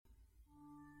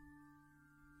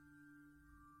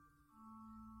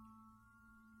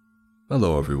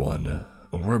Hello everyone,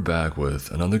 we're back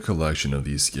with another collection of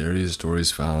these scariest stories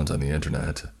found on the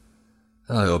internet.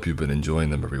 I hope you've been enjoying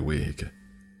them every week.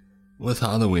 With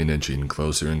Halloween inching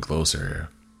closer and closer,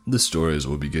 the stories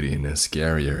will be getting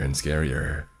scarier and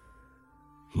scarier.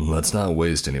 Let's not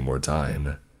waste any more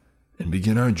time and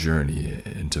begin our journey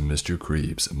into Mr.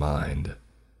 Creep's mind.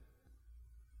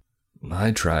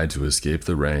 I tried to escape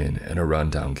the rain in a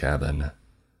rundown cabin.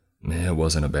 It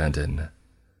wasn't abandoned.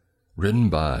 Written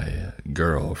by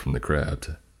Girl from the Crypt.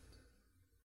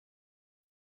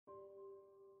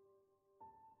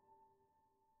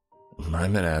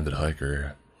 I'm an avid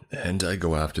hiker, and I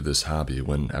go after this hobby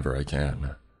whenever I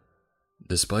can.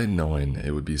 Despite knowing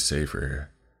it would be safer,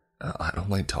 I don't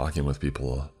like talking with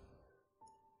people.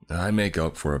 I make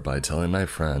up for it by telling my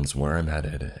friends where I'm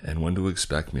headed and when to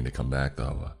expect me to come back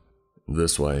though.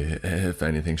 This way, if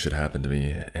anything should happen to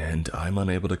me and I'm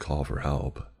unable to call for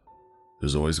help,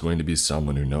 there's always going to be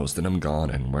someone who knows that I'm gone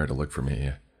and where to look for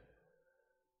me.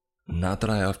 Not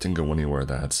that I often go anywhere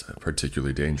that's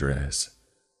particularly dangerous.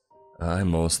 I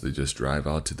mostly just drive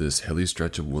out to this hilly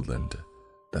stretch of woodland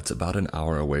that's about an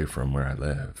hour away from where I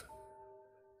live.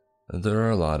 There are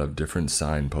a lot of different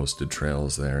sign-posted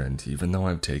trails there, and even though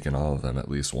I've taken all of them at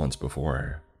least once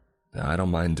before, I don't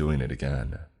mind doing it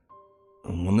again.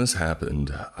 When this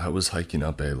happened, I was hiking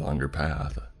up a longer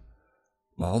path.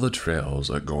 All the trails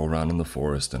go around in the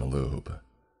forest in a loop,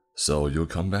 so you'll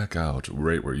come back out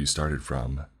right where you started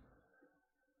from.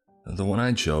 The one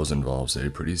I chose involves a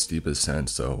pretty steep ascent,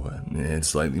 so it's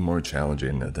slightly more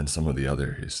challenging than some of the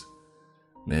others.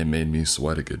 It made me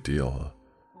sweat a good deal,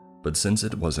 but since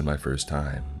it wasn't my first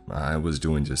time, I was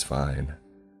doing just fine.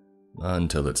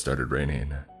 Until it started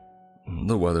raining.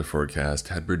 The weather forecast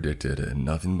had predicted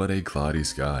nothing but a cloudy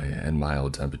sky and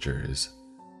mild temperatures,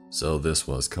 so this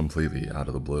was completely out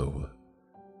of the blue.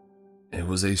 It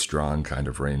was a strong kind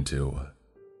of rain too.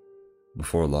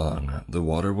 Before long, the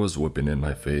water was whipping in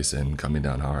my face and coming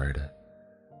down hard.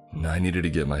 I needed to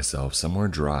get myself somewhere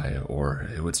dry or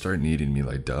it would start kneading me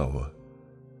like dough.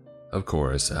 Of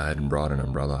course, I hadn't brought an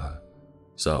umbrella,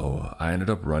 so I ended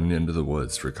up running into the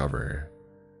woods for cover.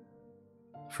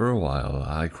 For a while,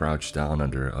 I crouched down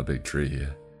under a big tree,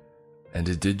 and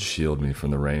it did shield me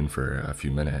from the rain for a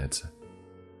few minutes.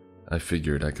 I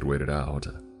figured I could wait it out.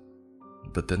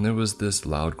 But then there was this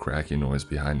loud cracking noise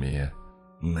behind me,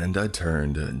 and I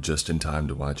turned just in time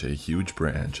to watch a huge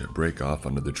branch break off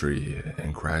under the tree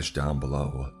and crash down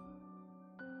below.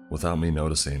 Without me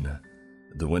noticing,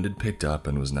 the wind had picked up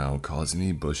and was now causing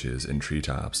the bushes and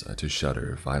treetops to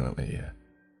shudder violently.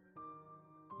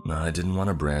 I didn't want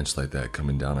a branch like that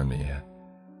coming down on me,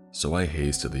 so I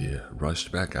hastily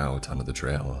rushed back out onto the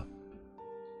trail.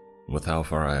 With how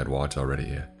far I had walked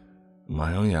already,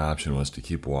 my only option was to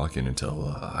keep walking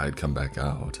until I'd come back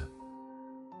out.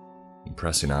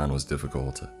 Pressing on was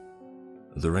difficult.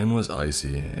 The rain was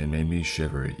icy and made me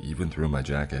shiver even through my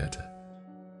jacket.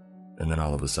 And then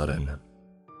all of a sudden,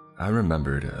 I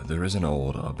remembered there is an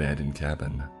old abandoned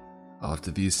cabin off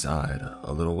to the east side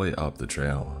a little way up the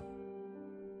trail.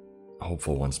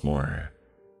 Hopeful once more,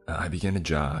 I began to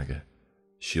jog,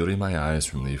 shielding my eyes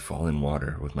from the falling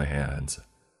water with my hands,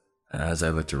 as I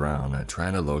looked around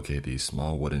trying to locate the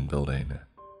small wooden building.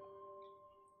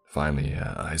 Finally,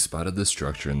 I spotted the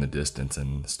structure in the distance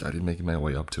and started making my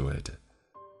way up to it,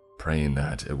 praying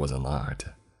that it wasn't locked.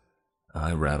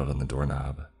 I rattled on the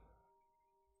doorknob.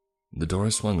 The door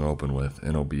swung open with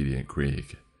an obedient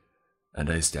creak, and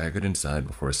I staggered inside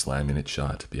before slamming it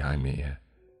shut behind me.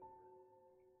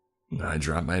 I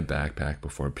dropped my backpack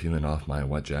before peeling off my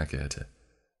wet jacket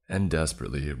and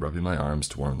desperately rubbing my arms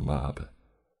to warm them up.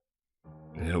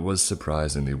 It was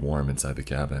surprisingly warm inside the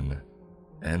cabin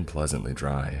and pleasantly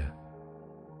dry.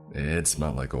 It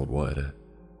smelled like old wood,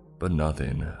 but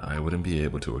nothing I wouldn't be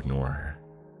able to ignore.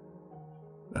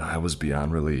 I was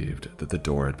beyond relieved that the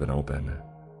door had been open.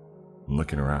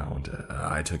 Looking around,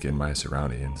 I took in my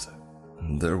surroundings.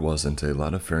 There wasn't a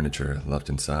lot of furniture left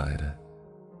inside.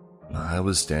 I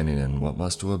was standing in what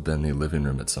must have been the living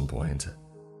room at some point,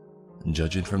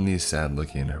 judging from the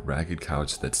sad-looking, ragged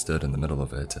couch that stood in the middle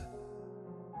of it.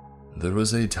 There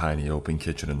was a tiny open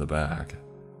kitchen in the back,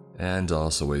 and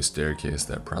also a staircase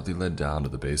that probably led down to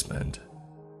the basement,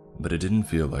 but it didn't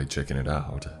feel like checking it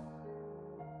out.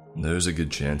 There's a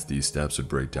good chance these steps would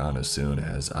break down as soon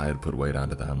as I had put weight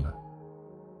onto them.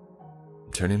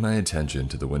 Turning my attention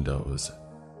to the windows,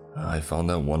 I found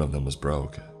that one of them was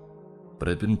broke, but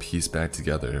had been pieced back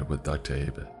together with duct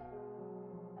tape.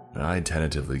 I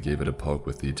tentatively gave it a poke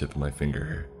with the tip of my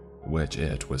finger, which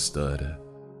it withstood.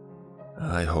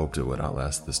 I hoped it would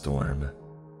outlast the storm.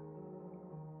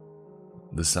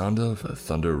 The sound of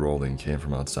thunder rolling came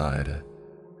from outside,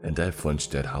 and I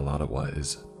flinched at how loud it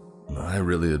was. I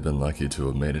really had been lucky to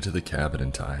have made it to the cabin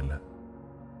in time.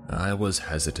 I was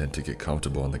hesitant to get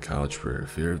comfortable on the couch for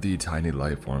fear of the tiny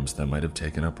life forms that might have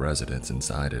taken up residence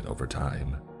inside it over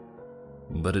time,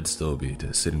 but it'd still beat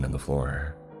sitting on the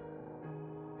floor.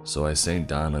 So I sank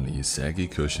down on the saggy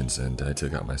cushions and I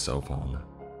took out my cell phone.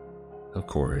 Of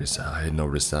course, I had no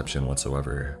reception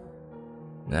whatsoever.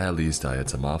 At least I had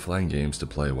some offline games to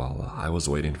play while I was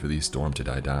waiting for the storm to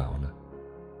die down.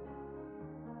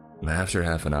 After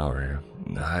half an hour,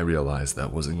 I realized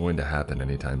that wasn't going to happen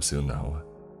anytime soon though.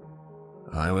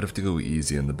 I would have to go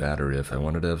easy on the battery if I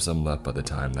wanted to have some left by the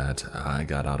time that I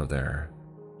got out of there.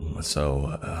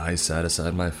 So I set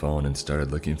aside my phone and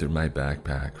started looking through my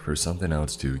backpack for something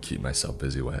else to keep myself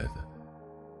busy with.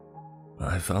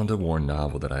 I found a worn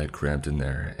novel that I had crammed in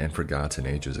there and forgotten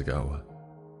ages ago,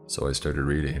 so I started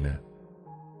reading.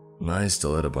 I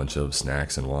still had a bunch of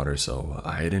snacks and water, so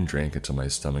I ate and drank until my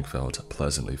stomach felt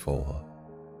pleasantly full.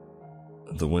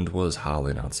 The wind was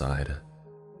howling outside,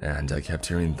 and I kept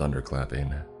hearing thunder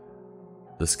clapping.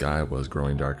 The sky was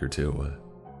growing darker too.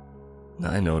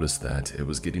 I noticed that it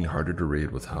was getting harder to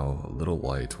read with how little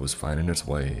light was finding its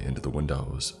way into the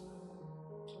windows.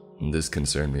 This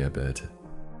concerned me a bit,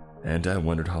 and I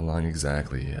wondered how long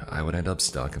exactly I would end up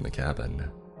stuck in the cabin.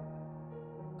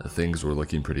 Things were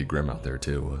looking pretty grim out there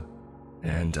too,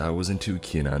 and I wasn't too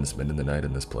keen on spending the night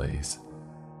in this place,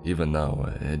 even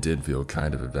though it did feel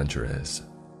kind of adventurous.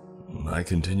 I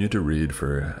continued to read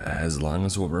for as long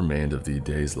as what remained of the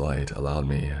day's light allowed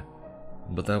me,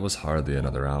 but that was hardly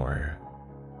another hour.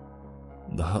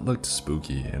 The hut looked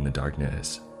spooky in the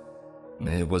darkness.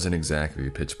 It wasn't exactly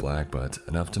pitch black, but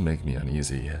enough to make me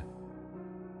uneasy.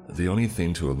 The only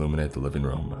thing to illuminate the living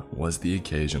room was the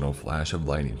occasional flash of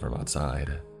lightning from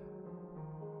outside.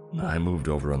 I moved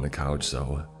over on the couch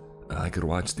so I could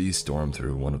watch the storm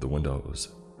through one of the windows.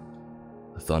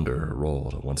 Thunder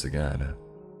rolled once again,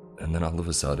 and then all of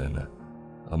a sudden,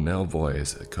 a male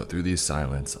voice cut through the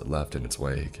silence left in its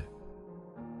wake.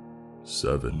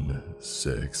 7,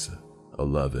 6,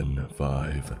 11,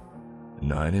 5,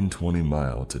 9 and 20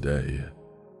 mile today.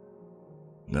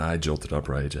 I jolted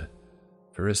upright.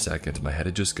 For a second, my head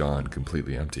had just gone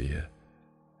completely empty,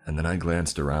 and then I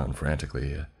glanced around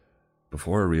frantically,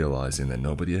 before realizing that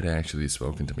nobody had actually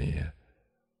spoken to me.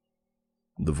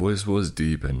 The voice was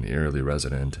deep and eerily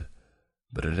resonant,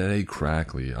 but it had a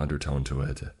crackly undertone to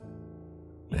it.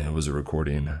 It was a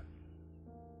recording.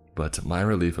 But my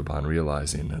relief upon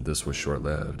realizing this was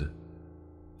short-lived.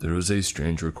 There was a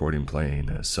strange recording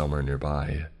playing somewhere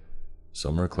nearby,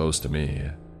 somewhere close to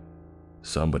me.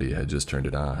 Somebody had just turned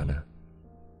it on.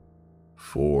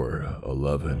 4,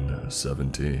 11,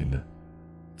 17,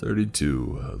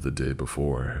 32 the day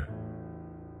before.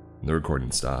 The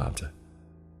recording stopped.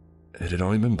 It had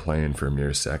only been playing for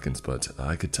mere seconds, but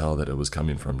I could tell that it was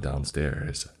coming from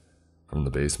downstairs, from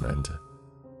the basement.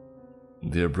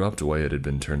 The abrupt way it had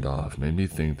been turned off made me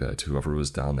think that whoever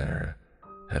was down there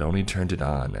had only turned it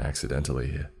on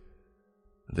accidentally.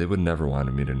 They would never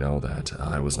want me to know that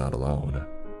I was not alone.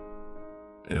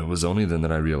 It was only then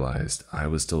that I realized I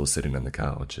was still sitting on the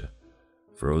couch,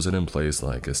 frozen in place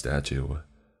like a statue,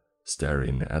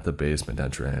 staring at the basement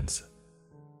entrance.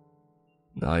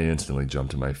 I instantly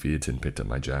jumped to my feet and picked up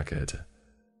my jacket,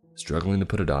 struggling to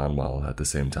put it on while at the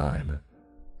same time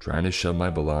trying to shove my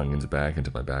belongings back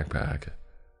into my backpack.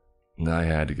 I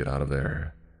had to get out of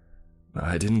there.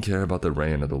 I didn't care about the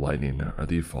rain or the lightning or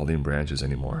the falling branches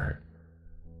anymore.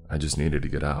 I just needed to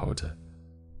get out.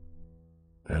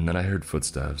 And then I heard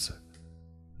footsteps.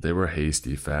 They were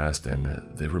hasty, fast,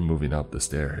 and they were moving up the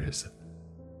stairs.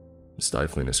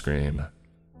 Stifling a scream,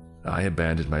 I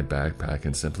abandoned my backpack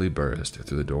and simply burst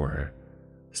through the door,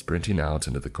 sprinting out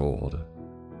into the cold.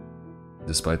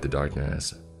 Despite the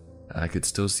darkness, I could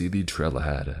still see the trail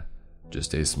ahead,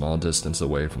 just a small distance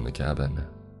away from the cabin.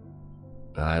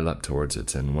 I leapt towards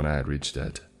it, and when I had reached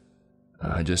it,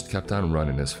 I just kept on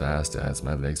running as fast as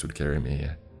my legs would carry me.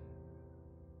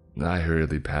 I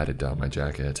hurriedly patted down my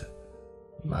jacket.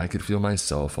 I could feel my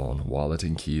cell phone, wallet,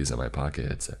 and keys in my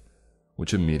pockets,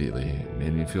 which immediately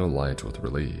made me feel light with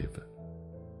relief.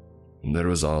 There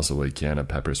was also a can of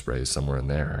pepper spray somewhere in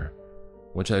there,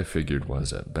 which I figured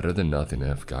was better than nothing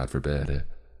if, God forbid,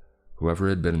 whoever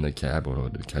had been in the cabin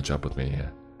would catch up with me.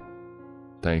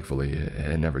 Thankfully,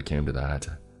 it never came to that.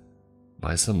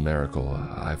 By some miracle,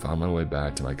 I found my way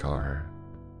back to my car.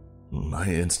 I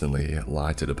instantly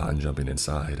locked it upon jumping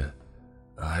inside.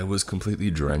 I was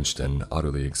completely drenched and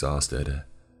utterly exhausted.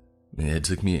 It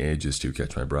took me ages to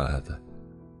catch my breath.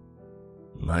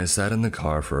 I sat in the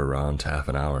car for around half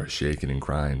an hour, shaking and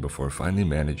crying, before finally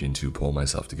managing to pull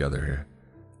myself together.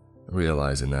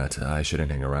 Realizing that I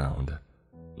shouldn't hang around,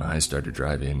 I started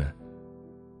driving.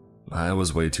 I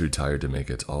was way too tired to make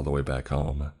it all the way back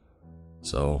home,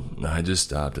 so I just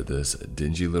stopped at this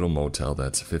dingy little motel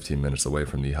that's 15 minutes away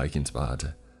from the hiking spot,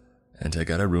 and I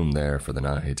got a room there for the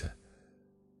night.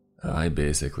 I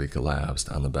basically collapsed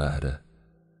on the bed.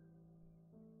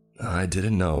 I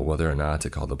didn't know whether or not to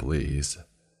call the police.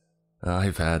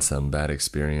 I've had some bad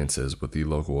experiences with the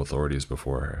local authorities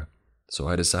before, so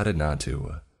I decided not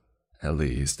to, at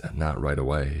least not right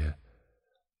away.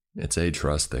 It's a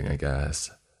trust thing, I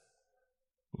guess.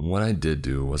 What I did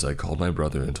do was I called my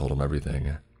brother and told him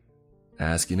everything,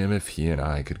 asking him if he and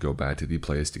I could go back to the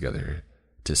place together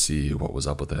to see what was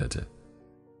up with it.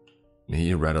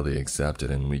 He readily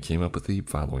accepted, and we came up with the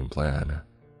following plan.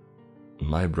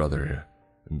 My brother,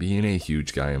 being a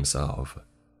huge guy himself,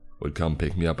 would come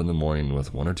pick me up in the morning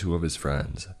with one or two of his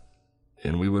friends,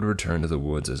 and we would return to the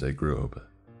woods as a group,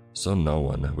 so no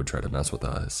one would try to mess with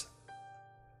us.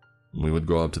 We would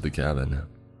go up to the cabin,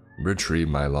 retrieve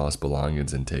my lost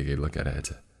belongings, and take a look at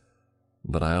it.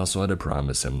 But I also had to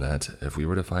promise him that if we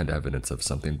were to find evidence of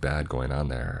something bad going on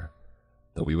there,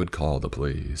 that we would call the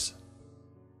police.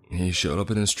 He showed up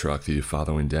in his truck the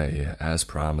following day, as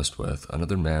promised, with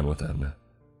another man with him.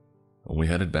 We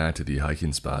headed back to the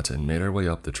hiking spot and made our way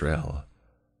up the trail.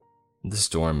 The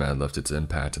storm had left its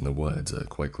impact in the woods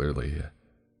quite clearly.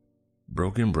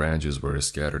 Broken branches were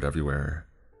scattered everywhere,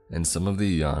 and some of the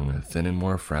young, thin and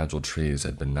more fragile trees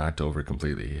had been knocked over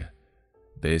completely,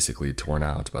 basically torn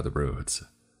out by the roots.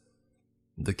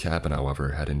 The cabin,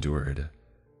 however, had endured.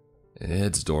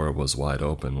 Its door was wide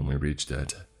open when we reached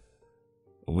it.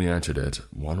 We entered it,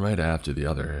 one right after the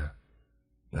other.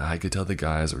 I could tell the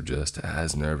guys were just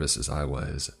as nervous as I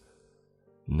was.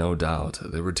 No doubt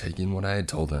they were taking what I had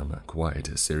told them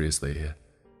quite seriously.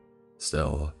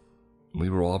 Still, we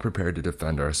were all prepared to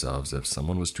defend ourselves if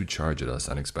someone was to charge at us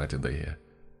unexpectedly.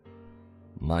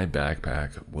 My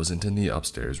backpack wasn't in the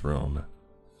upstairs room,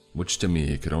 which to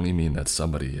me could only mean that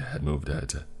somebody had moved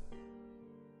it.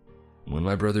 When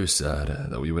my brother said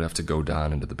that we would have to go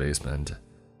down into the basement,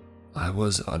 I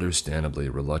was understandably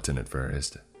reluctant at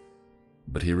first,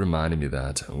 but he reminded me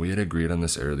that we had agreed on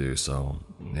this earlier, so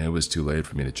it was too late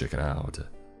for me to chicken out.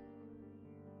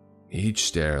 Each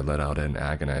stair let out an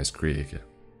agonized creak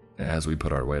as we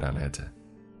put our weight on it,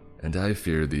 and I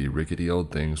feared the rickety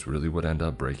old things really would end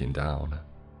up breaking down.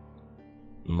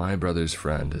 My brother's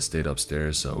friend stayed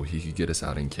upstairs so he could get us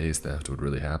out in case theft would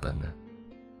really happen,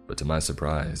 but to my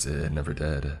surprise, it never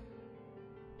did.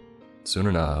 Soon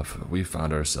enough, we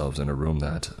found ourselves in a room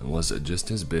that was just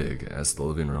as big as the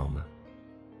living room.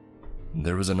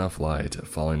 There was enough light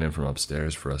falling in from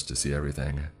upstairs for us to see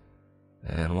everything,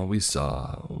 and what we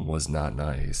saw was not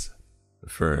nice.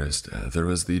 First, there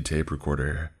was the tape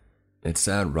recorder. It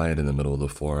sat right in the middle of the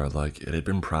floor like it had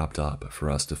been propped up for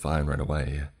us to find right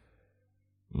away.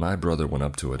 My brother went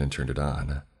up to it and turned it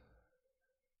on.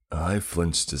 I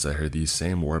flinched as I heard the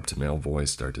same warped male voice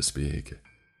start to speak.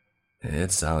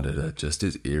 It sounded just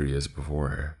as eerie as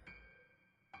before.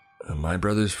 My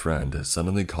brother's friend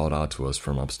suddenly called out to us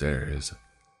from upstairs.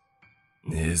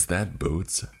 "Is that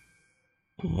Boots?"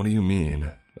 "What do you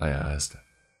mean?" I asked.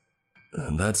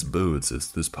 "That's Boots. It's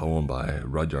this poem by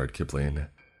Rudyard Kipling,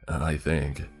 I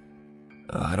think.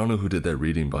 I don't know who did that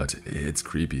reading, but it's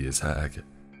creepy as heck.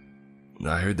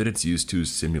 I heard that it's used to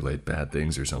simulate bad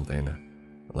things or something,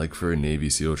 like for Navy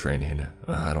SEAL training.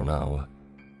 I don't know.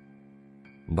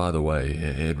 By the way,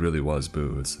 it really was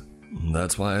Boots.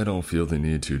 That's why I don't feel the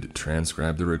need to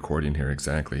transcribe the recording here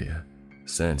exactly,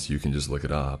 since you can just look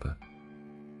it up."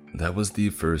 That was the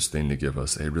first thing to give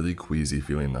us a really queasy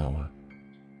feeling though.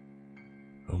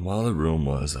 While the room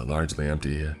was largely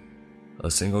empty,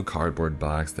 a single cardboard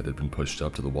box that had been pushed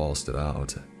up to the wall stood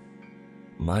out.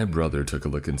 My brother took a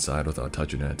look inside without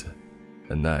touching it,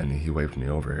 and then he waved me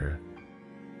over.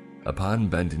 Upon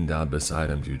bending down beside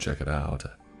him to check it out,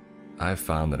 I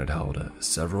found that it held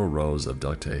several rows of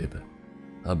duct tape,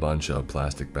 a bunch of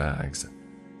plastic bags,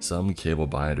 some cable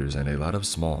binders, and a lot of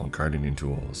small gardening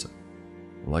tools,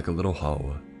 like a little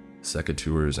hoe,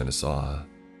 secateurs, and a saw.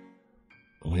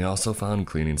 We also found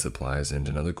cleaning supplies in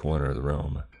another corner of the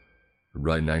room,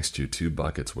 right next to two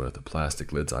buckets with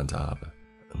plastic lids on top.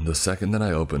 The second that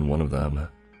I opened one of them,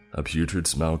 a putrid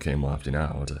smell came wafting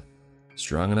out,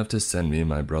 strong enough to send me and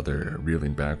my brother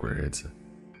reeling backwards.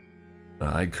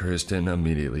 I cursed and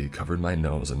immediately covered my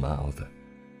nose and mouth,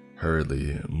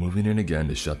 hurriedly moving in again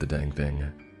to shut the dang thing.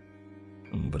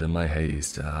 But in my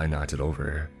haste, I knocked it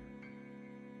over.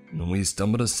 We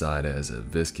stumbled aside as a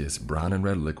viscous brown and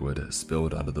red liquid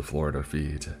spilled onto the floor at our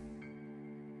feet.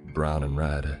 Brown and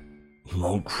red.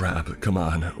 "Oh crap, come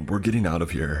on, we're getting out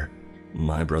of here,"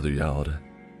 my brother yelled,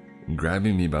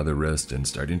 grabbing me by the wrist and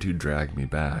starting to drag me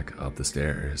back up the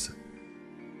stairs.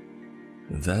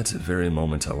 That very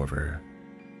moment, however,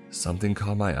 something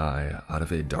caught my eye out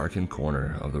of a darkened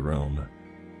corner of the room.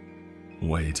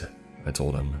 "Wait," I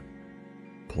told him,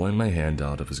 pulling my hand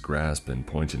out of his grasp and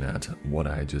pointing at what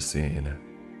I had just seen.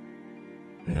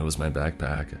 It was my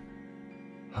backpack,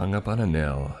 hung up on a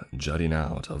nail jutting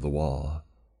out of the wall.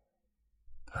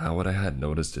 How would I have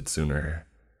noticed it sooner?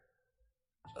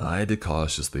 I had to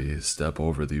cautiously step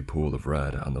over the pool of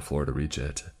red on the floor to reach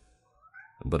it,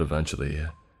 but eventually,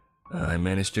 I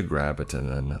managed to grab it and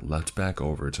then leapt back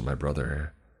over to my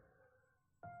brother.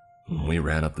 We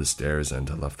ran up the stairs and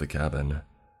left the cabin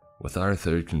with our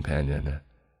third companion,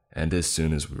 and as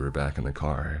soon as we were back in the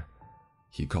car,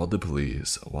 he called the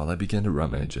police while I began to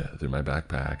rummage through my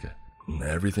backpack.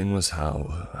 Everything was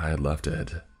how I had left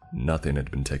it. Nothing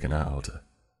had been taken out.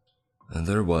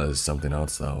 There was something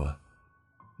else though.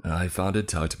 I found it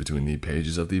tucked between the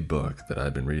pages of the book that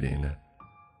I'd been reading.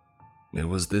 It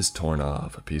was this torn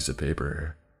off piece of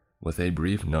paper with a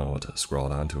brief note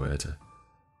scrawled onto it.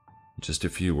 Just a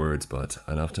few words, but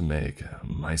enough to make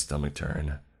my stomach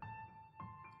turn.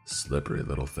 Slippery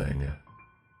little thing.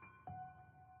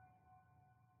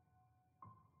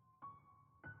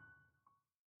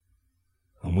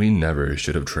 We never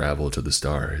should have traveled to the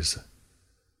stars.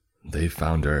 They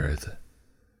found Earth.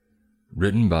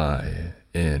 Written by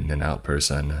In and Out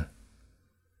Person.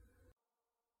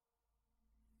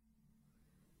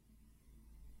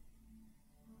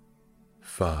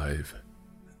 5.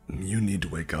 You need to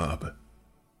wake up.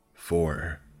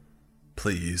 4.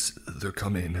 Please, they're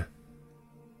coming.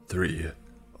 3.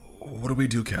 What do we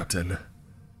do, Captain?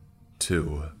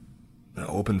 2.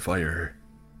 Open fire.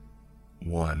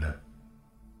 1.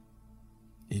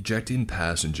 Ejecting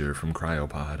passenger from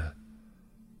cryopod.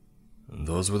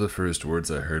 Those were the first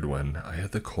words I heard when I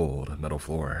hit the cold metal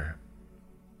floor.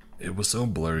 It was so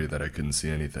blurry that I couldn't see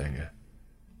anything.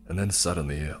 And then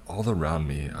suddenly, all around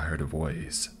me, I heard a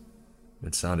voice.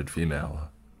 It sounded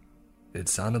female. It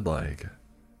sounded like...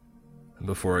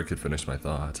 Before I could finish my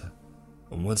thought,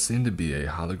 what seemed to be a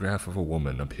holograph of a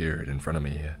woman appeared in front of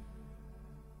me.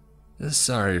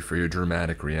 Sorry for your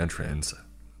dramatic re-entrance.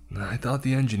 I thought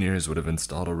the engineers would have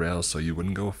installed a rail so you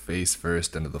wouldn't go face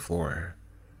first into the floor.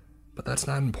 But that's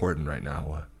not important right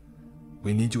now.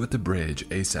 We need you at the bridge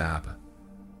ASAP.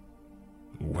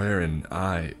 Where and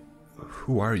I...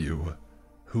 Who are you?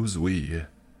 Who's we?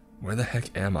 Where the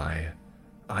heck am I?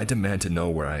 I demand to know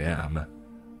where I am.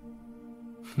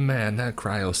 Man, that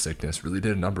cryo sickness really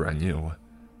did a number on you.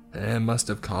 It must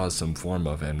have caused some form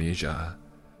of amnesia.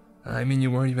 I mean,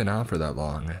 you weren't even out for that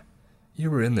long.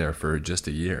 You were in there for just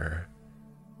a year.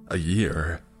 A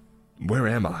year? Where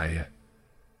am I?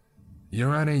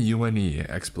 You're on a UNE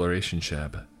exploration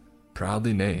ship,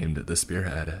 proudly named the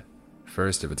Spearhead,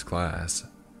 first of its class.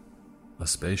 A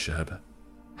spaceship?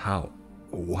 How?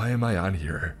 Why am I on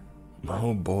here?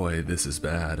 Oh boy, this is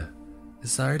bad.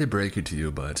 Sorry to break it to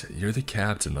you, but you're the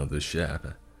captain of the ship.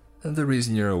 The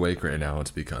reason you're awake right now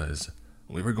is because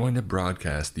we were going to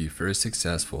broadcast the first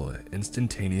successful,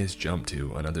 instantaneous jump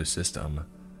to another system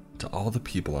to all the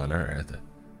people on Earth.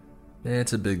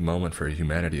 It's a big moment for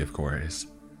humanity, of course.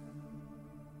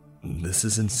 This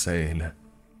is insane.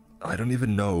 I don't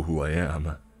even know who I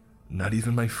am. Not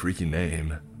even my freaking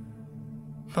name.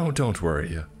 Oh, don't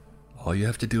worry. All you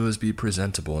have to do is be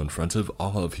presentable in front of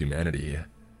all of humanity.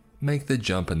 Make the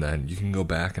jump and then you can go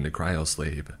back into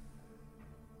cryosleep.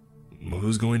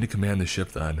 Who's going to command the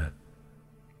ship then?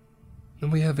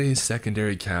 We have a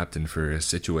secondary captain for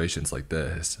situations like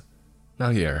this. Now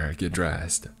here, get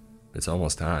dressed. It's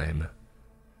almost time.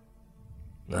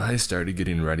 I started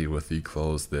getting ready with the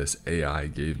clothes this AI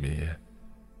gave me.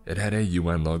 It had a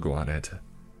UN logo on it.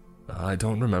 I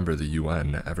don't remember the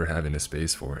UN ever having a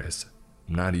space force,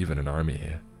 not even an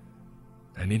army.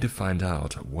 I need to find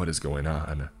out what is going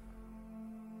on.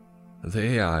 The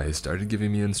AI started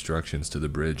giving me instructions to the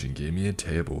bridge and gave me a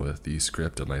table with the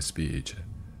script of my speech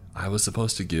I was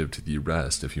supposed to give to the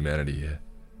rest of humanity.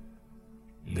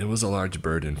 It was a large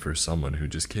burden for someone who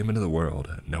just came into the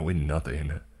world knowing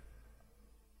nothing.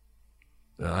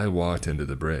 I walked into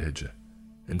the bridge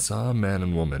and saw a man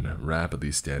and woman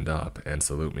rapidly stand up and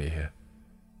salute me.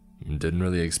 Didn't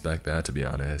really expect that, to be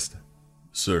honest.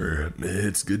 Sir,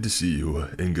 it's good to see you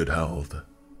in good health.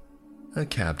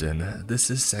 Captain,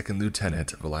 this is Second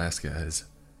Lieutenant Velasquez.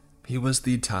 He was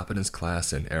the top in his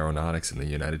class in aeronautics in the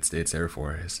United States Air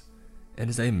Force, and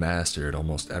is a master at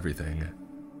almost everything.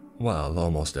 Well,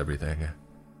 almost everything.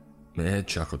 It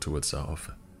chuckled to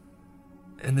itself.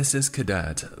 And this is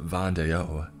Cadet Von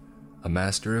Deo, a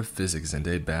master of physics and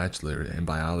a bachelor in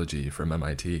biology from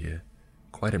MIT.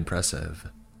 Quite impressive.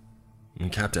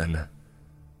 Captain.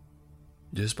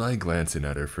 Just by glancing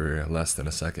at her for less than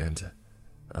a second,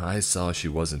 I saw she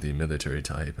wasn't the military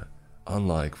type,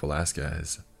 unlike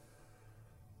Velasquez.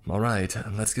 Alright,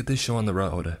 let's get this show on the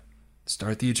road.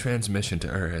 Start the transmission to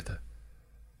Earth.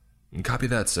 Copy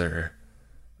that, sir.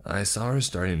 I saw her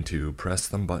starting to press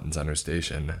some buttons on her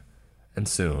station, and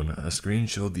soon a screen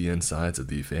showed the insides of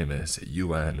the famous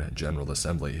UN General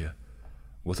Assembly,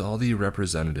 with all the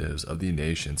representatives of the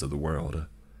nations of the world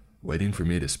waiting for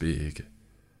me to speak,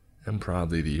 and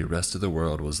probably the rest of the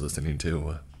world was listening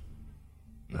too.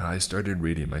 I started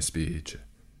reading my speech.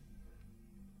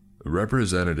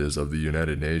 Representatives of the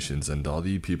United Nations and all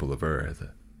the people of Earth,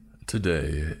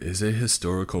 today is a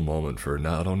historical moment for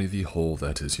not only the whole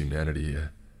that is humanity,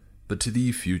 but to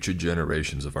the future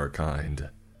generations of our kind.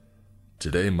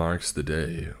 Today marks the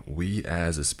day we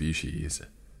as a species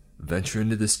venture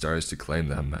into the stars to claim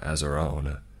them as our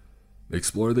own,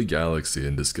 explore the galaxy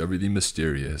and discover the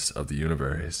mysterious of the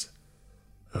universe.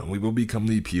 We will become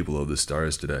the people of the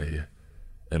stars today,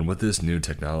 and with this new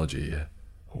technology,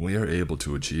 we are able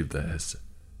to achieve this,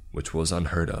 which was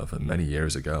unheard of many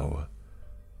years ago.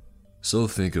 So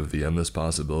think of the endless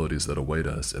possibilities that await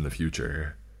us in the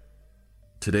future.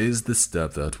 Today is the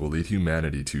step that will lead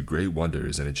humanity to great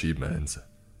wonders and achievements.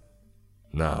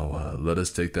 Now, let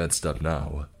us take that step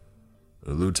now.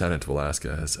 Lieutenant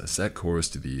Velasquez, set course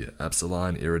to the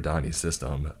Epsilon Eridani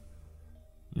system.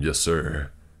 Yes,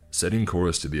 sir. Setting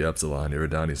course to the Epsilon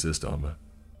Eridani system.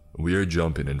 We are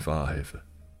jumping in 5,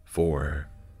 4.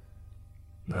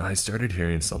 I started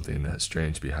hearing something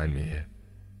strange behind me.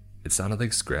 It sounded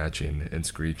like scratching and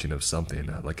screeching of something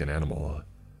like an animal.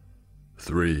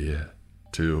 3,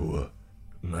 2.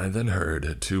 I then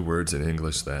heard 2 words in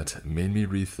English that made me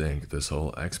rethink this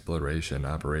whole exploration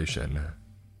operation.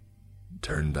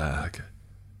 Turn back.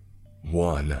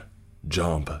 1.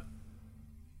 Jump.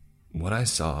 What I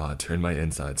saw turned my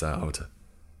insides out.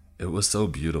 It was so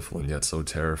beautiful and yet so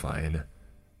terrifying.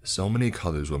 So many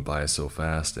colors went by so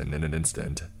fast, and in an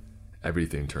instant,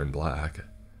 everything turned black.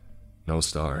 No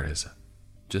stars,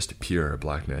 just pure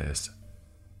blackness.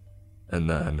 And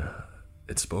then,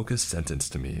 it spoke a sentence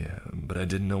to me, but I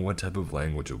didn't know what type of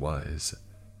language it was,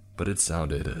 but it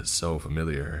sounded so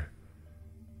familiar.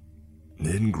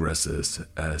 Ingressus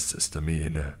est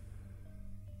stamin.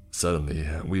 Suddenly,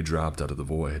 we dropped out of the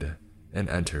void and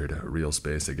entered real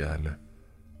space again.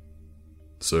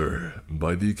 Sir,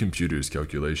 by the computer's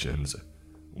calculations,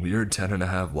 we are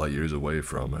 10.5 light years away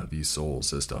from the Sol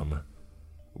system.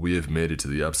 We have made it to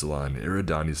the Epsilon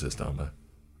Eridani system.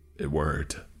 It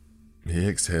worked. He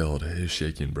exhaled his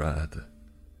shaking breath.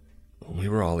 We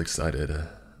were all excited,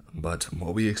 but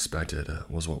what we expected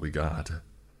was what we got.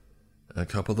 A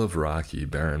couple of rocky,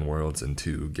 barren worlds and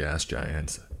 2 gas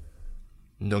giants.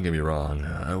 Don't get me wrong,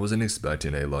 I wasn't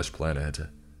expecting a lush planet,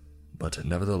 but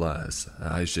nevertheless,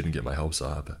 I shouldn't get my hopes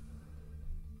up.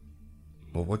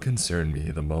 But what concerned me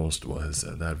the most was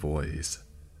that voice.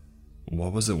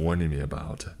 What was it warning me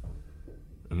about?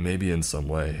 Maybe in some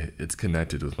way, it's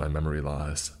connected with my memory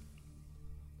loss.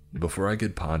 Before I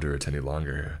could ponder it any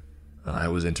longer, I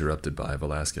was interrupted by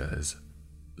Velasquez.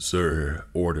 Sir,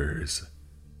 orders.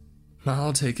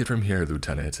 I'll take it from here,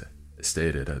 Lieutenant,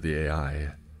 stated the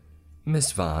AI.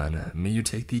 Miss Vaughn, may you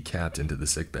take the captain to the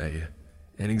sickbay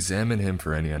and examine him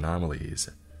for any anomalies.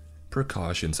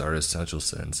 Precautions are essential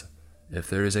since, if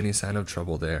there is any sign of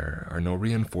trouble, there are no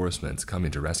reinforcements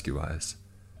coming to rescue us.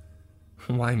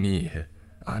 Why me?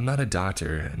 I'm not a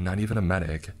doctor, not even a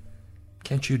medic.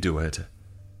 Can't you do it?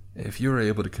 If you are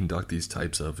able to conduct these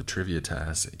types of trivia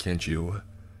tests, can't you?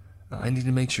 I need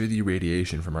to make sure the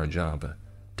radiation from our jump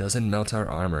doesn't melt our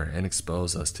armor and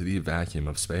expose us to the vacuum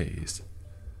of space.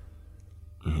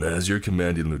 As your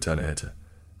commanding lieutenant,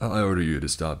 I order you to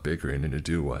stop bickering and to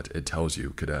do what it tells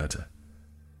you, Cadet.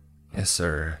 Yes,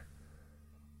 sir.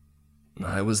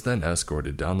 I was then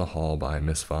escorted down the hall by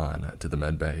Miss Vaughn to the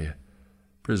medbay,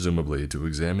 presumably to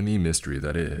examine the mystery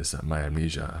that is my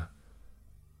amnesia.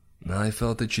 I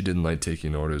felt that she didn't like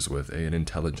taking orders with an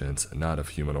intelligence not of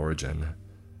human origin,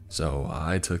 so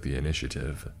I took the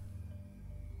initiative.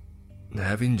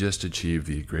 Having just achieved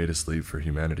the greatest leap for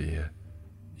humanity,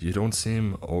 you don't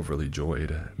seem overly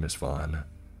joyed, Miss Vaughn.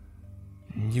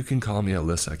 You can call me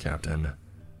Alyssa, Captain.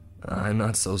 I'm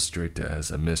not so strict as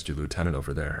a Mr. Lieutenant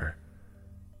over there.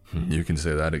 You can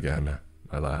say that again,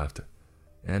 I laughed,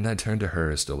 and I turned to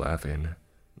her, still laughing,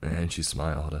 and she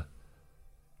smiled.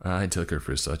 I took her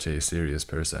for such a serious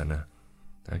person,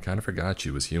 I kind of forgot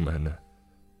she was human.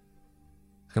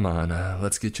 Come on,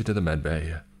 let's get you to the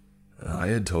medbay. I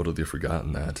had totally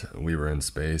forgotten that we were in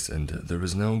space and there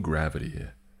was no gravity.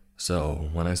 So,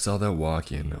 when I saw that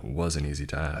walking was an easy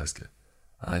task,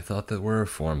 I thought that were a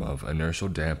form of inertial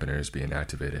dampeners being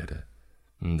activated.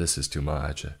 This is too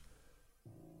much.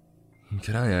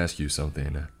 Can I ask you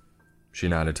something? She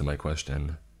nodded to my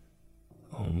question.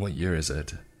 What year is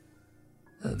it?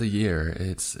 The year,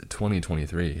 it's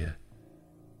 2023.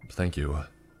 Thank you.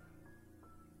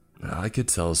 I could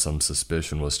tell some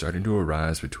suspicion was starting to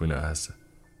arise between us,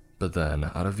 but then,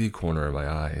 out of the corner of my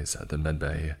eyes at the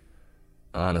medbay,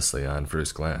 honestly, on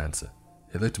first glance,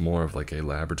 it looked more of like a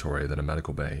laboratory than a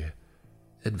medical bay.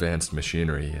 Advanced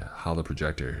machinery, hollow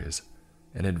projectors,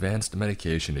 and advanced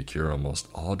medication to cure almost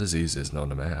all diseases known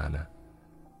to man.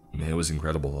 It was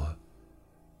incredible.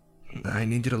 I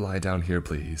need you to lie down here,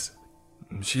 please.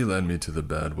 She led me to the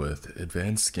bed with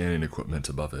advanced scanning equipment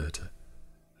above it.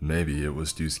 Maybe it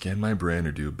was to scan my brain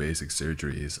or do basic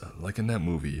surgeries, like in that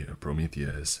movie,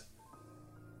 Prometheus.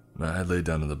 I lay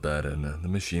down on the bed and the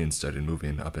machine started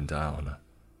moving up and down,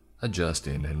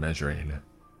 adjusting and measuring.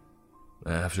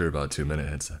 After about 2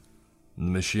 minutes, the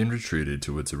machine retreated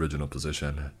to its original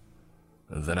position.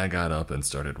 Then I got up and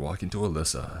started walking to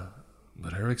Alyssa,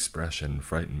 but her expression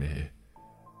frightened me.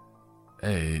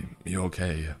 Hey, you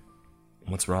okay?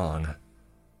 What's wrong?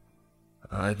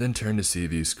 I then turned to see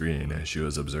the screen she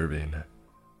was observing.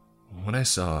 What I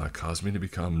saw caused me to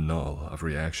become null of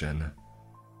reaction.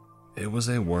 It was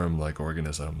a worm-like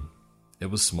organism. It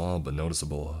was small but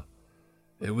noticeable.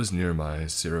 It was near my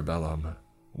cerebellum,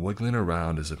 wiggling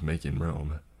around as if making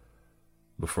room.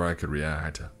 Before I could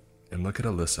react and look at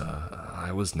Alyssa,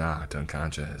 I was knocked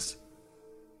unconscious.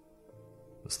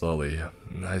 Slowly,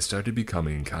 I started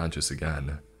becoming conscious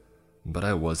again, but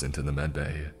I wasn't in the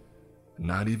medbay,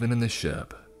 not even in the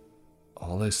ship.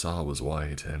 All I saw was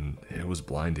white, and it was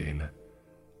blinding.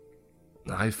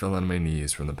 I fell on my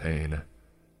knees from the pain.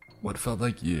 What felt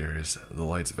like years, the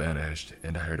lights vanished,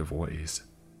 and I heard a voice.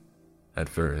 At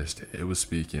first, it was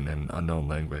speaking an unknown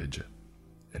language,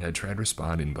 and I tried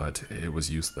responding, but it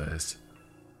was useless.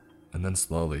 And then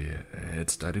slowly, it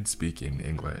started speaking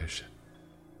English.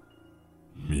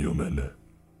 Human,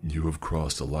 you have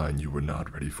crossed a line you were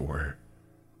not ready for.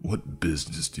 What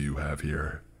business do you have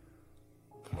here?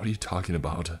 What are you talking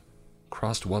about?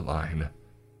 Crossed what line?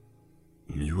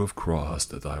 You have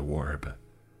crossed thy warp,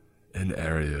 an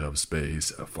area of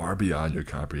space far beyond your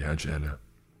comprehension,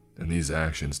 and these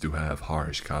actions do have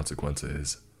harsh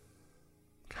consequences.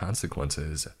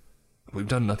 Consequences? We've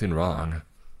done nothing wrong.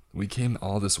 We came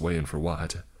all this way and for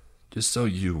what? Just so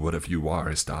you, what if you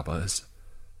are, stop us.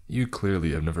 You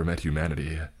clearly have never met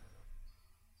humanity.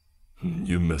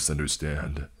 You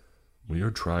misunderstand. We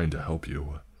are trying to help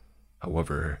you.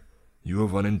 However, you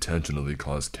have unintentionally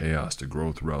caused chaos to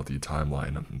grow throughout the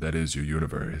timeline that is your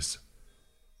universe.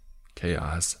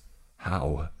 Chaos?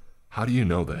 How? How do you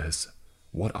know this?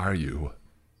 What are you?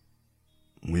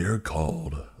 We are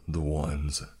called the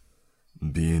Ones.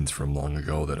 Beings from long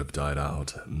ago that have died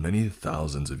out many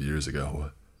thousands of years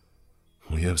ago.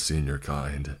 We have seen your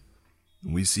kind.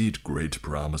 We see great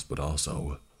promise, but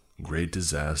also great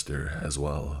disaster as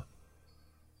well.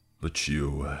 But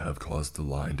you have caused the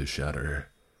line to shatter.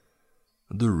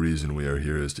 The reason we are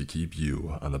here is to keep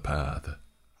you on the path.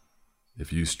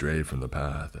 If you stray from the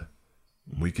path,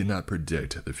 we cannot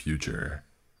predict the future,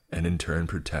 and in turn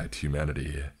protect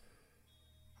humanity.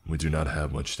 We do not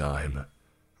have much time.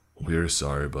 We are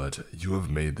sorry, but you have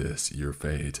made this your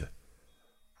fate.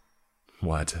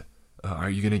 What? Are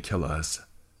you gonna kill us?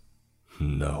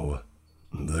 No.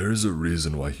 There's a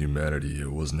reason why humanity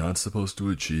was not supposed to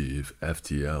achieve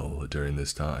FTL during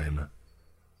this time.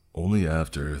 Only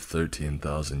after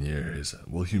 13,000 years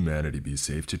will humanity be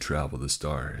safe to travel the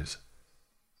stars.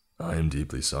 I am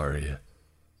deeply sorry,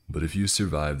 but if you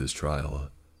survive this trial,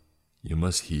 you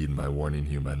must heed my warning,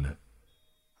 human.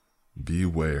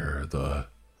 Beware the...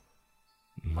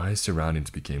 My surroundings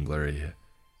became blurry,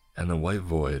 and the white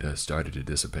void started to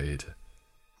dissipate.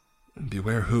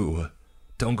 Beware who?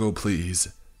 Don't go,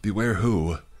 please. Beware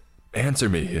who? Answer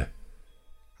me!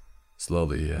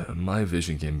 Slowly, my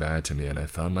vision came back to me and I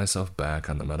found myself back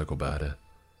on the medical bed.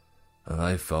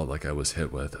 I felt like I was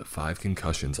hit with 5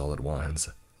 concussions all at once,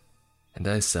 and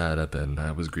I sat up and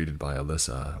I was greeted by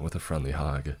Alyssa with a friendly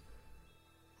hug.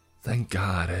 Thank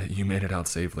God you made it out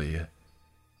safely.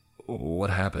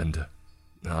 What happened?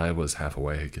 I was half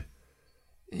awake.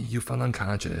 You fell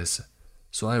unconscious,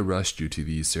 so I rushed you to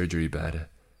the surgery bed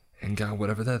and got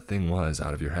whatever that thing was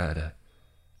out of your head.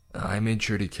 I made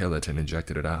sure to kill it and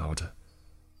injected it out.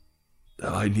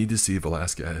 I need to see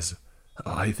Velasquez.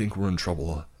 I think we're in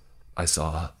trouble. I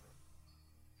saw.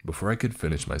 Before I could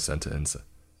finish my sentence,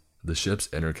 the ship's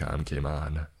intercom came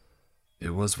on.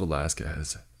 It was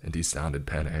Velasquez, and he sounded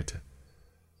panicked.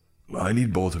 I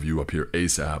need both of you up here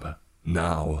ASAP.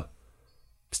 Now.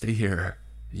 Stay here.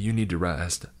 You need to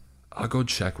rest. I'll go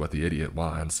check what the idiot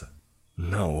wants.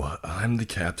 No, I'm the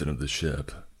captain of the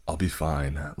ship. I'll be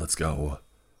fine. Let's go.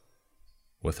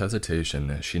 With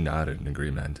hesitation, she nodded in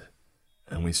agreement,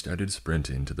 and we started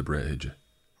sprinting to the bridge.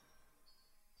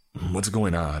 What's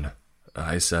going on?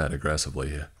 I said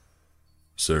aggressively.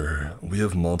 Sir, we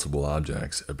have multiple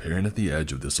objects appearing at the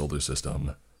edge of the solar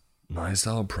system. I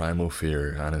saw primal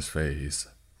fear on his face.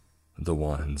 The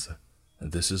ones.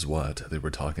 This is what they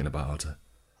were talking about.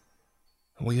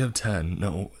 We have 10,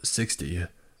 no, 60,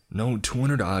 no,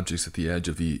 200 objects at the edge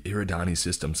of the Iridani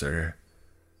system, sir.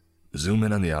 Zoom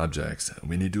in on the objects.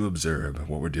 We need to observe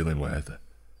what we're dealing with.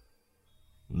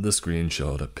 The screen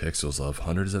showed pixels of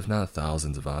hundreds if not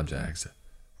thousands of objects.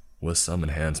 With some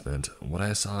enhancement, what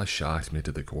I saw shocked me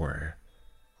to the core.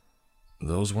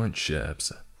 Those weren't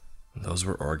ships. Those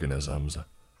were organisms.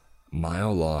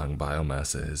 Mile-long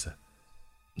biomasses.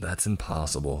 That's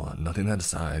impossible. Nothing that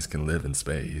size can live in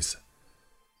space.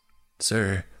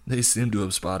 Sir, they seem to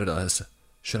have spotted us.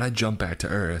 Should I jump back to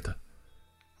Earth?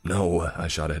 No, I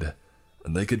shouted.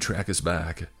 They could track us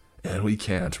back, and we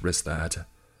can't risk that.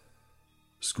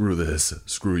 Screw this.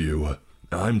 Screw you.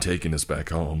 I'm taking us back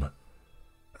home.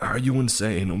 Are you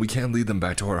insane? We can't lead them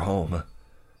back to our home.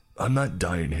 I'm not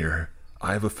dying here.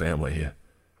 I have a family.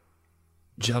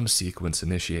 Jump sequence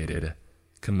initiated.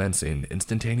 Commencing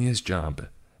instantaneous jump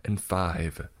in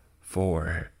 5,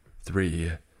 4,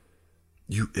 3.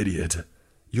 You idiot.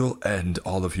 You'll end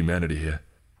all of humanity.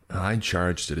 I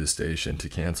charged to the station to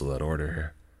cancel that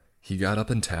order. He got up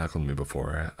and tackled me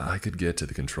before I could get to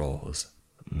the controls.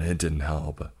 It didn't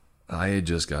help. I had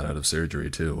just got out of surgery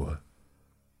too.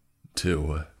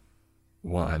 2,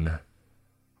 1.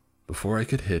 Before I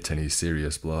could hit any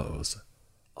serious blows,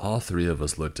 all three of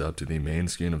us looked up to the main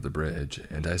screen of the bridge,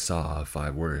 and I saw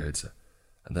 5 words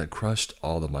that crushed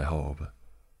all of my hope.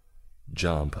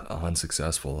 Jump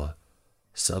unsuccessful.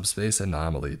 Subspace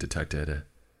anomaly detected.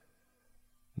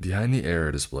 Behind the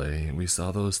error display, we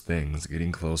saw those things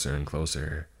getting closer and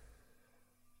closer.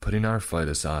 Putting our fight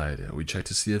aside, we checked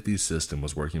to see if the system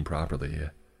was working properly.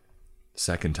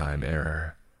 Second time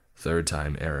error. Third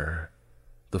time error.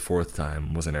 The fourth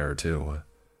time was an error too.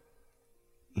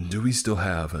 Do we still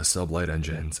have sublight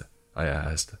engines? I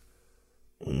asked.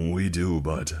 We do,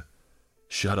 but...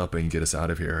 Shut up and get us out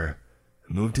of here.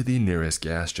 Move to the nearest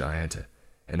gas giant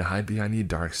and hide behind the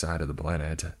dark side of the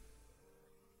planet.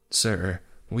 Sir,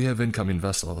 we have incoming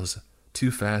vessels,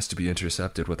 too fast to be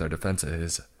intercepted with our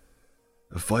defenses.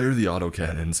 Fire the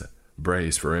autocannons.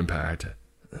 Brace for impact.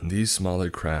 These smaller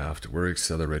craft were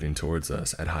accelerating towards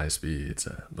us at high speeds,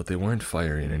 but they weren't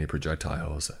firing any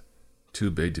projectiles.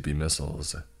 Too big to be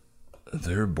missiles.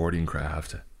 They're boarding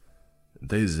craft.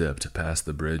 They zipped past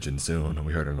the bridge and soon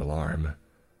we heard an alarm.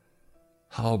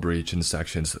 Hull breach in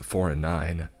sections 4 and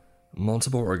 9.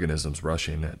 Multiple organisms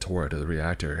rushing toward the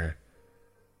reactor.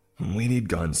 We need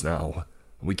guns now.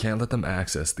 We can't let them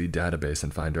access the database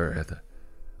and find Earth.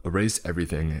 Erase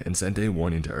everything and send a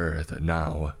warning to Earth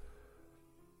now.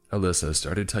 Alyssa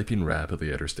started typing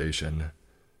rapidly at her station.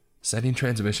 Sending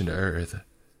transmission to Earth.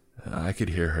 I could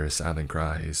hear her silent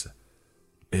cries.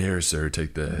 Here, sir,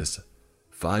 take this.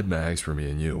 5 mags for me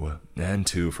and you, and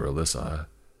 2 for Alyssa.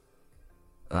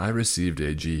 I received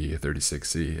a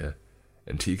G-36C,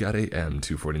 and he got a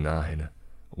M249,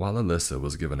 while Alyssa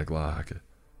was given a Glock.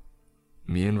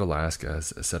 Me and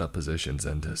Velasquez set up positions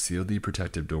and sealed the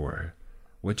protective door,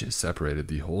 which separated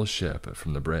the whole ship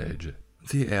from the bridge.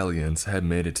 The aliens had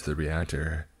made it to the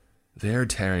reactor. They are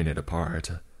tearing it apart.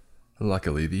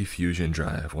 Luckily, the fusion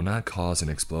drive will not cause an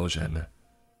explosion.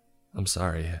 I'm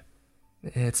sorry.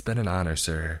 It's been an honor,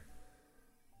 sir.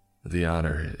 The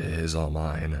honor is all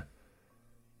mine.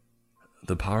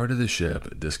 The power to the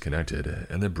ship disconnected,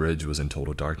 and the bridge was in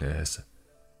total darkness.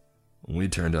 We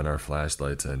turned on our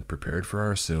flashlights and prepared for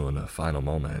our soon final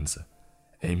moments,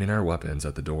 aiming our weapons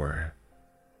at the door.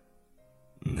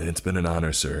 It's been an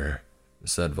honor, sir,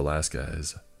 said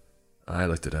Velasquez. I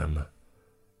looked at him.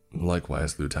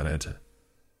 Likewise, Lieutenant.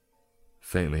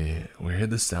 Faintly, we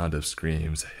heard the sound of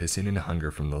screams, hissing and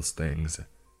hunger from those things,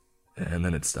 and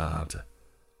then it stopped.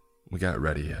 We got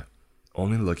ready,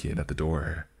 only looking at the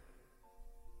door.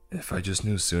 If I just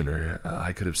knew sooner,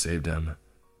 I could have saved him.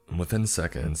 Within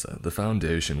seconds, the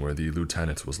foundation where the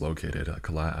lieutenant was located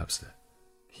collapsed.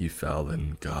 He fell,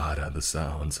 and God, the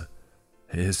sounds.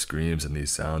 His screams and the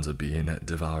sounds of being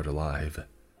devoured alive.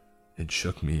 It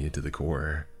shook me to the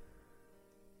core.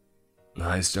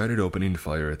 I started opening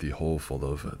fire at the hole full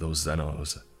of those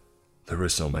Zenos. There were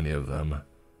so many of them.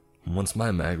 Once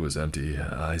my mag was empty,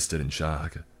 I stood in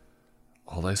shock.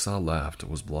 All I saw left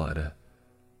was blood.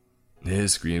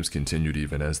 His screams continued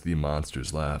even as the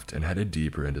monsters left and headed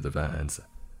deeper into the vents.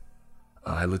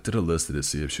 I looked at Alyssa to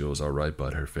see if she was alright,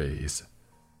 but her face,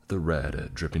 the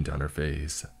red dripping down her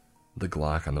face, the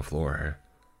Glock on the floor,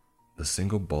 the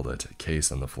single bullet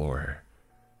case on the floor.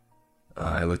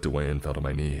 I looked away and fell to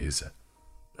my knees.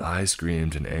 I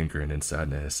screamed in anger and in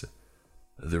sadness.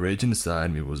 The rage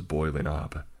inside me was boiling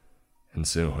up, and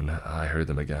soon I heard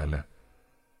them again.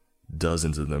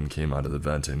 Dozens of them came out of the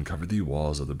vent and covered the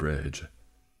walls of the bridge.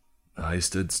 I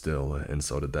stood still, and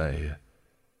so did they.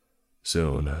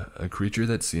 Soon, a creature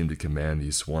that seemed to command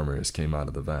these swarmers came out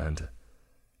of the vent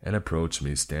and approached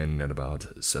me, standing at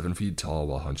about 7 feet tall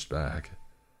while hunched back.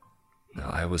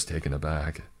 I was taken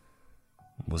aback.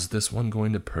 Was this one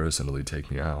going to personally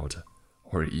take me out,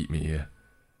 or eat me?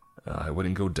 I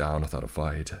wouldn't go down without a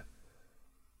fight.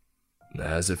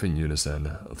 As if in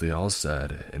unison, they all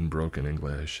said in broken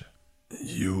English,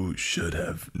 "You should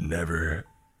have never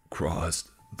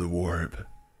crossed the warp."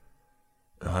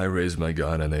 I raised my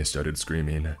gun and they started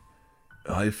screaming.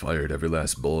 I fired every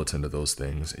last bullet into those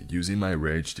things, using my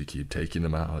rage to keep taking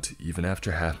them out even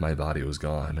after half my body was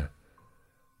gone.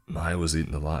 I was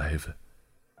eaten alive.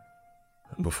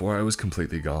 Before I was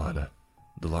completely gone,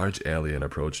 the large alien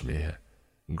approached me,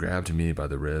 grabbed me by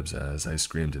the ribs as I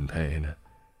screamed in pain.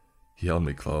 He held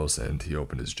me close and he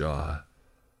opened his jaw.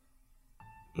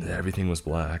 Everything was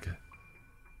black.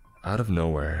 Out of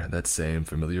nowhere, that same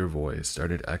familiar voice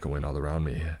started echoing all around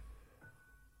me.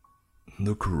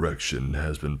 "The correction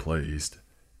has been placed,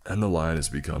 and the line has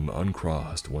become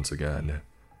uncrossed once again.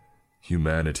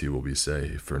 Humanity will be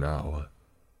safe for now.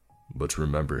 But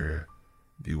remember,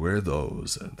 beware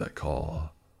those that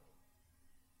call."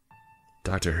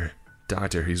 Doctor,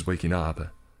 he's waking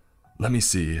up. Let me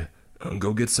see.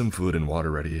 Go get some food and water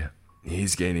ready.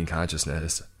 He's gaining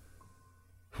consciousness.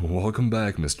 Welcome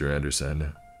back, Mr.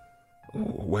 Anderson.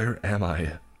 Where am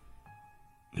I?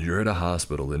 You're at a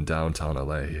hospital in downtown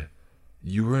LA.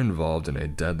 You were involved in a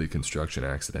deadly construction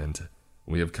accident.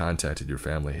 We have contacted your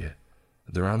family.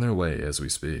 They're on their way as we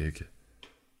speak.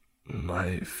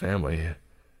 My family?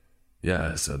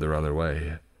 Yes, they're on their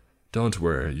way. Don't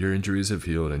worry, your injuries have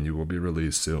healed and you will be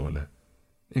released soon.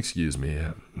 Excuse me,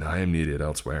 I am needed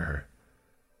elsewhere.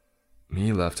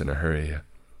 He left in a hurry,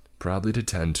 probably to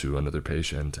tend to another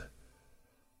patient.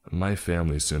 My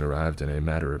family soon arrived in a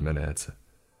matter of minutes.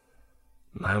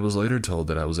 I was later told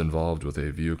that I was involved with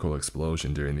a vehicle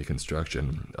explosion during the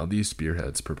construction of the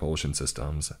Spearhead's propulsion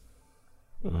systems.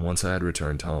 Once I had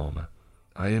returned home,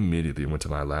 I immediately went to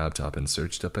my laptop and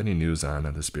searched up any news on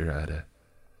the Spearhead.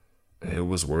 It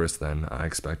was worse than I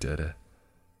expected.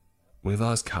 We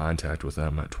lost contact with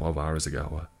them 12 hours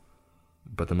ago.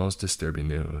 But the most disturbing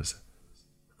news: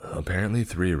 apparently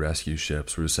 3 rescue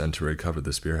ships were sent to recover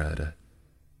the Spearhead.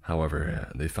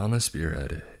 However, they found the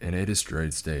Spearhead in a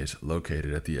destroyed state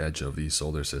located at the edge of the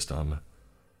solar system.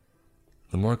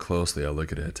 The more closely I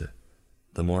look at it,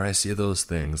 the more I see those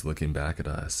things looking back at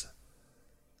us.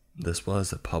 This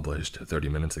was published 30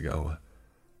 minutes ago.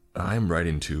 I am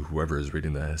writing to whoever is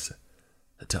reading this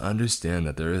to understand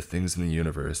that there are things in the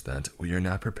universe that we are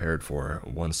not prepared for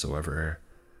whatsoever.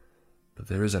 But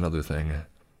there is another thing.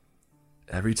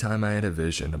 Every time I had a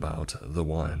vision about the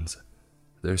ones,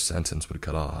 their sentence would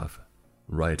cut off,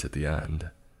 right at the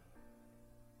end.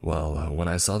 Well, when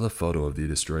I saw the photo of the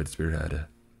destroyed Spearhead,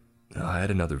 I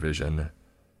had another vision,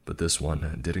 but this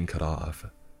one didn't cut off.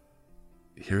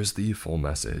 Here's the full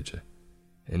message.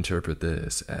 Interpret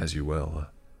this as you will.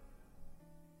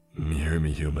 Hear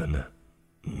me, human.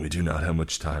 We do not have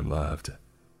much time left,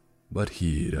 but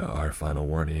heed our final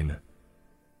warning.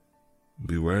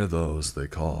 Beware those they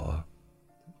call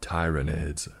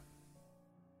Tyranids.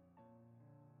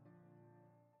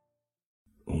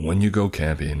 When you go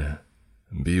camping,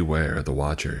 beware the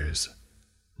Watchers.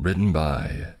 Written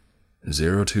by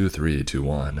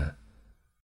 02321.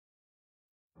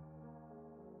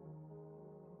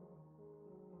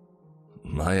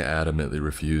 I adamantly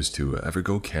refused to ever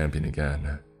go camping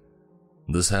again.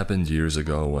 This happened years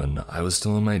ago when I was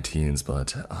still in my teens,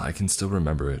 but I can still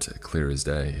remember it clear as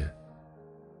day.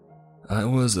 I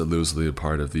was loosely a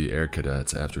part of the Air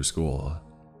Cadets after school.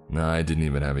 I didn't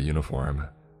even have a uniform.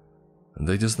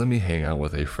 They just let me hang out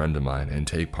with a friend of mine and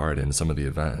take part in some of the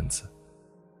events.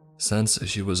 Since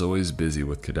she was always busy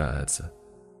with cadets,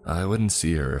 I wouldn't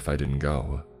see her if I didn't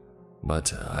go,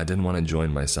 but I didn't want to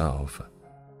join myself.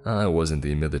 I wasn't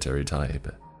the military type.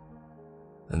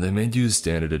 They made you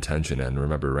stand at attention and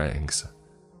remember ranks.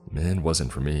 It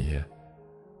wasn't for me.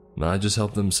 I just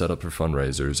helped them set up for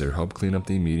fundraisers or help clean up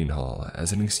the meeting hall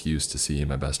as an excuse to see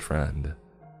my best friend.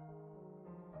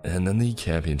 And then the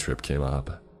camping trip came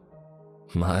up.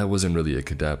 I wasn't really a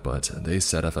cadet, but they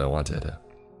said if I wanted,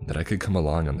 that I could come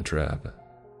along on the trip.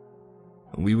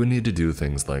 We would need to do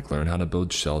things like learn how to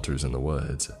build shelters in the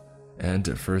woods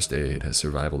and first aid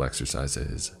survival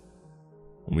exercises.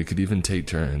 We could even take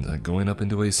turns going up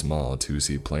into a small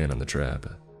two-seat plane on the trip.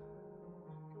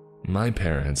 My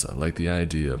parents liked the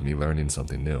idea of me learning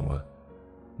something new,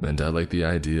 and I liked the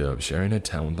idea of sharing a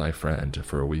tent with my friend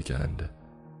for a weekend.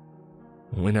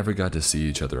 We never got to see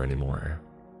each other anymore.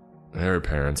 Her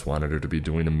parents wanted her to be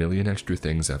doing a million extra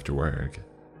things after work.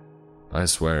 I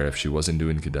swear if she wasn't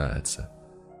doing cadets,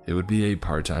 it would be a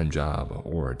part-time job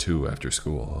or two after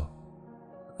school.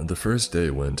 The first day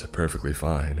went perfectly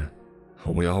fine.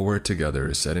 We all worked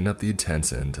together setting up the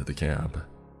tents into the camp.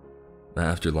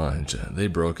 After lunch, they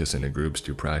broke us into groups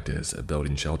to practice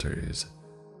building shelters.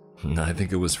 I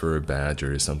think it was for a badge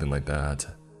or something like that.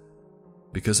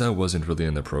 Because I wasn't really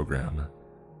in the program,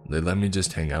 they let me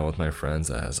just hang out with my friends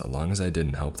as long as I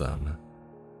didn't help them.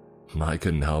 I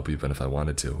couldn't help even if I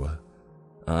wanted to.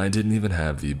 I didn't even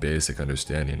have the basic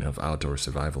understanding of outdoor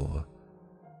survival.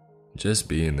 Just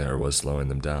being there was slowing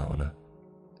them down.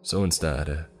 So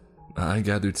instead, I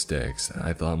gathered sticks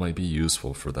I thought might be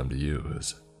useful for them to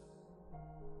use.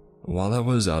 While I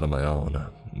was out on my own,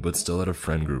 but still had a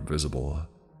friend group visible,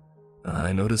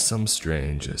 I noticed some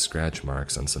strange scratch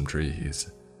marks on some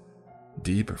trees.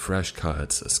 Deep, fresh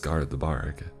cuts scarred the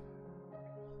bark.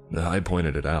 I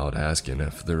pointed it out, asking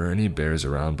if there were any bears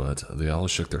around, but they all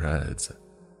shook their heads.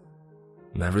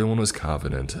 Everyone was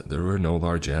confident there were no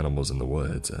large animals in the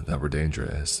woods that were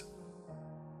dangerous.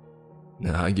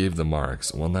 I gave the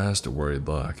marks one last worried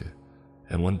look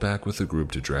and went back with the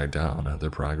group to drag down their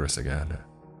progress again.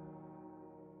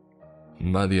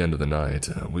 By the end of the night,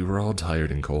 we were all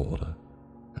tired and cold.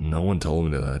 No one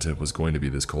told me that it was going to be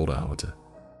this cold out.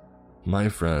 My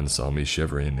friend saw me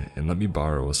shivering and let me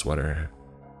borrow a sweater.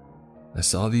 I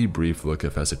saw the brief look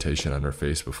of hesitation on her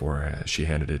face before she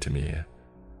handed it to me.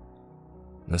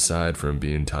 Aside from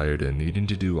being tired and needing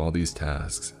to do all these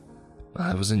tasks,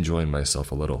 I was enjoying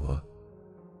myself a little.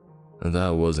 That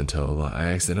was until I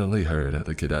accidentally heard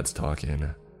the cadets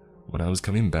talking when I was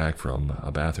coming back from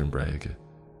a bathroom break.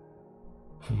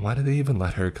 Why did they even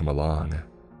let her come along?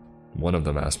 One of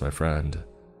them asked my friend.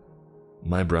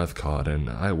 My breath caught and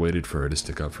I waited for her to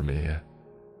stick up for me.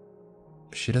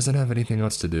 She doesn't have anything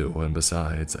else to do, and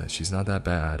besides, she's not that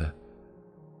bad.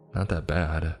 Not that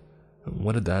bad?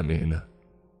 What did that mean?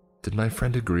 Did my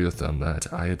friend agree with them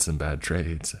that I had some bad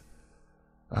traits?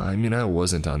 I mean, I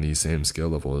wasn't on the same skill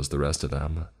level as the rest of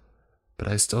them, but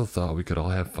I still thought we could all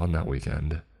have fun that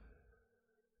weekend.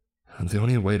 The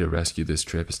only way to rescue this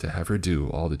trip is to have her do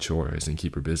all the chores and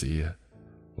keep her busy,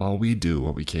 while we do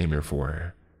what we came here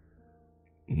for.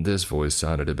 This voice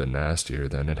sounded a bit nastier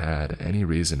than it had any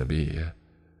reason to be.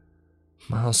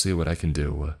 I'll see what I can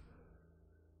do.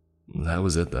 That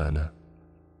was it then.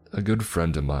 A good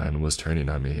friend of mine was turning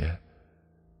on me.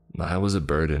 I was a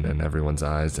burden in everyone's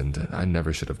eyes and I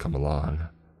never should have come along.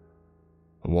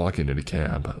 Walking into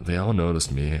camp, they all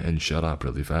noticed me and shut up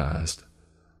really fast.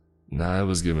 I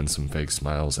was given some fake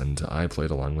smiles and I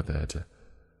played along with it.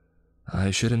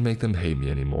 I shouldn't make them hate me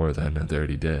any more than they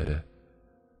already did.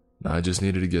 I just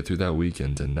needed to get through that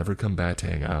weekend and never come back to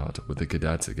hang out with the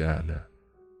cadets again.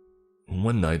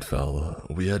 When night fell,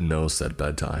 we had no set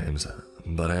bedtimes,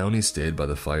 but I only stayed by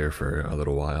the fire for a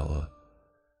little while.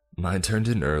 I turned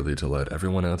in early to let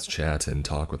everyone else chat and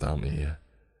talk without me.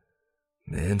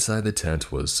 Inside the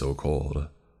tent was so cold.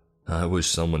 I wish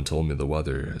someone told me the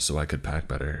weather so I could pack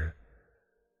better.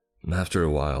 After a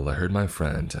while, I heard my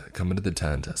friend come into the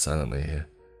tent silently.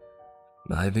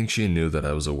 I think she knew that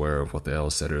I was aware of what they all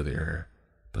said earlier,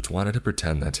 but wanted to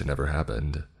pretend that it never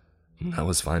happened. That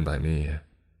was fine by me.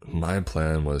 My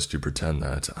plan was to pretend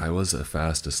that I was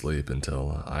fast asleep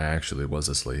until I actually was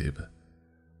asleep.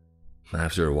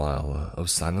 After a while of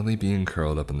silently being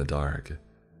curled up in the dark,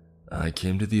 I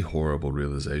came to the horrible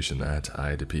realization that I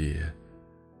had to pee.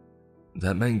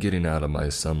 That meant getting out of my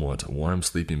somewhat warm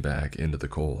sleeping bag into the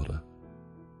cold.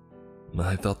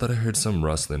 I thought that I heard some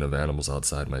rustling of animals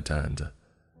outside my tent,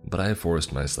 but I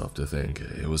forced myself to think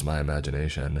it was my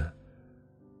imagination.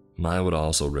 I would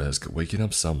also risk waking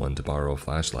up someone to borrow a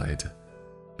flashlight.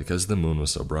 Because the moon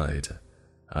was so bright,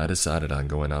 I decided on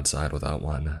going outside without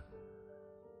one.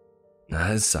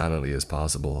 As silently as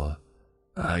possible,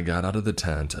 I got out of the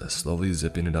tent, slowly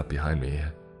zipping it up behind me.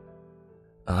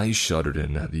 I shuddered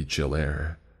in the chill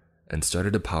air and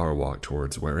started to power walk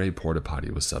towards where a porta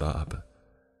potty was set up.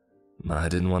 I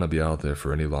didn't want to be out there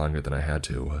for any longer than I had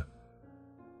to.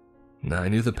 I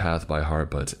knew the path by heart,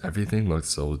 but everything looked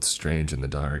so strange in the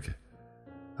dark.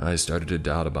 I started to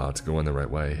doubt about going the right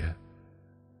way.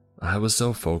 I was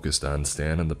so focused on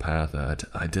staying on the path that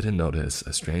I didn't notice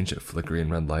a strange flickering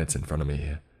red lights in front of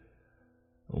me.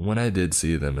 When I did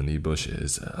see them in the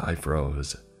bushes, I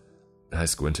froze. I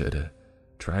squinted,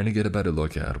 trying to get a better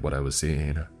look at what I was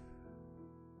seeing.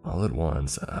 All at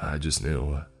once, I just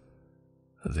knew.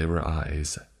 They were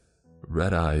eyes,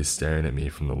 red eyes staring at me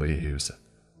from the leaves.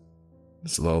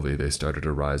 Slowly, they started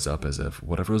to rise up as if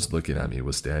whatever was looking at me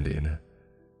was standing,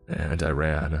 and I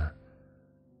ran.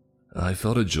 I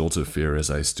felt a jolt of fear as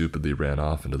I stupidly ran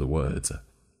off into the woods.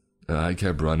 I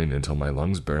kept running until my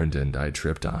lungs burned and I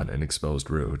tripped on an exposed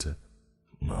root.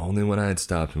 Only when I had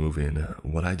stopped moving,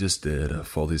 what I just did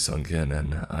fully sunk in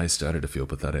and I started to feel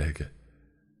pathetic.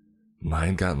 I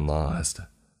had gotten lost.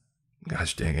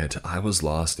 Gosh dang it, I was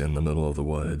lost in the middle of the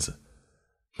woods.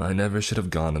 I never should have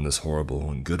gone on this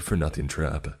horrible, good-for-nothing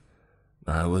trip.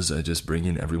 I was just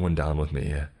bringing everyone down with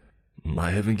me.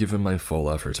 I haven't given my full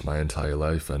effort my entire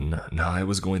life, and now I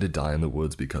was going to die in the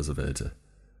woods because of it.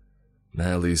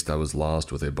 At least I was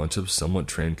lost with a bunch of somewhat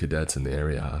trained cadets in the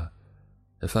area.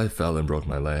 If I fell and broke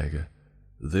my leg,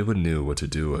 they would know what to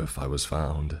do if I was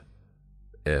found.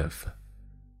 If.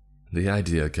 The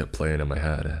idea kept playing in my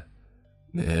head.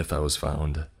 If I was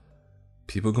found.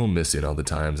 People go missing all the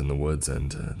times in the woods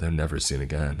and they're never seen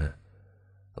again.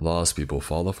 Lost people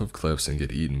fall off of cliffs and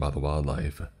get eaten by the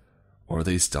wildlife. Or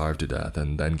they starve to death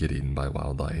and then get eaten by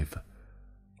wildlife.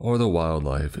 Or the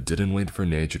wildlife didn't wait for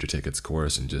nature to take its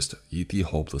course and just eat the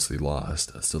hopelessly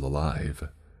lost still alive.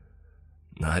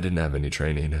 I didn't have any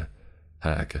training.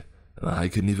 Heck, I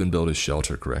couldn't even build a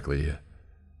shelter correctly.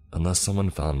 Unless someone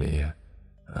found me,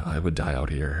 I would die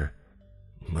out here.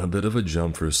 A bit of a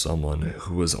jump for someone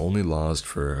who was only lost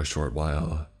for a short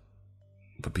while.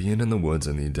 But being in the woods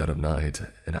in the dead of night,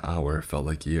 an hour felt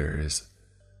like years.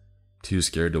 Too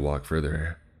scared to walk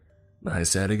further, I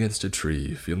sat against a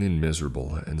tree, feeling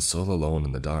miserable and so alone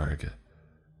in the dark.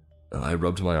 I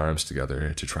rubbed my arms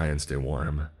together to try and stay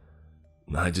warm.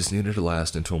 I just needed to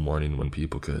last until morning when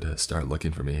people could start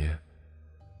looking for me.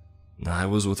 I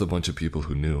was with a bunch of people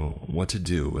who knew what to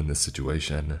do in this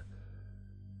situation.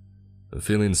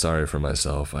 Feeling sorry for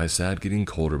myself, I sat getting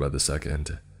colder by the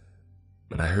second,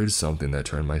 and I heard something that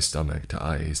turned my stomach to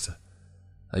ice,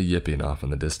 a yipping off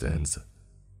in the distance.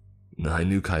 I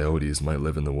knew coyotes might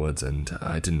live in the woods and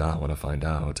I did not want to find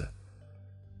out.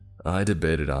 I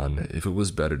debated on if it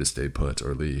was better to stay put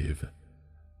or leave.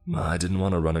 I didn't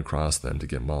want to run across them to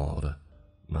get mauled.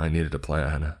 I needed a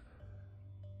plan.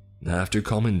 After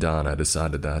calming down, I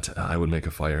decided that I would make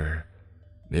a fire.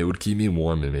 It would keep me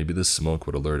warm and maybe the smoke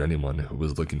would alert anyone who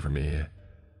was looking for me.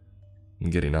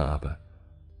 Getting up,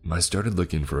 I started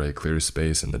looking for a clear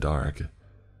space in the dark.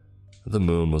 The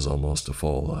moon was almost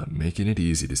full, making it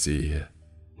easy to see.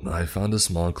 I found a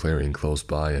small clearing close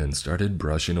by and started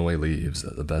brushing away leaves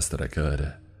the best that I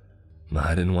could.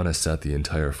 I didn't want to set the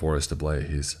entire forest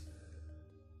ablaze.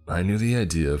 I knew the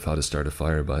idea of how to start a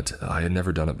fire, but I had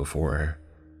never done it before.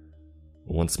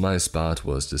 Once my spot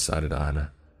was decided on,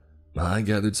 I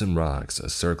gathered some rocks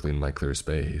circling my clear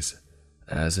space,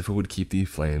 as if it would keep the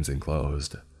flames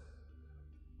enclosed.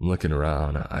 Looking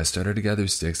around, I started to gather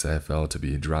sticks I felt to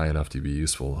be dry enough to be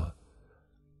useful.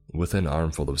 With an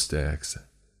armful of sticks,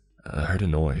 I heard a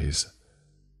noise,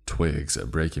 twigs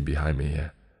breaking behind me.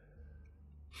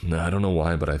 I don't know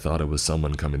why, but I thought it was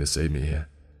someone coming to save me.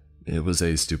 It was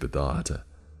a stupid thought.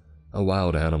 A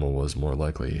wild animal was more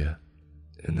likely,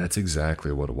 and that's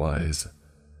exactly what it was.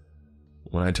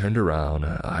 When I turned around,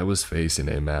 I was facing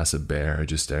a massive bear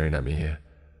just staring at me.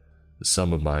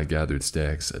 Some of my gathered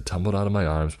sticks tumbled out of my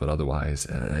arms, but otherwise,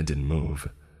 I didn't move.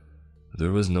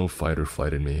 There was no fight or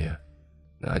flight in me.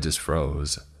 I just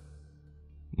froze.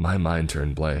 My mind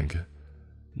turned blank.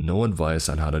 No advice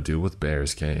on how to deal with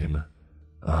bears came.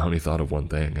 I only thought of one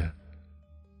thing.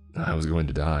 I was going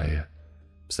to die.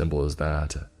 Simple as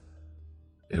that.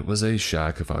 It was a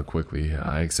shock of how quickly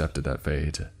I accepted that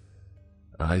fate.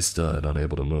 I stood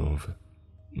unable to move,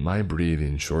 my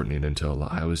breathing shortening until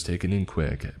I was taken in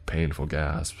quick, painful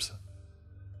gasps.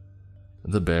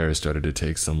 The bear started to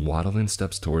take some waddling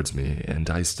steps towards me, and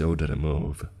I still didn't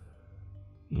move.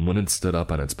 When it stood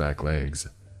up on its back legs,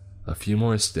 a few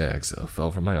more sticks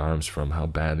fell from my arms from how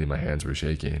badly my hands were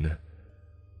shaking.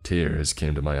 Tears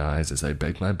came to my eyes as I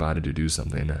begged my body to do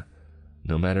something,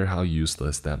 no matter how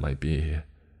useless that might be.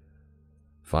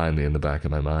 Finally, in the back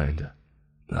of my mind,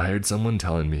 I heard someone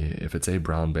telling me if it's a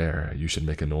brown bear, you should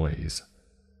make a noise.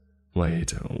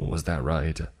 Wait, was that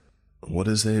right? What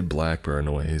is a black bear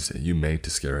noise you make to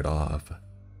scare it off?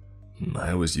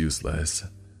 I was useless.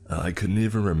 I couldn't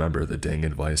even remember the dang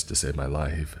advice to save my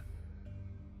life.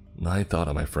 I thought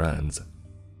of my friends.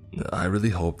 I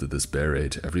really hoped that this bear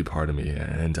ate every part of me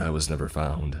and I was never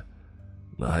found.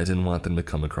 I didn't want them to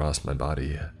come across my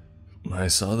body. I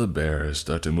saw the bear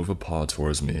start to move a paw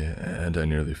towards me and I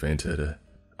nearly fainted.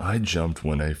 I jumped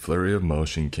when a flurry of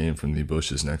motion came from the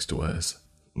bushes next to us.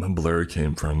 A blur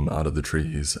came from out of the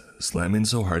trees, slamming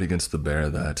so hard against the bear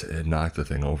that it knocked the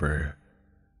thing over.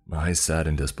 I sat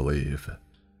in disbelief.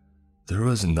 There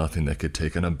was nothing that could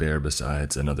take on a bear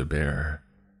besides another bear.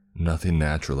 Nothing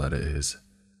natural, that is.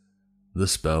 The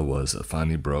spell was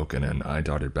finally broken and I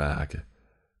darted back,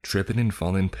 tripping and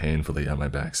falling painfully on my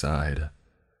backside.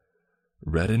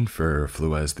 Red and fur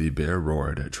flew as the bear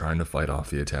roared, trying to fight off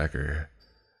the attacker.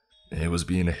 It was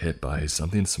being hit by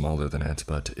something smaller than it,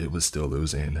 but it was still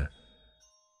losing.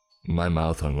 My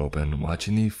mouth hung open,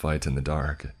 watching the fight in the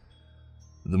dark.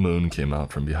 The moon came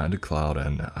out from behind a cloud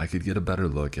and I could get a better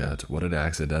look at what had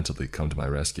accidentally come to my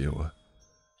rescue.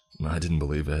 I didn't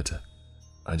believe it.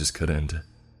 I just couldn't.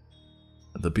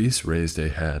 The beast raised a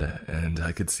head and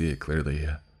I could see it clearly.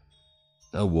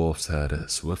 A wolf's head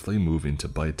swiftly moving to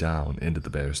bite down into the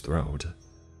bear's throat.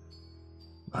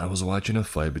 I was watching a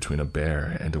fight between a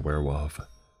bear and a werewolf.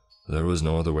 There was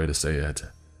no other way to say it.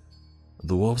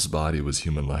 The wolf's body was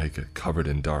human-like, covered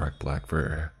in dark black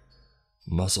fur.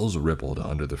 Muscles rippled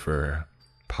under the fur,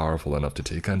 powerful enough to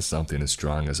take on something as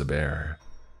strong as a bear.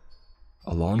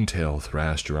 A long tail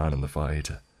thrashed around in the fight.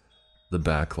 The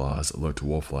back claws looked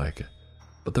wolf-like,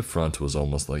 but the front was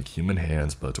almost like human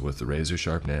hands but with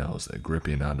razor-sharp nails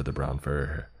gripping onto the brown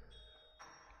fur.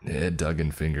 It dug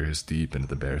in fingers deep into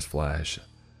the bear's flesh,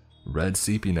 red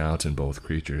seeping out and both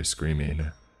creatures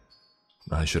screaming.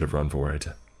 I should have run for it.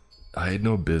 I had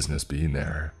no business being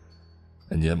there,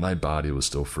 and yet my body was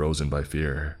still frozen by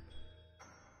fear.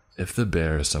 If the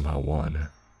bear somehow won,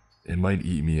 it might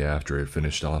eat me after it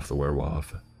finished off the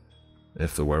werewolf.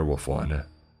 If the werewolf won,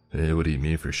 it would eat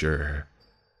me for sure.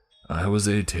 I was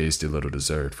a tasty little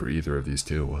dessert for either of these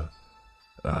two.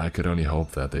 I could only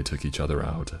hope that they took each other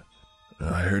out.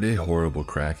 I heard a horrible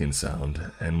cracking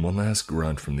sound and one last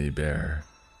grunt from the bear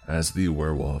as the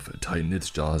werewolf tightened its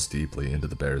jaws deeply into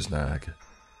the bear's neck.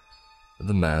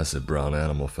 The massive brown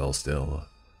animal fell still,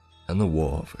 and the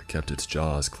wolf kept its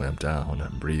jaws clamped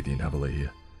down, breathing heavily.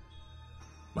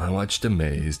 I watched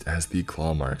amazed as the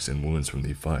claw marks and wounds from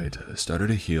the fight started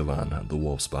to heal on the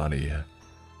wolf's body.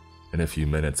 In a few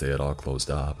minutes they had all closed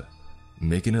up,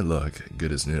 making it look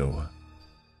good as new.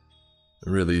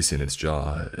 Releasing its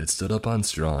jaw, it stood up on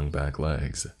strong back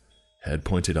legs, head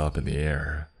pointed up in the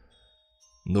air.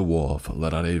 The wolf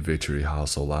let out a victory howl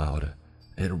so loud,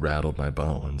 it rattled my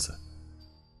bones.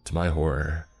 To my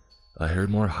horror, I heard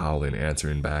more howling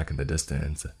answering back in the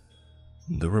distance.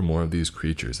 There were more of these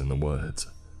creatures in the woods.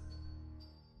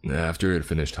 After it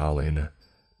finished howling,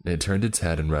 it turned its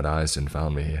head and red eyes and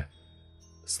found me.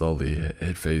 Slowly,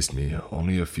 it faced me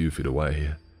only a few feet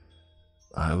away.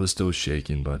 I was still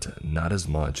shaking, but not as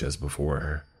much as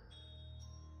before.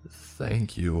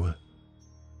 "Thank you."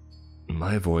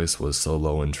 My voice was so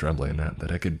low and trembling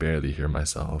that I could barely hear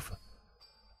myself.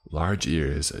 Large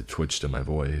ears twitched in my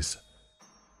voice.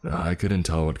 I couldn't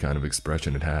tell what kind of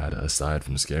expression it had aside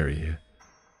from scary.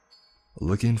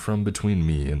 Looking from between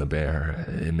me and the bear,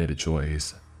 it made a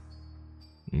choice.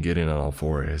 Getting on all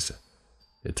fours,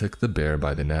 it took the bear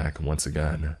by the neck once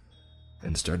again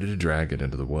and started to drag it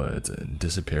into the woods,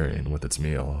 disappearing with its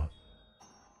meal.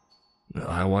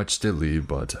 I watched it leave,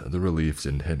 but the relief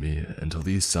didn't hit me until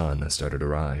the sun started to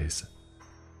rise.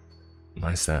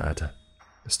 I sat,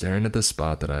 staring at the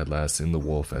spot that I had last seen the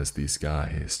wolf as the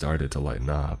sky started to lighten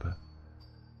up.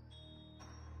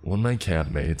 When my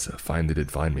campmates finally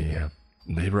did find me,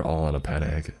 they were all in a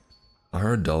panic.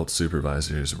 Our adult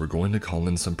supervisors were going to call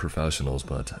in some professionals,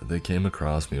 but they came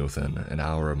across me within an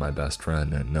hour of my best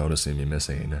friend noticing me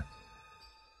missing.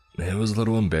 It was a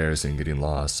little embarrassing getting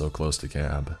lost so close to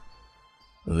camp.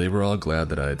 They were all glad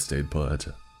that I had stayed put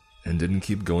and didn't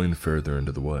keep going further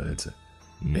into the woods,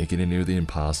 making it nearly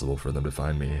impossible for them to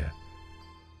find me.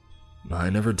 I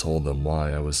never told them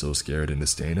why I was so scared into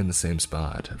staying in the same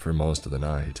spot for most of the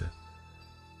night.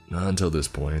 Until this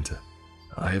point,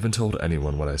 I haven't told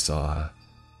anyone what I saw.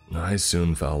 I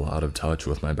soon fell out of touch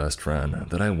with my best friend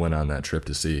that I went on that trip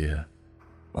to see.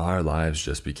 Our lives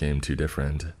just became too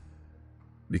different.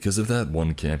 Because of that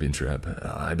one camping trip,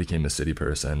 I became a city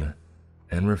person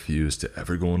and refused to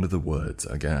ever go into the woods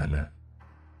again.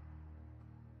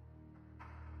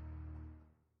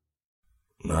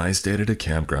 I stayed at a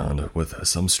campground with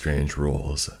some strange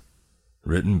rules,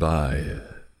 written by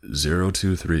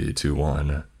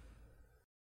 02321.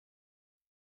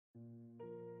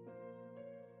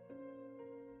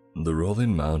 The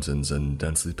rolling mountains and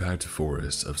densely packed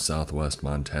forests of southwest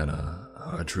Montana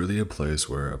are truly a place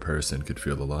where a person could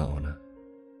feel alone.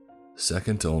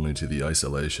 Second only to the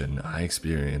isolation I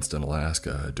experienced in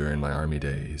Alaska during my Army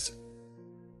days.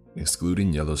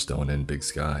 Excluding Yellowstone and Big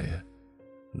Sky,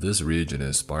 this region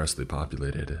is sparsely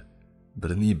populated,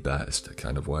 but in the best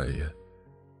kind of way.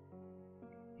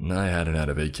 I hadn't had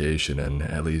a vacation in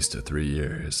at least 3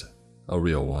 years, a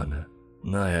real one.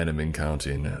 I hadn't been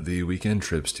counting the weekend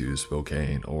trips to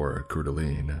Spokane or Coeur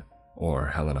d'Alene or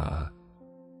Helena.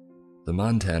 The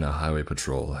Montana Highway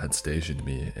Patrol had stationed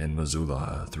me in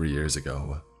Missoula 3 years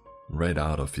ago, right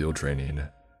out of field training.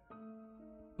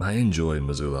 I enjoyed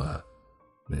Missoula.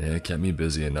 It kept me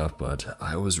busy enough, but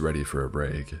I was ready for a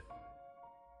break.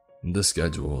 The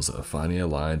schedules finally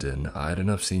aligned and I had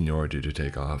enough seniority to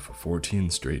take off 14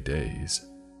 straight days.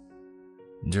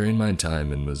 During my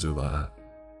time in Missoula,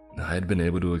 I had been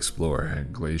able to explore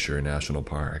Glacier National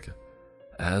Park,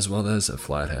 as well as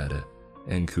Flathead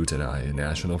and Kootenai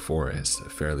National Forest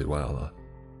fairly well.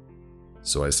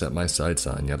 So I set my sights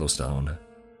on Yellowstone.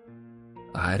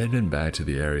 I hadn't been back to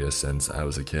the area since I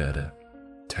was a kid,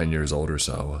 10 years old or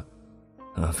so,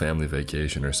 a family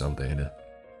vacation or something.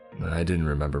 I didn't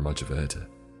remember much of it.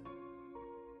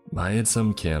 I had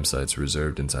some campsites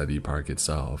reserved inside the park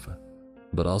itself,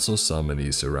 but also some in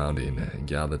the surrounding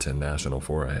Gallatin National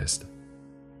Forest.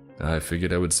 I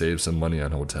figured I would save some money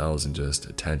on hotels and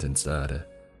just tent instead,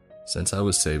 since I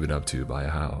was saving up to buy a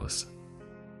house.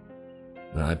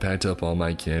 I packed up all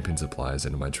my camping supplies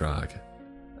into my truck,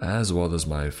 as well as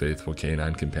my faithful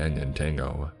canine companion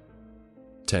Tango.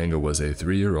 Tango was a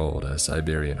 3-year-old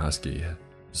Siberian Husky,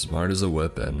 smart as a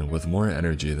whip and with more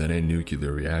energy than a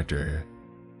nuclear reactor.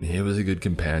 He was a good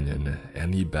companion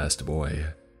and the best boy.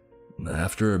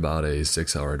 After about a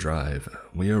 6-hour drive,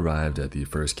 we arrived at the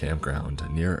first campground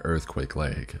near Earthquake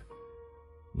Lake.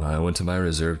 I went to my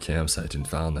reserved campsite and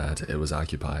found that it was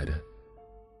occupied.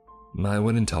 I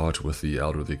went and talked with the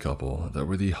elderly couple that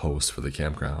were the hosts for the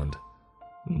campground.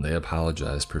 They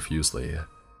apologized profusely,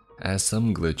 as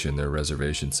some glitch in their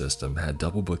reservation system had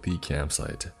double-booked the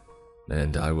campsite,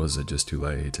 and I was just too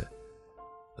late.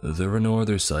 There were no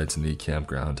other sites in the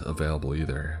campground available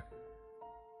either.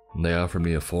 They offered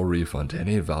me a full refund and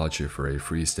a voucher for a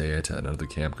free stay at another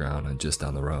campground just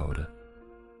down the road.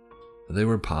 They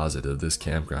were positive this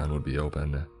campground would be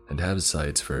open and have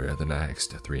sites for the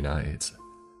next 3 nights.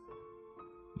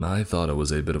 I thought it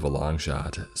was a bit of a long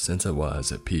shot since it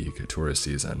was peak tourist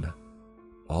season.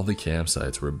 All the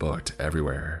campsites were booked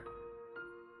everywhere.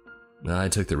 I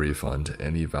took the refund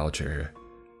and the voucher,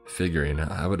 figuring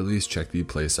I would at least check the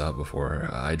place out before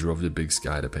I drove to Big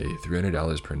Sky to pay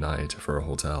 $300 per night for a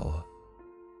hotel.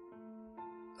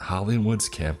 Howling Woods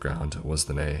Campground was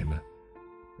the name.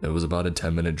 It was about a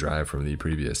 10-minute drive from the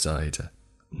previous site,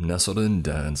 nestled in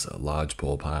dense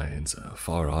lodgepole pines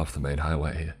far off the main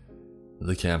highway.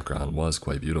 The campground was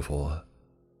quite beautiful.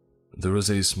 There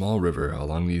was a small river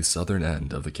along the southern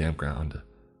end of the campground,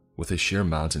 with a sheer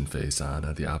mountain face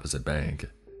on the opposite bank.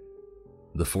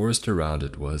 The forest around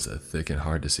it was thick and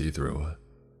hard to see through.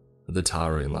 The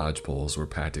towering lodgepoles were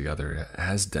packed together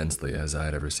as densely as I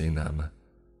had ever seen them.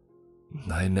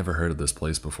 I had never heard of this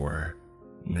place before.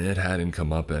 It hadn't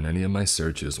come up in any of my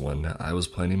searches when I was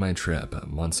planning my trip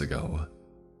months ago.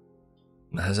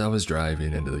 As I was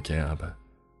driving into the camp,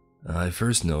 I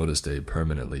first noticed a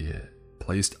permanently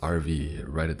placed RV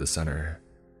right at the center,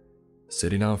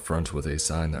 sitting out front with a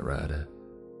sign that read,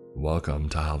 "Welcome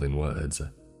to Howling Woods.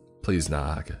 Please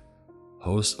knock.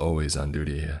 Host always on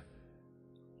duty."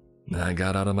 I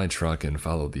got out of my truck and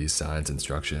followed these sign's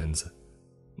instructions.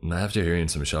 After hearing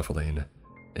some shuffling,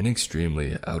 an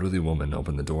extremely elderly woman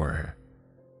opened the door.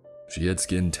 She had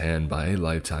skin tanned by a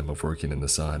lifetime of working in the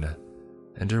sun,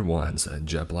 and her once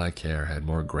jet black hair had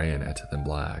more gray in it than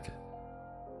black.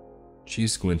 She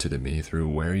squinted at me through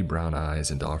wary brown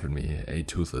eyes and offered me a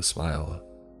toothless smile.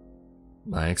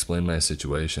 I explained my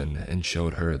situation and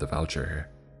showed her the voucher.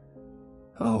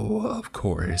 "Oh, of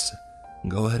course.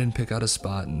 Go ahead and pick out a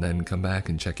spot and then come back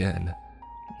and check in.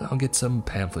 I'll get some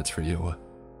pamphlets for you."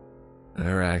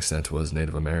 Her accent was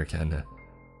Native American.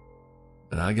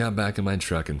 I got back in my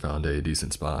truck and found a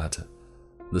decent spot.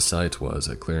 The site was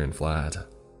clear and flat,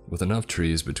 with enough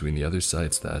trees between the other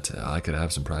sites that I could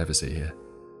have some privacy.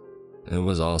 It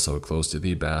was also close to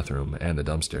the bathroom and the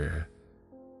dumpster.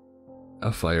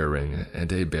 A fire ring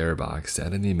and a bear box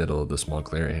sat in the middle of the small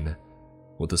clearing,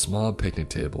 with a small picnic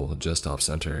table just off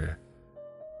center.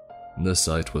 The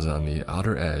site was on the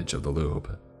outer edge of the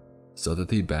loop, so that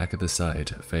the back of the site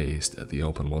faced the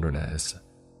open wilderness.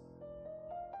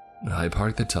 I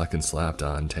parked the tuck and slapped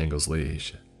on Tango's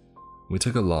leash. We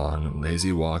took a long,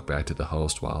 lazy walk back to the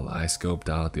host while I scoped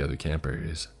out the other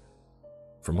campers.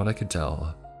 From what I could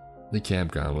tell, the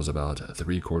campground was about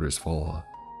 3/4 full,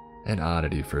 an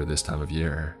oddity for this time of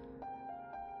year.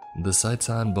 The sites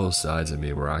on both sides of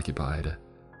me were occupied,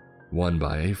 one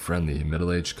by a friendly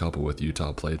middle-aged couple with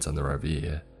Utah plates on their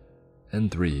RV,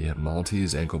 and 3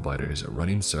 Maltese ankle biters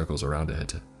running circles around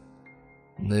it.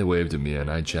 They waved at me and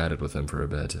I chatted with them for a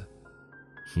bit.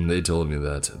 They told me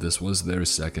that this was their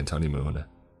second honeymoon,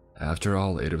 after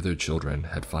all 8 of their children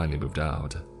had finally moved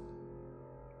out.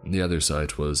 The other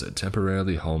site was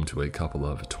temporarily home to a couple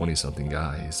of 20-something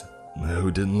guys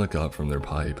who didn't look up from their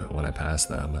pipe when I passed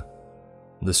them.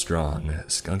 The strong,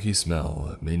 skunky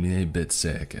smell made me a bit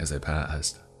sick as I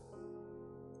passed.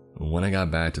 When I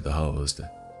got back to the host,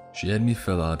 she had me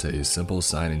fill out a simple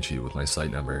sign-in sheet with my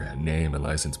site number, name, and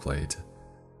license plate.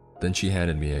 Then she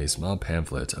handed me a small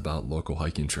pamphlet about local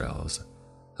hiking trails,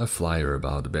 a flyer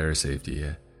about bear safety,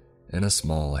 and a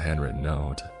small handwritten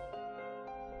note.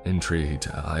 Intrigued,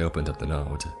 I opened up the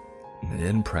note.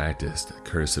 In practiced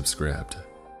cursive script,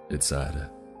 it said,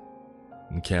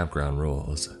 "Campground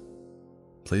rules.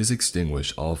 Please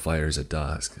extinguish all fires at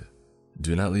dusk.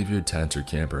 Do not leave your tent or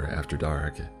camper after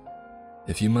dark.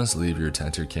 If you must leave your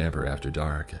tent or camper after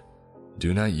dark,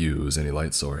 do not use any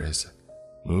light source.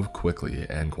 Move quickly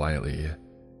and quietly.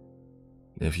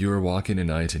 If you are walking at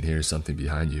night and hear something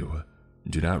behind you,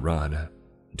 do not run.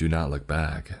 Do not look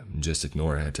back. Just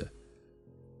ignore it.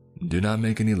 Do not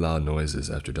make any loud noises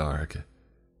after dark.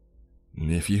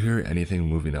 If you hear anything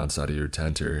moving outside of your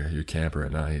tent or your camper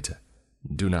at night,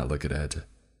 do not look at it.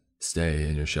 Stay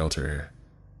in your shelter.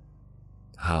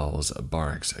 Howls,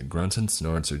 barks, grunts, and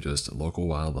snorts are just local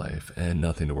wildlife and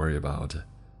nothing to worry about.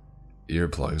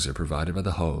 Earplugs are provided by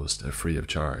the host, free of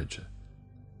charge.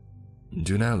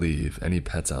 Do not leave any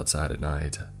pets outside at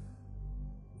night.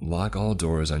 Lock all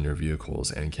doors on your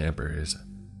vehicles and campers.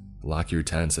 Lock your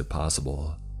tents if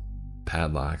possible.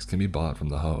 Padlocks can be bought from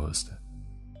the host.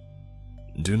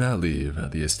 Do not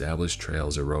leave the established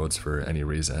trails or roads for any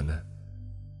reason.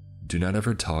 Do not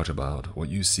ever talk about what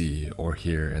you see or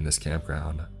hear in this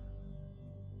campground."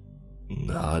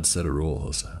 "Odd set of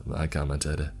rules," I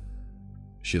commented.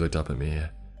 She looked up at me,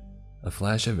 a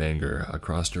flash of anger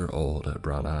across her old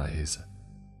brown eyes,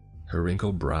 her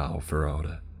wrinkled brow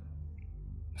furrowed.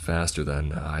 Faster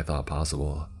than I thought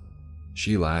possible,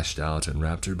 she lashed out and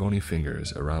wrapped her bony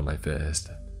fingers around my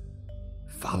fist.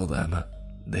 "Follow them.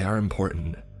 They are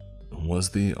important," was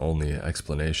the only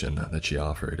explanation that she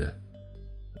offered.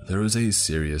 There was a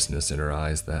seriousness in her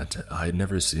eyes that I had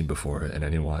never seen before in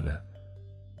anyone.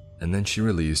 And then she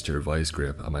released her vice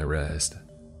grip on my wrist.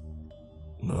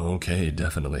 "Okay,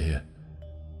 definitely.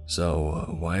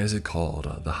 So, why is it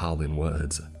called the Howling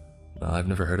Woods? I've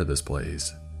never heard of this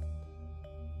place."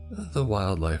 "The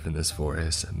wildlife in this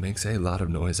forest makes a lot of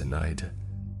noise at night.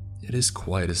 It is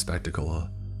quite a spectacle,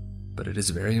 but it is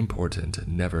very important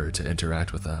never to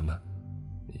interact with them.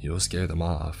 You'll scare them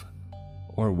off.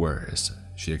 Or worse,"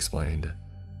 she explained.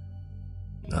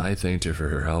 I thanked her for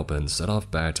her help and set off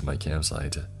back to my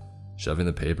campsite, shoving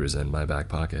the papers in my back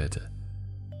pocket.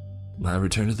 I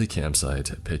returned to the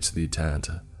campsite, pitched the tent,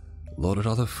 loaded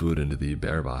all the food into the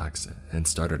bear box, and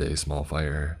started a small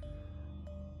fire.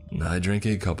 I drank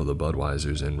a couple of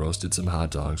Budweisers and roasted some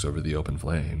hot dogs over the open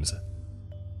flames.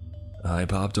 I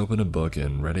popped open a book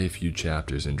and read a few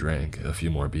chapters and drank a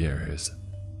few more beers.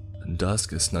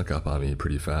 Dusk snuck up on me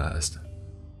pretty fast.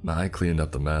 I cleaned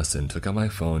up the mess and took out my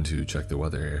phone to check the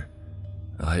weather.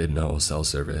 I had no cell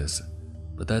service,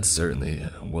 but that certainly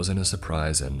wasn't a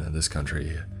surprise in this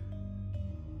country.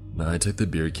 I took the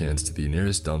beer cans to the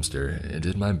nearest dumpster and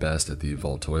did my best at the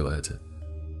vault toilet.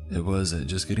 It was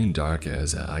just getting dark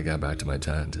as I got back to my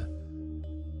tent.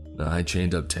 I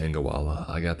chained up Tango while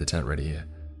I got the tent ready,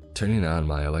 turning on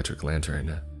my electric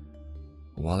lantern.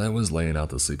 While I was laying out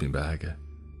the sleeping bag,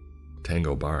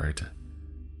 Tango barked.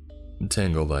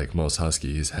 Tango, like most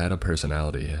huskies, had a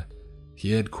personality.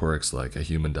 He had quirks like a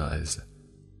human does.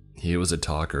 He was a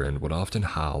talker and would often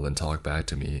howl and talk back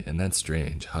to me in that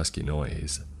strange husky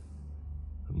noise.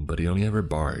 But he only ever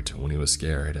barked when he was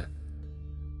scared.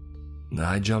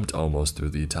 I jumped almost through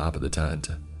the top of the tent.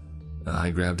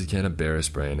 I grabbed a can of bear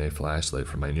spray and a flashlight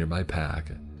from my nearby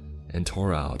pack and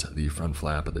tore out the front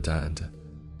flap of the tent.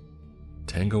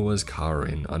 Tango was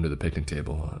cowering under the picnic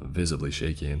table, visibly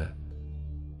shaking.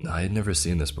 I had never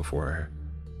seen this before.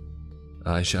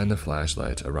 I shined the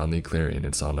flashlight around the clearing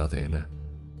and saw nothing.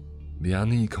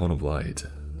 Beyond the cone of light,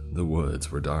 the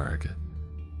woods were dark.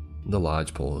 The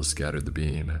lodge poles scattered the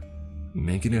beam,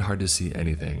 making it hard to see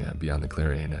anything beyond the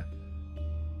clearing.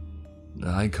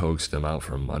 I coaxed him out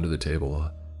from under the table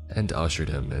and ushered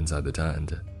him inside the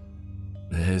tent.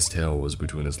 His tail was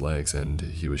between his legs and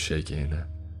he was shaking.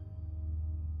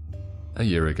 A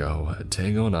year ago,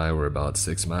 Tango and I were about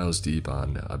 6 miles deep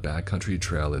on a backcountry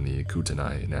trail in the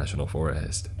Kootenai National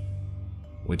Forest.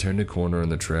 We turned a corner in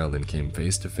the trail and came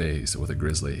face to face with a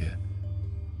grizzly.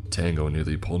 Tango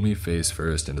nearly pulled me face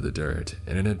first into the dirt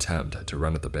in an attempt to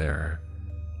run at the bear,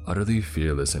 utterly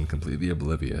fearless and completely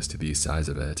oblivious to the size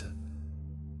of it.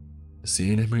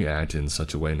 Seeing him react in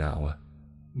such a way now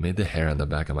made the hair on the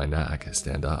back of my neck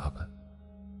stand up.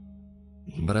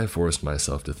 But I forced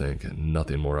myself to think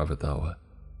nothing more of it though.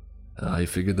 I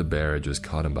figured the bear had just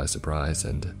caught him by surprise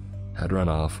and had run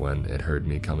off when it heard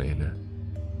me coming.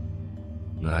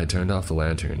 I turned off the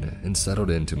lantern and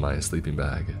settled into my sleeping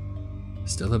bag,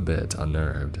 still a bit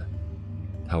unnerved.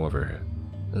 However,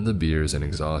 the beers and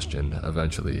exhaustion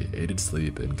eventually aided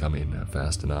sleep in coming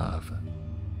fast enough.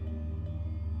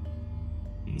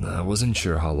 I wasn't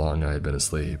sure how long I had been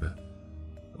asleep.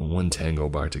 When Tango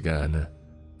barked again,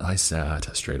 I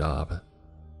sat straight up.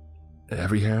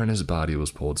 Every hair on his body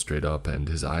was pulled straight up and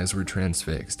his eyes were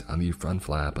transfixed on the front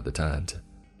flap of the tent.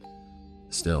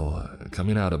 Still,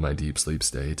 coming out of my deep sleep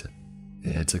state,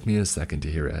 it took me a second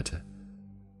to hear it.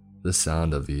 The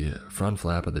sound of the front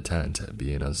flap of the tent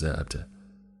being unzipped.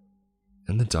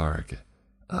 In the dark,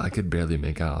 I could barely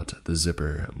make out the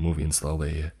zipper moving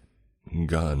slowly.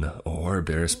 Gun or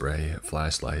bear spray,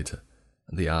 flashlight,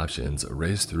 the options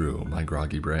raced through my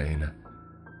groggy brain.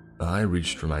 I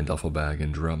reached for my duffel bag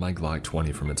and drew out my Glock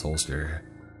 20 from its holster.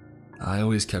 I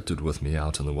always kept it with me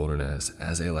out in the wilderness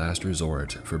as a last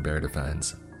resort for bear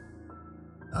defense.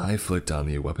 I flicked on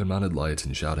the weapon-mounted light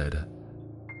and shouted,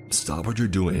 "Stop what you're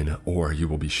doing or you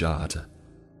will be shot."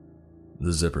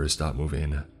 The zipper stopped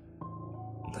moving.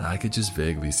 I could just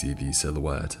vaguely see the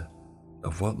silhouette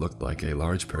of what looked like a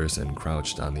large person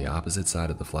crouched on the opposite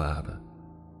side of the flap.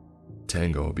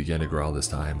 Tango began to growl this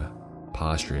time,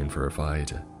 posturing for a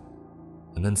fight.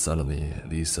 And then suddenly,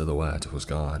 the silhouette was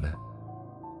gone.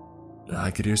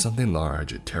 I could hear something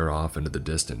large tear off into the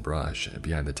distant brush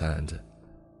behind the tent.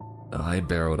 I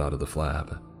barreled out of the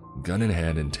flap, gun in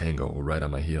hand and Tango right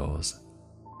on my heels.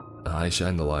 I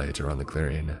shined the light around the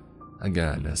clearing,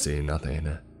 again seeing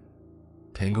nothing.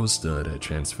 Tango stood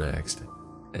transfixed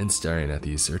and staring at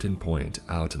the certain point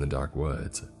out in the dark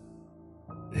woods.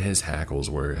 His hackles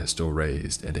were still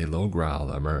raised and a low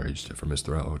growl emerged from his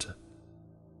throat.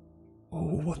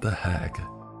 What the heck?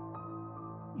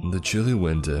 The chilly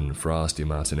wind and frosty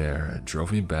mountain air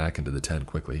drove me back into the tent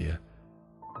quickly.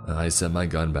 I set my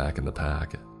gun back in the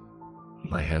pack.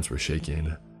 My hands were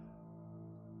shaking.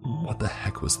 What the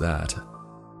heck was that?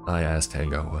 I asked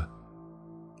Tango.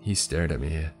 He stared at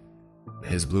me,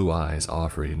 his blue eyes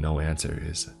offering no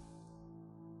answers.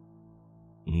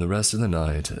 The rest of the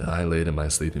night, I laid in my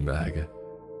sleeping bag.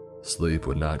 Sleep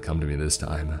would not come to me this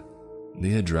time,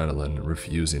 the adrenaline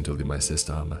refusing to leave my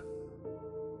system.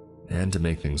 And to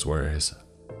make things worse,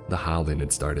 the howling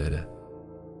had started.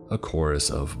 A chorus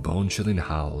of bone-chilling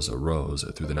howls arose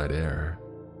through the night air.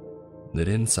 They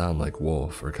didn't sound like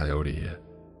wolf or coyote.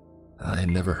 I had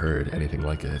never heard anything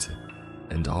like it,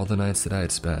 and all the nights that I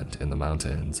had spent in the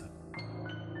mountains.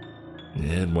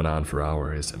 It went on for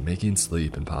hours, making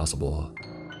sleep impossible.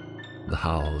 The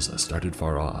howls started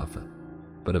far off,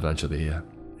 but eventually,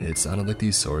 it sounded like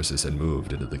these sources had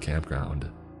moved into the campground.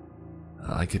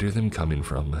 I could hear them coming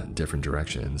from different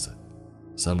directions,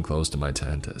 some close to my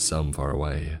tent, some far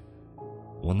away.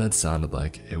 One that sounded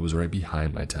like it was right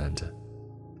behind my tent,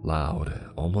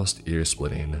 loud, almost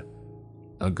ear-splitting,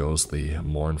 a ghostly,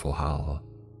 mournful howl.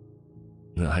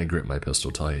 I gripped my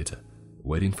pistol tight,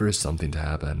 waiting for something to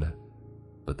happen,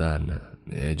 but then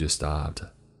it just stopped.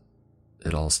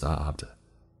 It all stopped.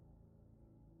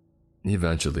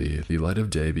 Eventually, the light of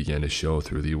day began to show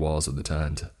through the walls of the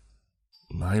tent.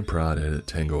 I prodded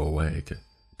Tango awake,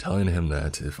 telling him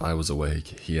that if I was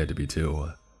awake, he had to be too.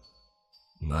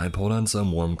 I pulled on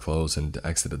some warm clothes and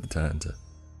exited the tent.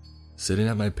 Sitting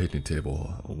at my picnic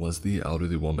table was the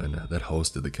elderly woman that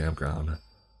hosted the campground.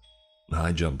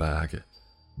 I jumped back,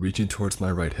 reaching towards my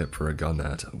right hip for a gun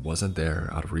that wasn't there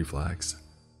out of reflex.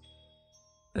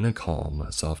 In a calm,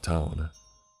 soft tone,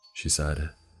 she said,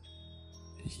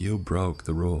 "You broke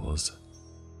the rules."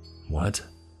 "What?"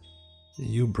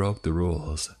 "You broke the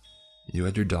rules. You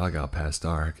had your dog out past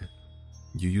dark.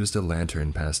 You used a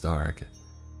lantern past dark.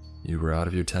 You were out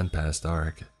of your tent past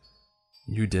dark.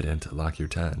 You didn't lock your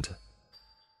tent."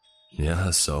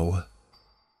 "Yeah, so?"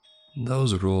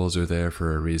 "Those rules are there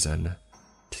for a reason,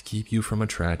 to keep you from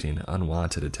attracting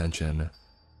unwanted attention.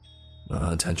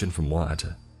 Attention from what?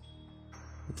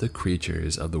 The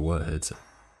creatures of the woods.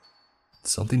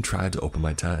 Something tried to open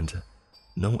my tent.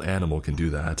 No animal can do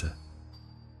that.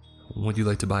 Would you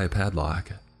like to buy a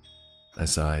padlock? I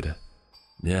sighed.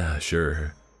 Yeah,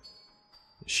 sure.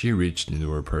 She reached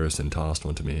into her purse and tossed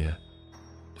one to me.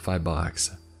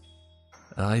 $5.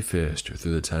 I fished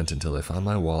through the tent until I found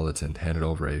my wallet and handed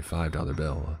over a $5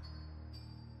 bill.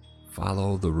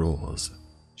 Follow the rules,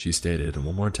 she stated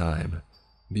one more time,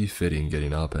 befitting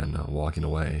getting up and walking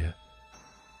away.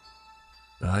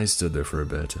 I stood there for a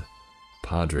bit,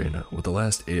 pondering what the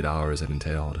last 8 hours had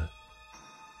entailed.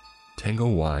 Tango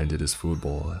whined at his food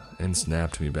bowl and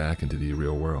snapped me back into the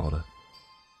real world.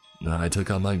 I took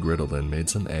out my griddle and made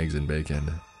some eggs and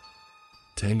bacon.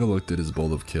 Tango looked at his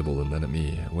bowl of kibble and then at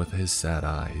me with his sad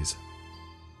eyes,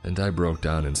 and I broke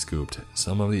down and scooped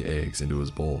some of the eggs into his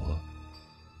bowl.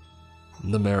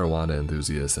 The marijuana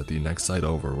enthusiasts at the next site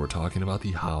over were talking about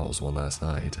the howls one last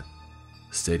night,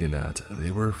 stating that they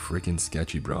were freaking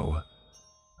sketchy, bro.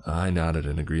 I nodded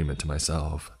in agreement to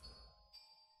myself.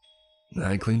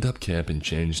 I cleaned up camp and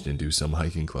changed into some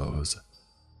hiking clothes.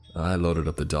 I loaded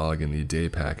up the dog and the day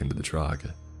pack into the truck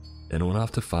and went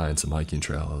off to find some hiking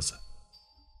trails.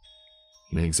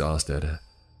 Exhausted,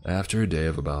 after a day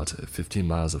of about 15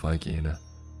 miles of hiking,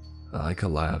 I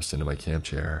collapsed into my camp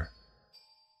chair.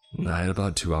 I had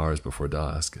about 2 hours before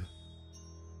dusk.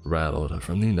 Rattled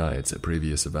from the night's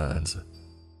previous events,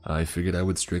 I figured I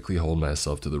would strictly hold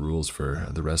myself to the rules for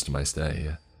the rest of my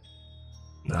stay.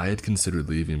 I had considered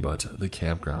leaving, but the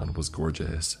campground was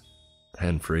gorgeous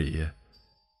and free.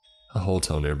 A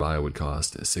hotel nearby would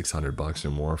cost $600 or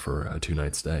more for a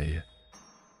 2-night stay.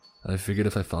 I figured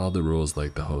if I followed the rules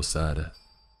like the host said,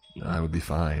 I would be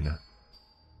fine.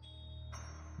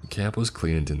 Camp was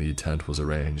cleaned and the tent was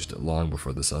arranged long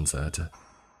before the sunset.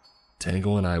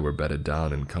 Tango and I were bedded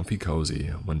down and comfy cozy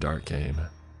when dark came.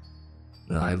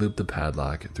 I looped the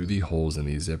padlock through the holes in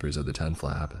the zippers of the tent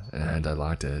flap and I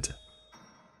locked it.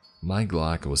 My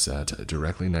Glock was set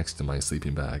directly next to my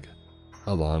sleeping bag,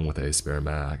 along with a spare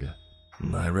mag.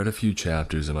 I read a few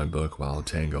chapters in my book while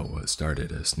Tango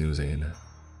started snoozing.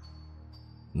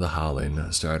 The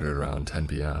howling started around 10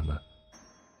 p.m.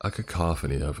 A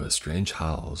cacophony of strange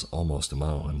howls, almost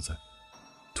moans.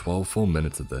 12 full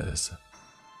minutes of this.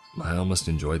 I almost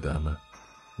enjoyed them,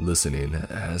 listening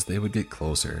as they would get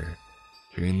closer,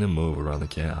 hearing them move around the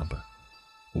camp.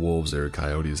 Wolves or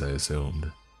coyotes, I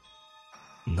assumed.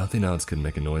 Nothing else could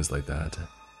make a noise like that,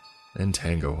 and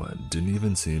Tango didn't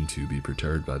even seem to be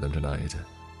perturbed by them tonight.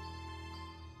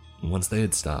 Once they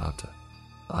had stopped,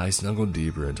 I snuggled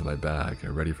deeper into my bag,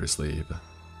 ready for sleep.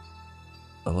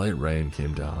 A light rain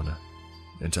came down,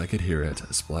 and I could hear it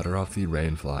splatter off the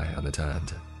rainfly on the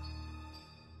tent.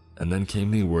 And then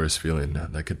came the worst feeling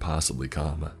that could possibly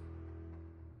come.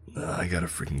 I gotta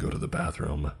freaking go to the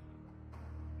bathroom.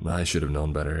 I should have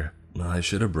known better. I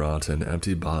should have brought an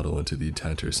empty bottle into the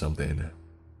tent or something.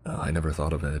 I never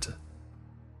thought of it.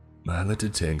 I looked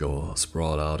at Tango,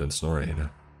 sprawled out and snoring.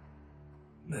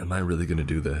 Am I really gonna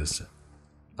do this?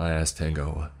 I asked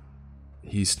Tango.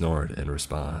 He snored in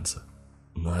response.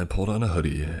 I pulled on a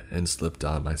hoodie and slipped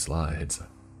on my slides.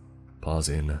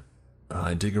 Pausing,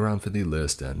 I dig around for the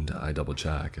list and I double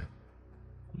check.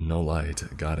 No light,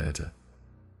 got it.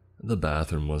 The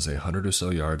bathroom was 100 or so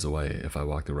yards away if I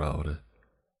walked the road.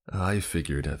 I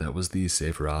figured that was the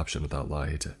safer option without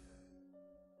light.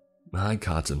 I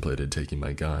contemplated taking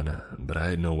my gun, but I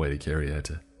had no way to carry it.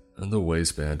 The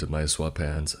waistband of my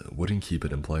sweatpants wouldn't keep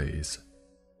it in place.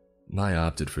 I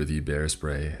opted for the bear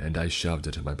spray and I shoved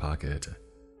it in my pocket.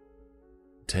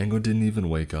 Tango didn't even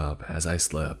wake up as I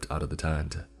slipped out of the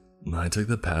tent. I took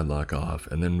the padlock off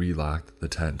and then relocked the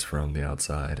tent from the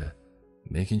outside,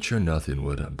 making sure nothing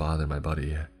would bother my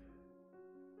buddy.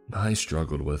 I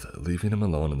struggled with leaving him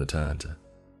alone in the tent,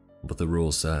 but the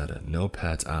rules said no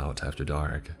pets out after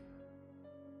dark.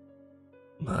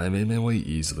 I made my way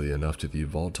easily enough to the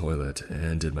vault toilet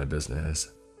and did my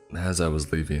business. As I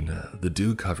was leaving, the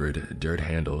dew-covered dirt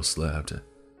handle slipped,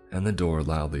 and the door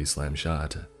loudly slammed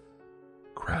shut.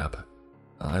 Crap,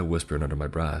 I whispered under my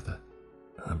breath.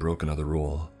 I broke another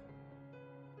rule.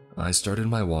 I started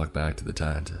my walk back to the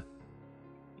tent.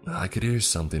 I could hear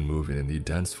something moving in the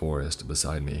dense forest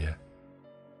beside me.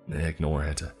 Ignore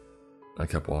it. I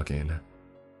kept walking.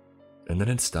 And then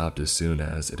it stopped as soon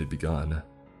as it had begun.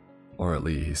 Or at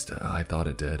least, I thought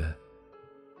it did.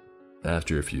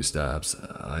 After a few steps,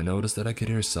 I noticed that I could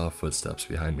hear soft footsteps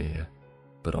behind me,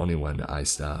 but only when I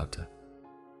stopped.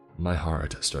 My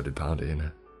heart started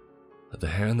pounding. The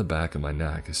hair on the back of my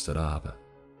neck stood up.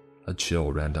 A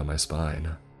chill ran down my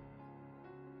spine.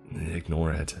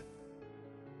 Ignore it.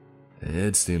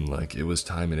 It seemed like it was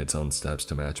timing its own steps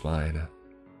to match mine.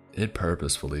 It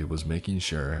purposefully was making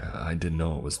sure I didn't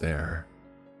know it was there.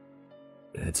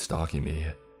 It's stalking me.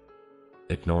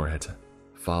 Ignore it.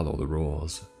 Follow the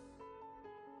rules.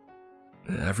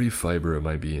 Every fiber of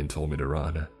my being told me to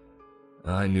run.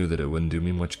 I knew that it wouldn't do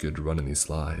me much good running these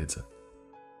slides.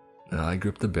 I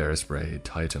gripped the bear spray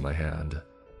tight in my hand.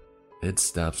 Its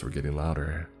steps were getting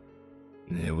louder.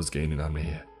 It was gaining on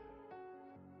me.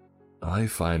 I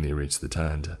finally reached the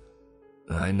tent.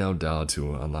 I knelt down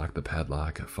to unlock the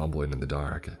padlock, fumbling in the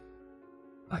dark.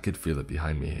 I could feel it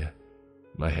behind me.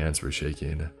 My hands were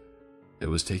shaking. It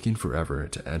was taking forever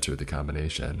to enter the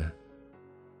combination.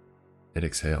 It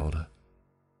exhaled.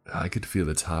 I could feel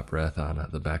its hot breath on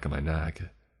the back of my neck.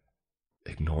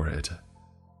 Ignore it.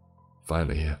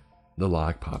 Finally, the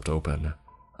lock popped open.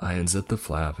 I unzipped the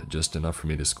flap just enough for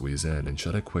me to squeeze in and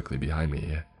shut it quickly behind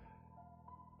me.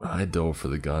 I dove for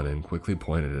the gun and quickly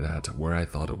pointed it at where I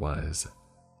thought it was,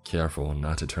 careful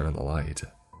not to turn on the light.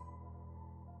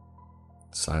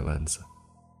 Silence.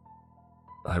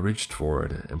 I reached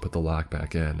forward and put the lock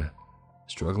back in,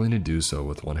 struggling to do so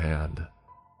with one hand,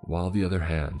 while the other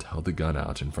hand held the gun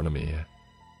out in front of me.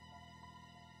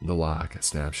 The lock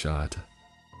snapped shut.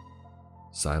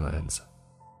 Silence.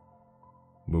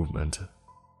 Movement.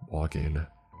 Walking.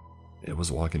 It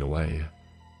was walking away,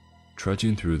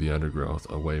 trudging through the undergrowth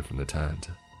away from the tent.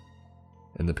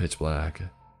 In the pitch black,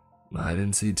 I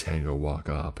didn't see Tango walk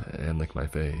up and lick my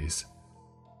face.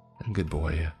 Good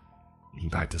boy.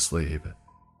 Back to sleep.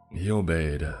 He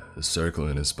obeyed,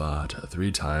 circling his spot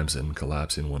 3 times and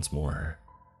collapsing once more.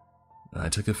 I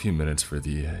took a few minutes for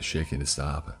the shaking to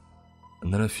stop,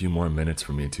 and then a few more minutes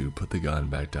for me to put the gun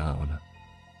back down.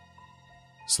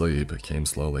 Sleep came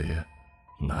slowly,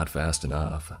 not fast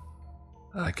enough.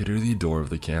 I could hear the door of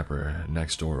the camper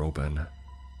next door open.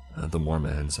 The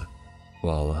Mormons.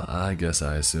 Well, I guess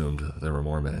I assumed they were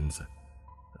Mormons.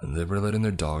 They were letting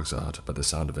their dogs out by the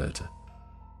sound of it.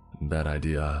 Bad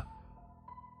idea.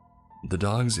 The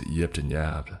dogs yipped and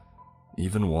yapped,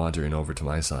 even wandering over to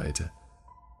my side.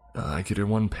 I could hear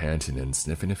one panting and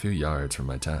sniffing a few yards from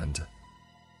my tent.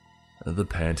 The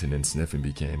panting and sniffing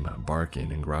became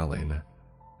barking and growling,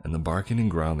 and the barking and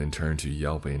growling turned to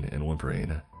yelping and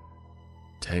whimpering.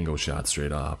 Tango shot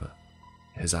straight up,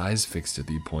 his eyes fixed at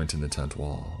the point in the tent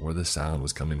wall where the sound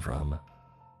was coming from.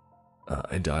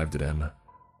 I dived at him,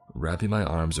 wrapping my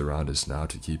arms around his snout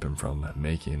to keep him from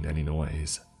making any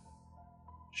noise.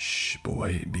 Shh,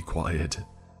 boy, be quiet.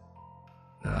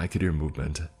 I could hear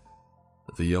movement.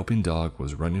 The yelping dog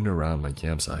was running around my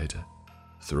campsite,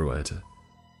 through it.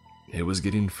 It was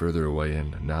getting further away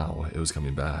and now it was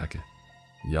coming back,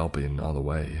 yelping all the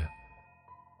way.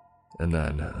 And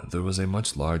then there was a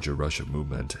much larger rush of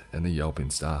movement and the yelping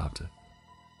stopped.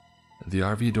 The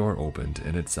RV door opened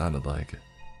and it sounded like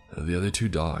the other 2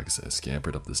 dogs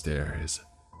scampered up the stairs.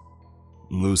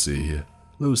 Lucy,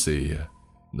 Lucy,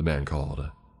 the man called.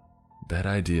 Bad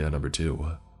idea number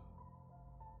 2.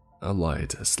 A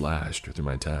light slashed through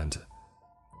my tent.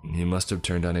 He must have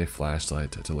turned on a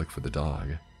flashlight to look for the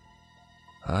dog.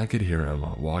 I could hear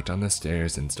him walk down the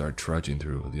stairs and start trudging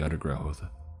through the undergrowth.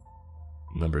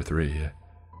 Number 3.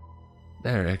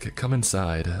 Eric, come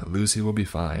inside. Lucy will be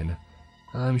fine.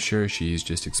 I'm sure she's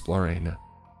just exploring.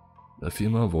 A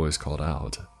female voice called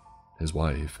out. His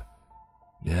wife.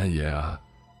 Yeah.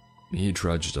 He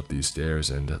trudged up these stairs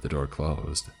and the door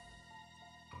closed.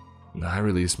 I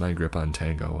released my grip on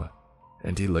Tango,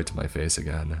 and he licked my face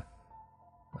again.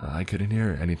 I couldn't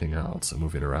hear anything else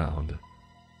moving around.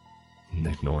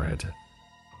 Ignore it.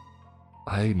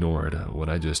 I ignored what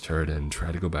I just heard and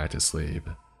tried to go back to sleep.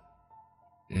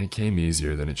 It came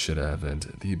easier than it should have,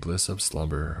 and the bliss of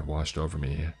slumber washed over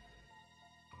me.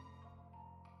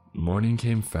 Morning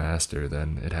came faster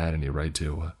than it had any right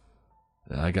to.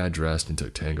 I got dressed and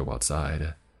took Tango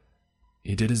outside.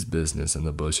 He did his business in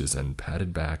the bushes and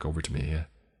padded back over to me.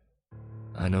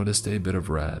 I noticed a bit of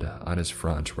red on his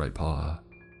front right paw.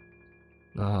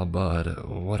 "Ah, bud,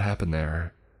 what happened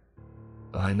there?"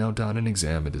 I knelt down and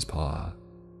examined his paw.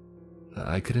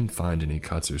 I couldn't find any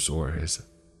cuts or sores.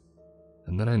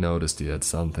 And then I noticed he had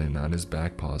something on his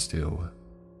back paws too.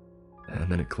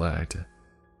 And then it clicked.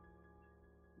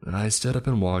 I stood up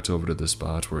and walked over to the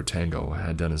spot where Tango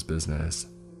had done his business.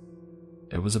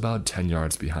 It was about 10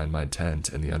 yards behind my tent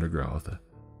in the undergrowth.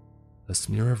 A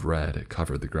smear of red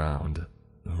covered the ground.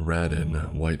 Red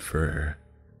and white fur.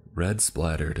 Red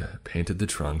splattered painted the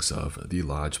trunks of the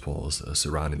lodge poles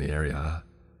surrounding the area.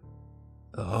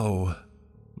 Oh,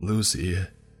 Lucy.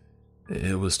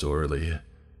 It was still early.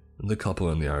 The couple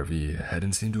in the RV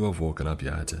hadn't seemed to have woken up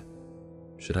yet.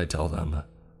 Should I tell them?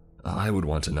 I would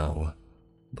want to know.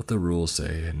 but the rules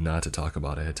say not to talk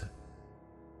about it.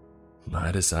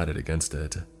 I decided against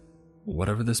it.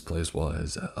 Whatever this place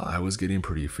was, I was getting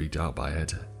pretty freaked out by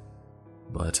it.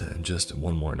 But just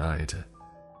one more night.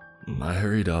 I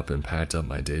hurried up and packed up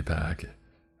my day pack.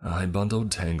 I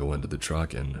bundled Tango into the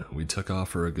truck and we took off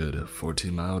for a good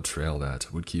 14-mile trail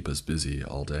that would keep us busy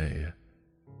all day.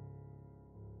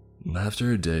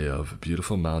 After a day of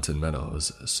beautiful mountain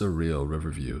meadows, surreal river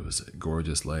views,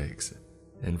 gorgeous lakes,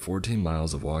 and 14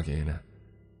 miles of walking,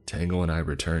 Tango and I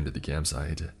returned to the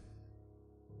campsite.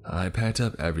 I packed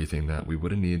up everything that we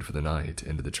would need for the night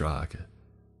into the truck.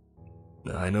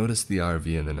 I noticed the RV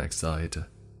in the next site.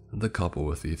 The couple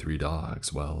with the 3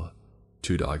 dogs, well,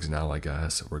 2 dogs now I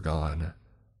guess, were gone.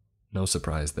 No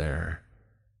surprise there.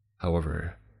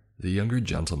 However, the younger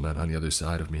gentlemen on the other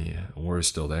side of me were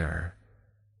still there.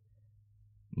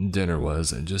 Dinner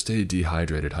was just a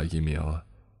dehydrated hiking meal,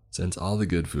 since all the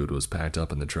good food was packed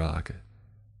up in the truck.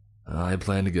 I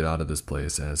planned to get out of this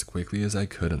place as quickly as I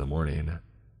could in the morning.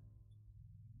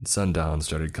 Sundown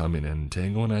started coming and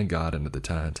Tango and I got into the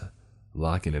tent,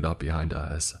 locking it up behind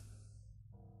us.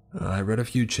 I read a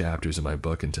few chapters in my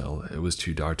book until it was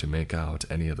too dark to make out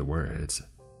any of the words.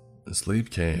 Sleep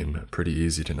came pretty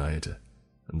easy tonight,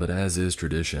 but as is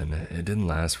tradition, it didn't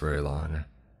last very long.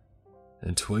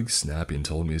 A twig snapping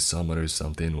told me someone or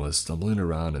something was stumbling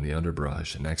around in the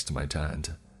underbrush next to my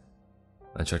tent.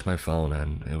 I checked my phone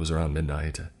and it was around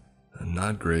midnight.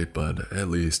 Not great, but at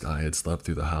least I had slept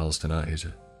through the howls tonight.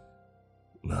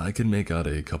 I could make out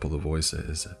a couple of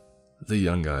voices, the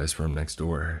young guys from next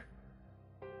door.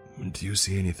 "Do you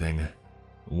see anything?"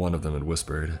 one of them had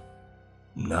whispered.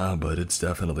 "Nah, but it's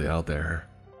definitely out there,"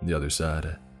 the other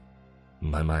said.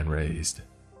 My mind raced.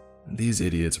 These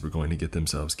idiots were going to get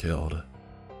themselves killed.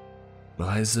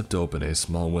 I zipped open a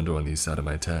small window on the side of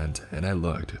my tent and I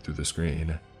looked through the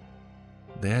screen.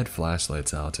 They had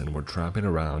flashlights out and were tramping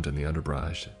around in the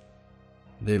underbrush.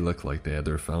 They looked like they had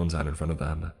their phones on in front of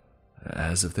them,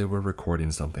 as if they were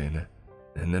recording something,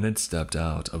 and then had stepped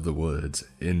out of the woods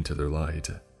into their light.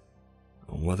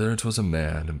 Whether it was a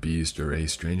man, beast, or a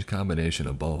strange combination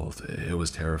of both, it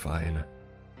was terrifying.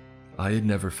 I had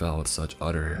never felt such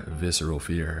utter, visceral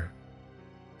fear.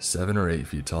 7 or 8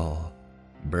 feet tall,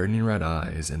 burning red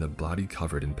eyes and a body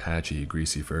covered in patchy,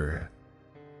 greasy fur.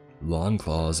 Long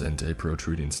claws and a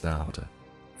protruding snout,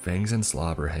 fangs and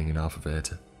slobber hanging off of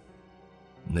it.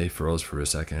 They froze for a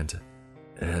second,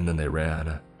 and then they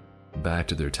ran, back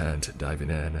to their tent, diving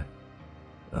in.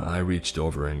 I reached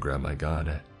over and grabbed my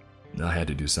gun. I had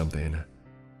to do something.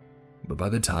 But by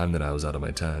the time that I was out of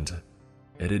my tent,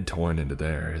 it had torn into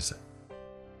theirs.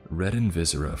 Red and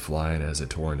viscera flying as it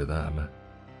tore into them.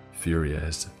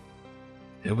 Furious.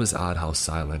 It was odd how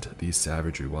silent the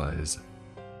savagery was.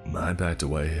 I backed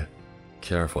away,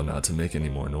 careful not to make any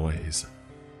more noise.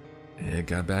 It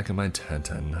got back in my tent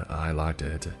and I locked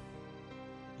it.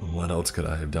 What else could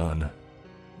I have done?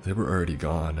 They were already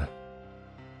gone.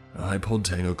 I pulled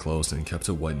Tango close and kept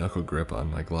a white-knuckle grip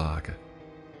on my Glock.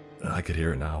 I could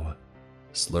hear it now,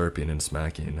 slurping and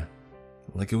smacking,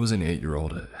 like it was an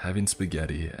 8-year-old having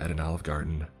spaghetti at an Olive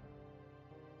Garden.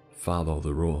 Follow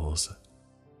the rules.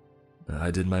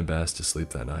 I did my best to sleep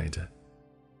that night.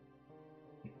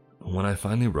 When I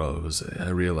finally rose, I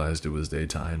realized it was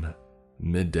daytime,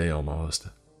 midday almost.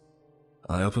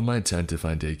 I opened my tent to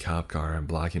find a cop car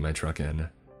blocking my truck in.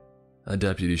 A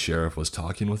deputy sheriff was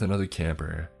talking with another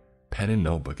camper, pen and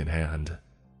notebook in hand.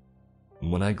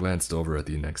 When I glanced over at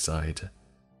the next site,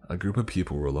 a group of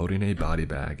people were loading a body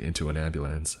bag into an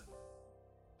ambulance.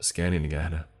 Scanning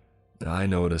again, I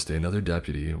noticed another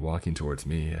deputy walking towards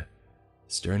me,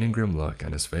 stern and grim look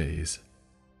on his face.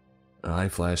 I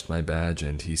flashed my badge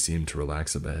and he seemed to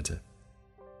relax a bit.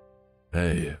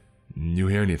 "Hey, you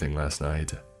hear anything last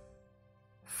night?"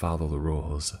 Follow the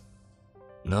rules.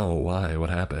 "No, why? What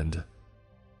happened?"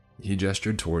 He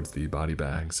gestured towards the body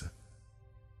bags.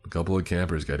 "A couple of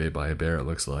campers got ate by a bear, it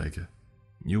looks like.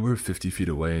 You were 50 feet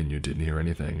away and you didn't hear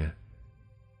anything."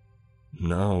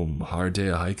 "No, hard day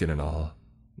of hiking and all.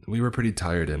 We were pretty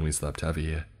tired and we slept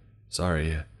heavy.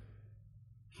 Sorry."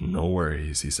 "No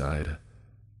worries," he sighed.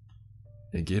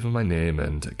 I gave him my name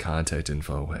and contact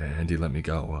info and he let me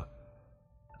go.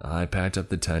 I packed up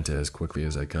the tent as quickly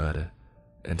as I could,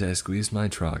 and I squeezed my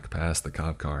truck past the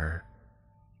cop car.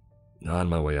 On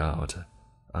my way out,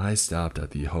 I stopped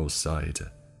at the host's site.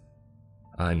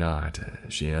 I knocked.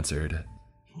 She answered.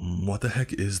 "What the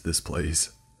heck is this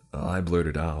place?" I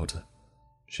blurted out.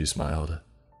 She smiled.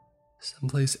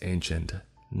 "Someplace ancient,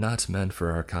 not meant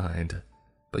for our kind,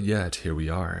 but yet here we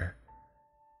are.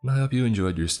 I hope you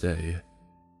enjoyed your stay."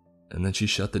 And then she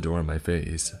shut the door in my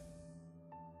face.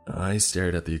 I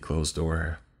stared at the closed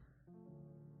door.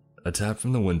 A tap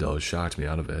from the window shocked me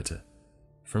out of it.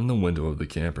 From the window of the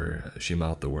camper, she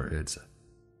mouthed the words,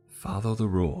 "Follow the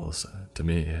rules," to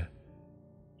me.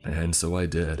 And so I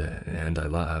did, and I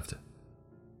left.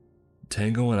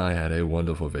 Tango and I had a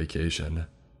wonderful vacation,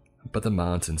 but the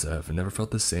mountains have never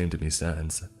felt the same to me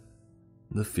since.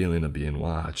 The feeling of being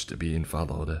watched, being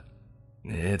followed,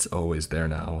 it's always there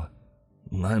now.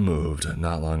 I moved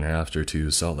not long after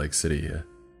to Salt Lake City.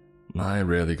 I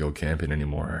rarely go camping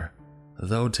anymore,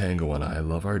 though Tango and I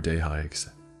love our day hikes.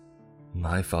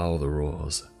 I follow the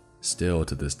rules, still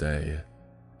to this day,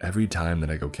 every time that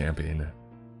I go camping.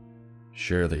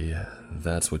 Surely,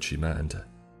 that's what she meant.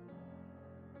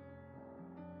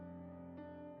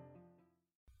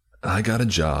 I got a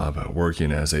job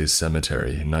working as a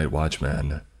cemetery night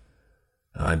watchman.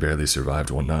 I barely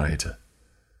survived one night.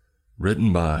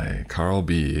 Written by Carl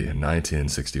B.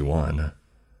 1961.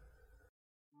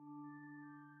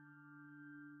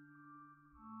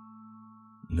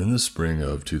 In the spring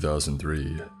of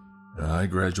 2003, I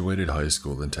graduated high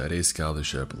school and had a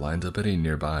scholarship lined up at a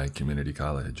nearby community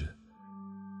college.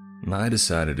 I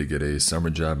decided to get a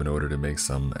summer job in order to make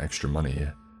some extra money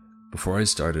before I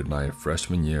started my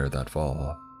freshman year that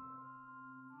fall.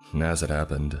 As it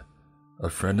happened, a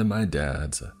friend of my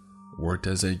dad's worked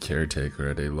as a caretaker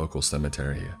at a local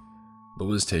cemetery, but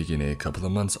was taking a couple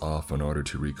of months off in order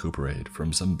to recuperate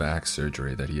from some back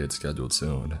surgery that he had scheduled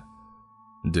soon.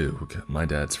 Duke, my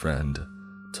dad's friend,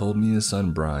 told me his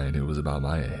son Brian, who was about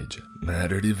my age,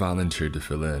 had already volunteered to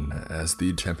fill in as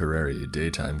the temporary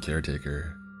daytime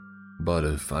caretaker. But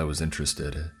if I was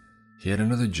interested, he had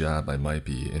another job I might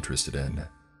be interested in.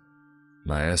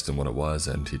 I asked him what it was,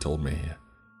 and he told me.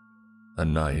 A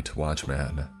night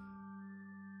watchman.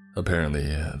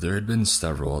 Apparently, there had been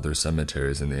several other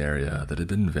cemeteries in the area that had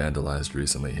been vandalized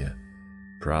recently,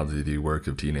 probably the work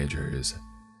of teenagers,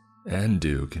 and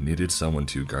Duke needed someone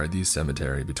to guard the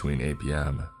cemetery between 8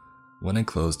 p.m., when it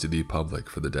closed to the public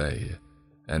for the day,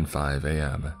 and 5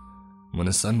 a.m., when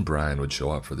his son Brian would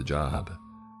show up for the job.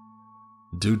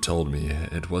 Duke told me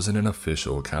it wasn't an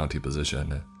official county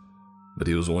position, but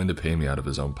he was willing to pay me out of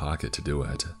his own pocket to do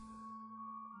it.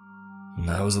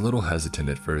 I was a little hesitant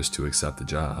at first to accept the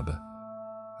job.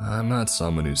 I'm not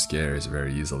someone who scares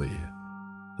very easily,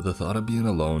 but the thought of being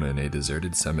alone in a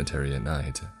deserted cemetery at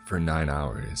night for 9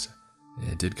 hours,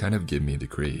 it did kind of give me the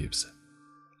creeps.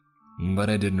 But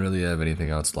I didn't really have anything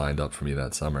else lined up for me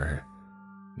that summer,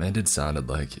 and it sounded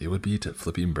like it would beat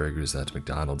flipping burgers at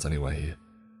McDonald's anyway,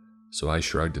 so I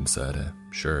shrugged and said,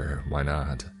 sure, why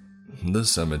not? The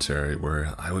cemetery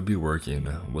where I would be working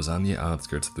was on the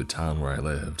outskirts of the town where I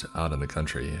lived, out in the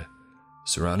country,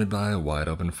 surrounded by a wide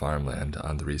open farmland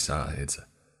on 3 sides.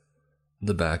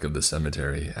 The back of the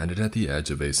cemetery ended at the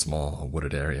edge of a small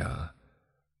wooded area.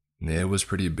 It was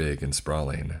pretty big and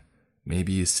sprawling,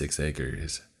 maybe 6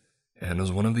 acres, and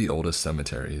was one of the oldest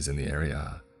cemeteries in the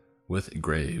area, with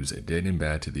graves dating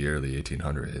back to the early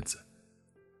 1800s.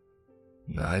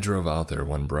 I drove out there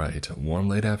one bright, warm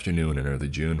late afternoon in early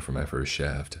June for my first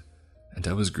shift, and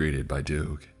I was greeted by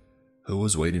Duke, who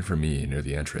was waiting for me near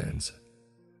the entrance.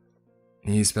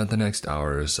 He spent the next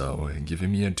hour or so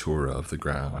giving me a tour of the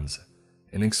grounds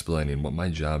and explaining what my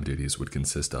job duties would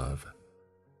consist of.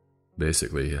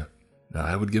 Basically,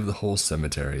 I would give the whole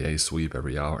cemetery a sweep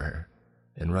every hour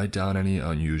and write down any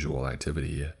unusual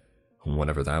activity,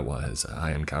 whatever that was,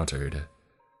 I encountered.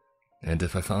 And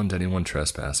if I found anyone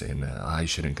trespassing, I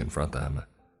shouldn't confront them.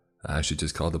 I should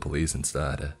just call the police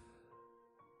instead.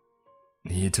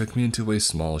 He took me into a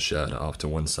small shed off to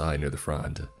one side near the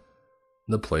front.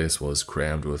 The place was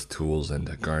crammed with tools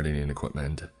and gardening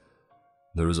equipment.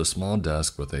 There was a small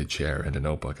desk with a chair and a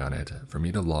notebook on it for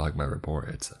me to log my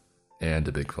reports, and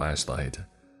a big flashlight,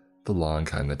 the long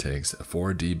kind that takes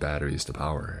 4D batteries to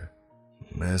power.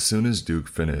 As soon as Duke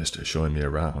finished showing me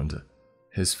around,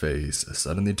 his face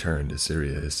suddenly turned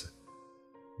serious.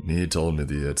 He told me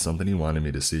that he had something he wanted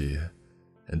me to see,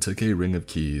 and took a ring of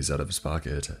keys out of his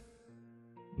pocket.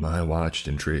 I watched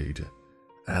intrigued,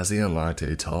 as he unlocked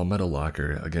a tall metal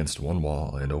locker against one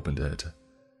wall and opened it.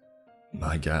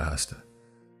 I gasped.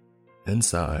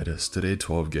 Inside stood a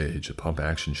 12-gauge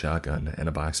pump-action shotgun and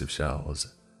a box of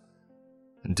shells.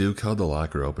 Duke held the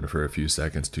locker open for a few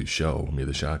seconds to show me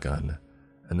the shotgun,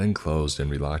 and then closed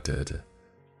and relocked it.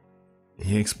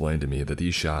 He explained to me that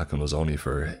the shotgun was only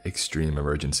for extreme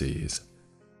emergencies,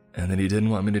 and that he didn't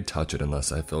want me to touch it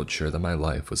unless I felt sure that my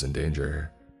life was in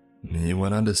danger. He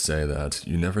went on to say that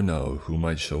you never know who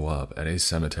might show up at a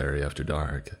cemetery after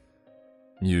dark.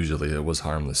 Usually it was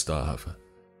harmless stuff,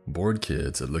 bored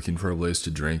kids looking for a place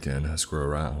to drink and screw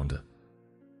around.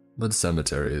 But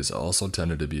cemeteries also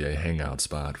tended to be a hangout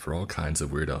spot for all kinds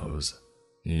of weirdos.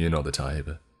 You know the type.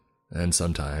 And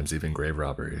sometimes even grave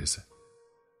robbers.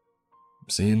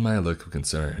 Seeing my look of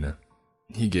concern,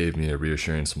 he gave me a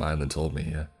reassuring smile and told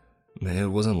me it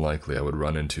wasn't likely I would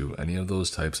run into any of those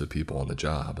types of people on the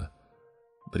job,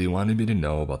 but he wanted me to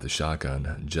know about the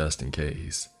shotgun just in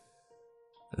case.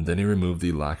 And then he removed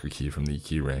the locker key from the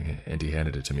keyring and he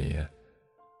handed it to me.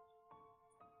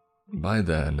 By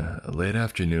then, late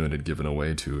afternoon had given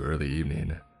way to early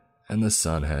evening, and the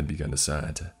sun had begun to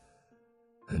set.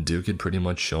 Duke had pretty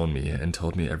much shown me and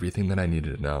told me everything that I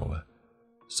needed to know,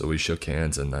 so we shook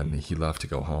hands and then he left to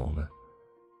go home.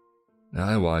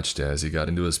 I watched as he got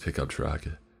into his pickup truck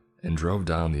and drove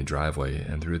down the driveway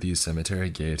and through the cemetery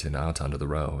gate and out onto the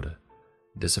road,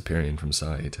 disappearing from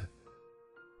sight.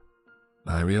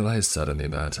 I realized suddenly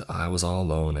that I was all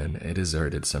alone in a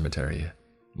deserted cemetery,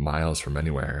 miles from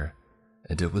anywhere,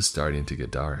 and it was starting to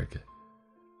get dark.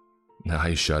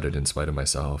 I shuddered in spite of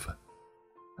myself.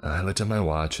 I looked at my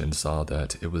watch and saw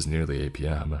that it was nearly 8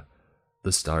 p.m.,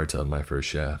 the start of my first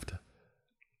shift.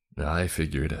 I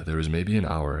figured there was maybe an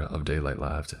hour of daylight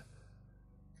left.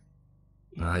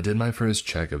 I did my first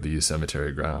check of the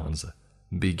cemetery grounds,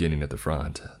 beginning at the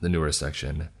front, the newer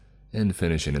section, and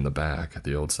finishing in the back,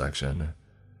 the old section.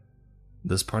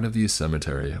 This part of the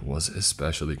cemetery was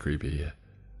especially creepy.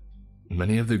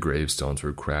 Many of the gravestones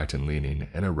were cracked and leaning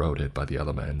and eroded by the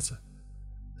elements.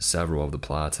 Several of the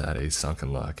plots had a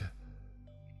sunken look.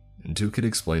 Duke had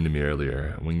explained to me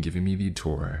earlier, when giving me the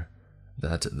tour,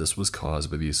 that this was caused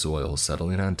by the soil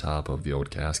settling on top of the old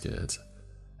caskets,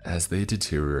 as they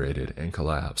deteriorated and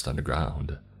collapsed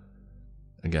underground.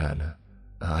 Again,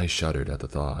 I shuddered at the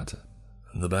thought.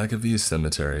 The back of the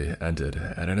cemetery ended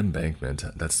at an embankment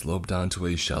that sloped onto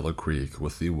a shallow creek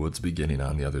with the woods beginning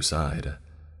on the other side.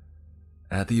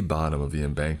 At the bottom of the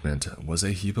embankment was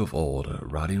a heap of old,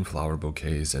 rotting flower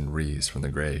bouquets and wreaths from the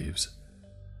graves.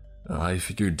 I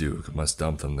figured Duke must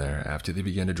dump them there after they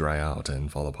began to dry out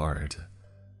and fall apart.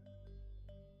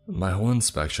 My whole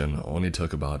inspection only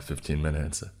took about 15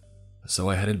 minutes, so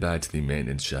I headed back to the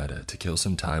maintenance shed to kill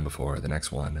some time before the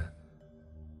next one.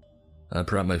 I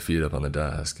propped my feet up on the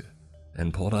desk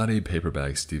and pulled out a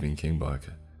paperback Stephen King book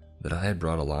that I had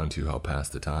brought along to help pass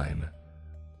the time.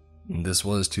 This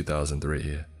was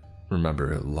 2003,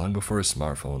 remember, long before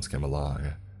smartphones came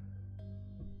along.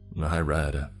 I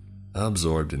read,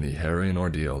 absorbed in the harrowing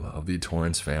ordeal of the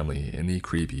Torrance family in the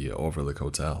creepy Overlook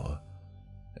Hotel,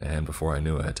 and before I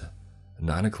knew it,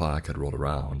 9 o'clock had rolled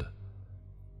around.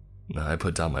 I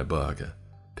put down my book,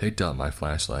 picked up my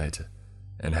flashlight,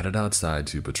 and headed outside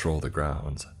to patrol the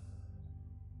grounds.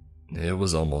 It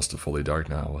was almost fully dark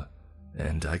now,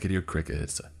 and I could hear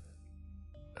crickets.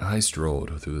 I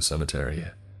strolled through the cemetery,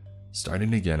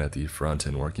 starting again at the front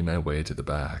and working my way to the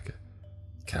back,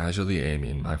 casually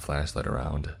aiming my flashlight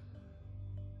around.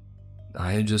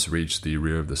 I had just reached the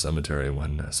rear of the cemetery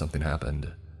when something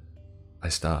happened. I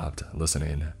stopped,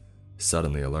 listening,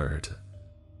 suddenly alert.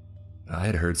 I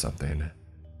had heard something.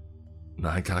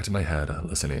 I cocked my head,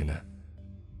 listening.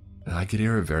 I could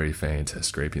hear a very faint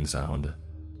scraping sound,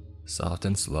 soft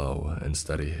and slow and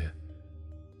steady.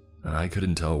 I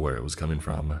couldn't tell where it was coming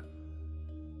from.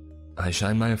 I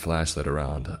shined my flashlight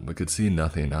around, but could see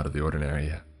nothing out of the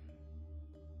ordinary.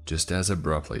 Just as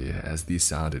abruptly as the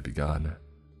sound had begun,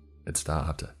 it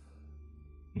stopped.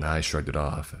 I shrugged it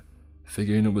off,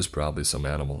 figuring it was probably some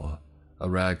animal, a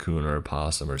raccoon or a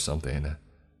possum or something,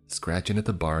 scratching at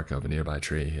the bark of a nearby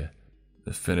tree.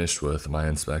 Finished with my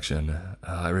inspection,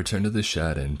 I returned to the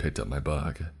shed and picked up my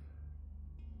book.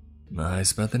 I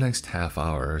spent the next half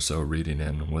hour or so reading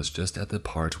and was just at the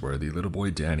part where the little boy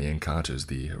Danny encounters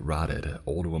the rotted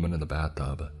old woman in the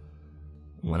bathtub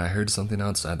when I heard something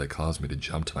outside that caused me to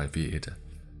jump to my feet,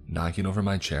 knocking over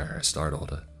my chair,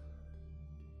 startled.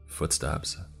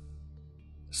 Footsteps.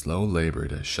 Slow,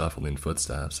 labored, shuffling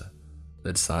footsteps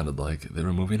that sounded like they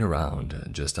were moving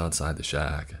around just outside the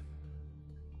shack.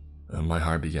 My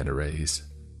heart began to race.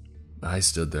 I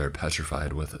stood there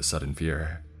petrified with sudden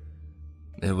fear.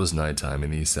 It was nighttime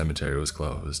and the cemetery was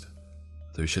closed.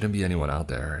 There shouldn't be anyone out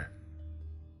there.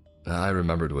 I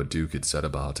remembered what Duke had said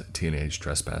about teenage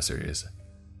trespassers.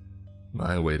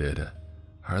 I waited,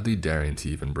 hardly daring to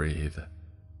even breathe,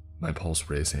 my pulse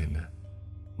racing,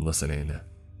 listening.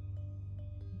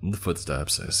 The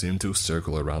footsteps seemed to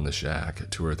circle around the shack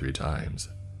 2 or 3 times,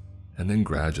 and then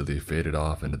gradually faded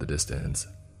off into the distance.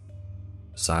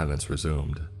 Silence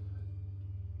resumed.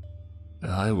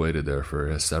 I waited there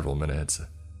for several minutes,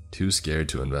 too scared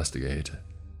to investigate.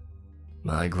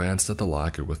 I glanced at the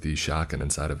locker with the shotgun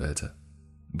inside of it,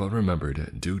 but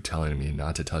remembered Duke telling me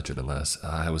not to touch it unless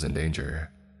I was in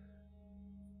danger.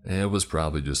 It was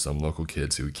probably just some local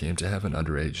kids who came to have an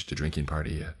underage drinking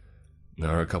party,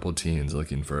 or a couple teens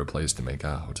looking for a place to make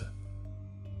out.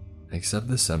 Except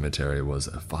the cemetery was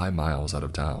 5 miles out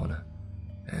of town,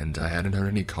 and I hadn't heard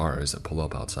any cars pull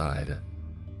up outside.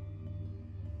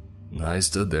 I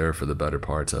stood there for the better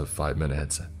part of 5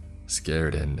 minutes,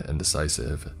 scared and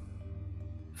indecisive.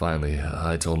 Finally,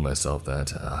 I told myself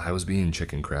that I was being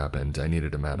chicken crap and I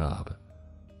needed to man up.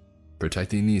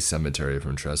 Protecting the cemetery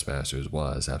from trespassers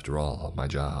was, after all, my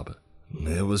job.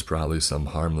 It was probably some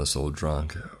harmless old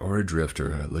drunk or a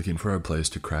drifter looking for a place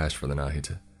to crash for the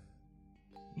night.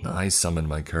 I summoned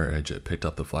my courage, picked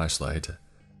up the flashlight,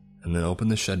 and then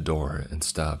opened the shed door and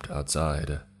stepped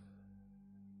outside.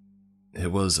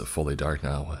 It was fully dark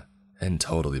now, and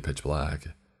totally pitch black.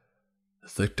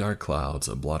 Thick dark clouds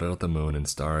blotted out the moon and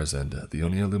stars, and the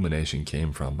only illumination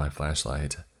came from my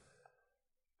flashlight.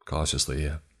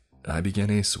 Cautiously, I began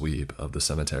a sweep of the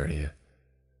cemetery.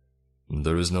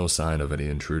 There was no sign of any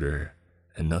intruder,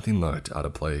 and nothing looked out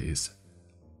of place,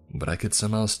 but I could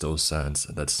somehow still sense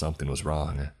that something was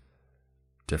wrong.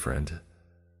 Different.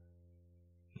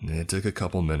 It took a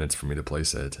couple minutes for me to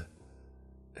place it.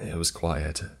 It was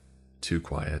quiet. Too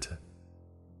quiet.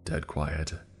 Dead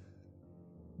quiet.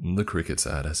 The crickets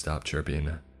had stopped chirping.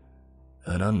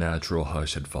 An unnatural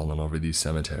hush had fallen over the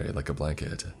cemetery like a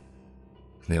blanket.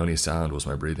 The only sound was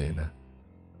my breathing.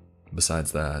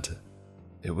 Besides that,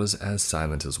 it was as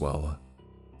silent as well.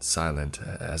 Silent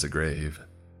as a grave.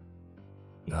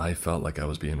 I felt like I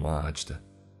was being watched.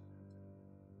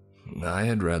 I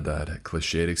had read that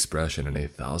cliched expression in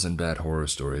 1,000 bad horror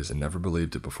stories and never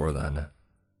believed it before then.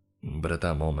 But at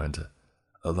that moment,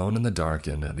 alone in the dark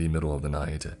in the middle of the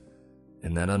night,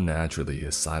 in that unnaturally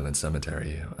silent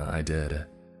cemetery, I did.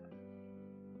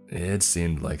 It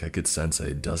seemed like I could sense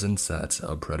a dozen sets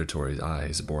of predatory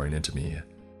eyes boring into me,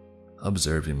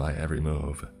 observing my every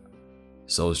move.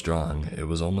 So strong, it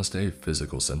was almost a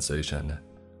physical sensation.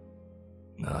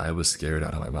 I was scared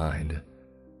out of my mind.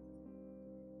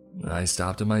 I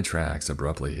stopped in my tracks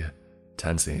abruptly,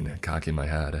 tensing, cocking my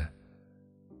head.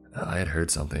 I had heard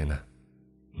something.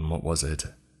 What was it?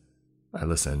 I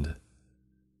listened.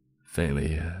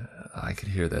 Faintly, I could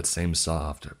hear that same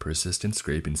soft, persistent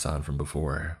scraping sound from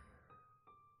before.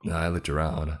 I looked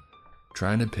around,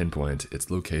 trying to pinpoint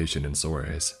its location and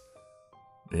source.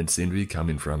 It seemed to be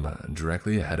coming from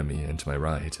directly ahead of me and to my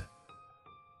right.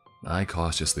 I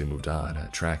cautiously moved on,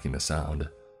 tracking the sound,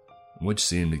 which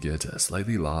seemed to get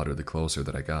slightly louder the closer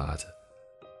that I got.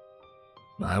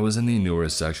 I was in the newer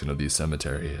section of the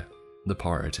cemetery, the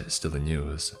part still in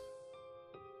use.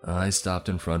 I stopped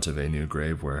in front of a new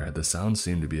grave where the sound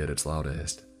seemed to be at its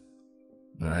loudest.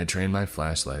 I trained my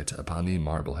flashlight upon the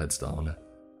marble headstone.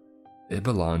 It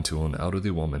belonged to an elderly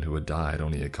woman who had died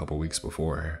only a couple weeks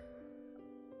before.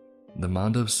 The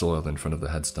mound of soil in front of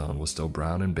the headstone was still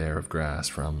brown and bare of grass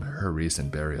from her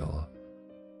recent burial.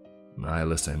 I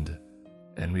listened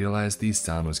and realized the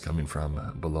sound was coming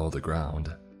from below the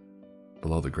ground,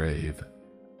 below the grave.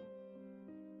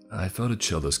 I felt a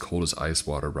chill as cold as ice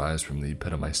water rise from the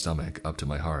pit of my stomach up to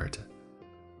my heart.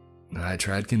 I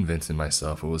tried convincing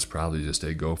myself it was probably just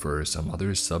a gopher or some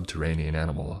other subterranean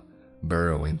animal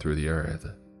burrowing through the earth.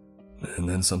 And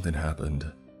then something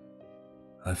happened.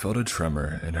 I felt a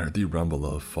tremor and heard the rumble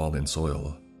of falling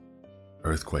soil.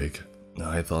 Earthquake,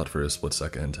 I thought for a split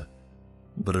second,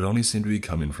 but it only seemed to be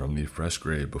coming from the fresh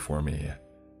grave before me.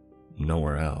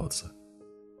 Nowhere else.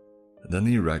 Then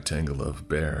the rectangle of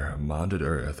bare, mounded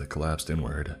earth collapsed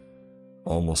inward,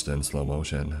 almost in slow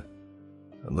motion,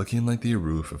 looking like the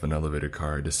roof of an elevator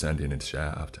car descending its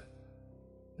shaft.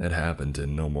 It happened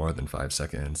in no more than 5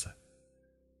 seconds.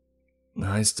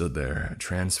 I stood there,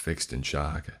 transfixed in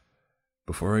shock,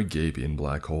 before a gaping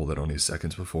black hole that only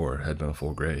seconds before had been a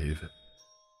full grave.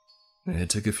 It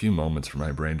took a few moments for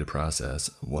my brain to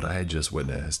process what I had just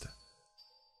witnessed.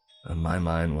 My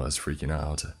mind was freaking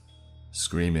out,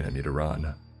 screaming at me to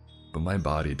run, but my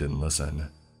body didn't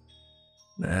listen.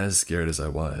 As scared as I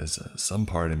was, some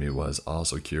part of me was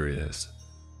also curious.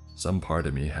 Some part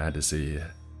of me had to see.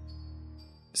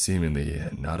 Seemingly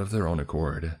not of their own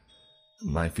accord,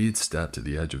 my feet stepped to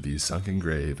the edge of the sunken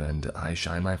grave and I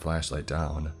shined my flashlight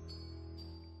down.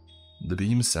 The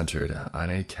beam centered on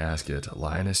a casket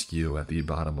lying askew at the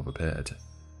bottom of a pit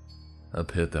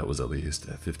that was at least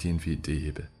 15 feet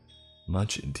deep,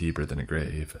 much deeper than a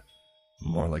grave,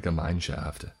 more like a mine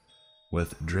shaft,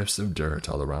 with drifts of dirt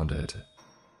all around it.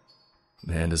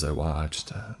 And as I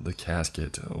watched, the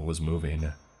casket was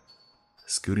moving,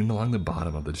 scooting along the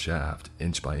bottom of the shaft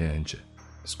inch by inch,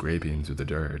 scraping through the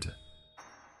dirt.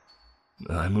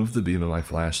 I moved the beam of my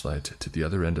flashlight to the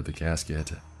other end of the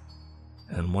casket,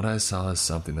 and what I saw is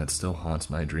something that still haunts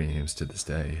my dreams to this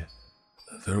day.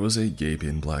 There was a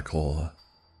gaping black hole,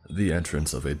 the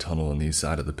entrance of a tunnel on the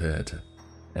side of the pit,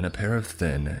 and a pair of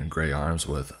thin, gray arms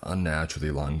with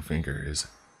unnaturally long fingers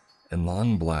and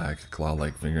long black,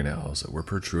 claw-like fingernails were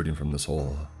protruding from this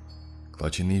hole,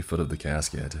 clutching the foot of the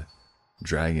casket,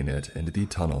 dragging it into the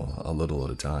tunnel a little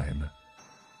at a time.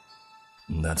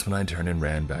 That's when I turned and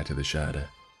ran back to the shed,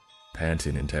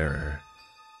 panting in terror.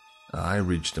 I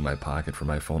reached in my pocket for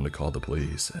my phone to call the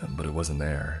police, but it wasn't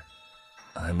there.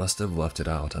 I must have left it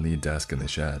out on the desk in the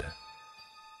shed.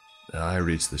 I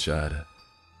reached the shed,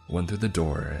 went through the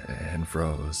door, and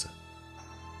froze.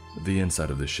 The inside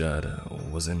of the shed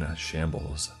was in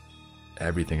shambles.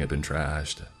 Everything had been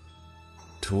trashed.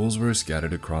 Tools were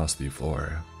scattered across the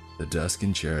floor. The desk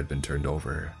and chair had been turned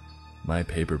over. My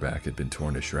paperback had been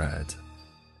torn to shreds,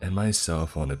 and my cell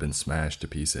phone had been smashed to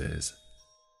pieces.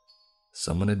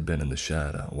 Someone had been in the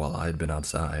shed while I had been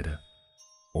outside,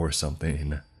 or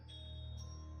something.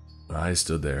 I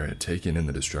stood there, taking in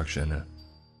the destruction,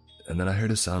 and then I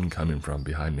heard a sound coming from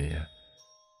behind me,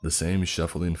 the same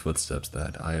shuffling footsteps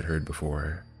that I had heard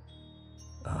before.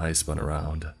 I spun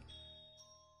around.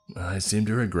 I seemed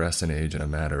to regress in age in a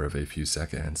matter of a few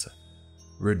seconds,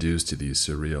 reduced to the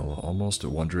surreal, almost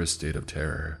wondrous state of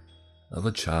terror of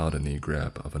a child in the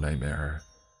grip of a nightmare.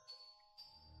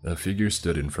 A figure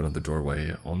stood in front of the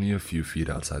doorway only a few feet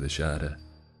outside the shed.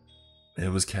 It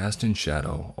was cast in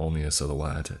shadow, only a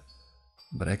silhouette,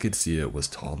 but I could see it was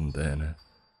tall and thin,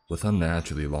 with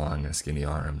unnaturally long, skinny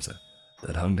arms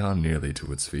that hung down nearly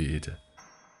to its feet.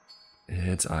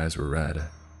 Its eyes were red.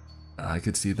 I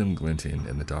could see them glinting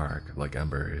in the dark like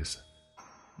embers.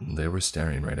 They were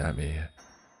staring right at me.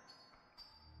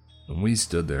 We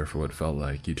stood there for what felt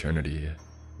like eternity,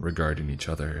 regarding each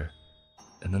other,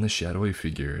 and then the shadowy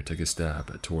figure took a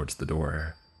step towards the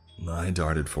door. I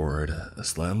darted forward,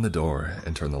 slammed the door,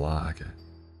 and turned the lock.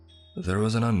 There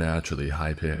was an unnaturally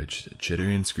high-pitched,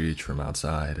 chittering screech from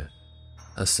outside,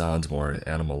 a sound more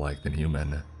animal-like than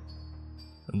human.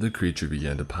 The creature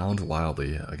began to pound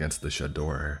wildly against the shed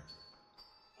door.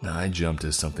 I jumped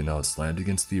as something else slammed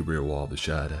against the rear wall of the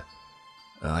shed.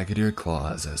 I could hear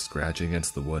claws scratching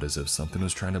against the wood as if something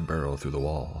was trying to burrow through the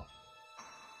wall.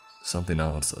 Something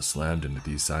else slammed into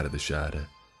the side of the shed.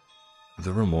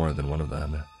 There were more than one of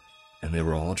them, and they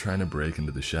were all trying to break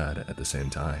into the shed at the same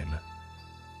time.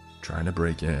 Trying to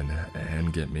break in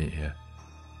and get me.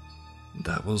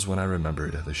 That was when I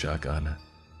remembered the shotgun.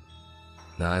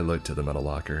 I looked to the metal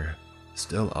locker,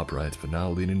 still upright but now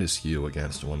leaning askew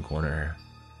against one corner.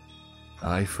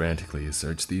 I frantically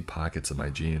searched the pockets of my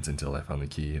jeans until I found the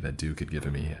key that Duke had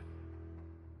given me.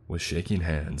 With shaking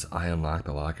hands, I unlocked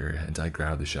the locker and I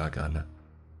grabbed the shotgun,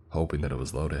 hoping that it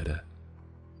was loaded.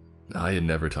 I had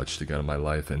never touched a gun in my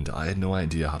life and I had no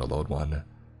idea how to load one,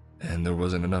 and there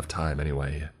wasn't enough time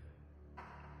anyway.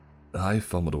 I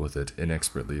fumbled with it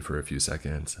inexpertly for a few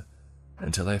seconds,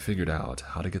 until I figured out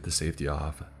how to get the safety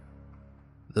off.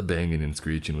 The banging and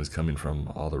screeching was coming from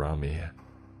all around me.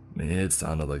 It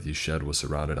sounded like the shed was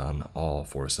surrounded on all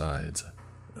four sides.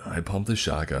 I pumped the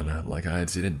shotgun like I had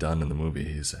seen it done in the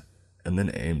movies, and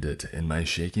then aimed it in my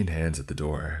shaking hands at the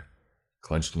door,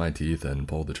 clenched my teeth and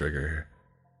pulled the trigger.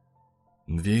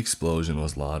 The explosion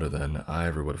was louder than I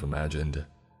ever would have imagined,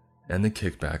 and the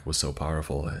kickback was so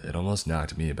powerful it almost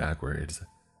knocked me backwards.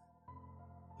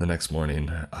 The next morning,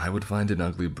 I would find an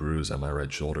ugly bruise on my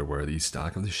right shoulder where the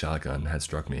stock of the shotgun had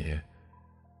struck me.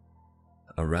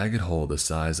 A ragged hole the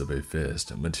size of a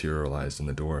fist materialized in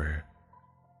the door.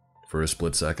 For a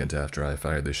split second after I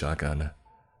fired the shotgun,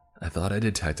 I thought I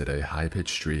detected a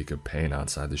high-pitched shriek of pain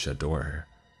outside the shed door,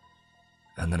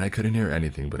 and then I couldn't hear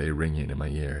anything but a ringing in my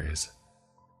ears.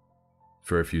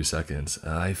 For a few seconds,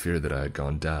 I feared that I had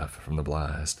gone deaf from the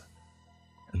blast,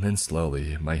 and then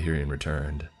slowly my hearing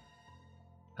returned.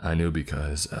 I knew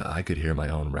because I could hear my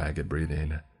own ragged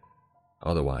breathing.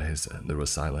 Otherwise, there was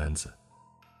silence.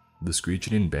 The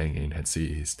screeching and banging had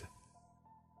ceased.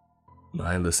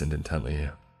 I listened intently,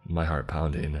 my heart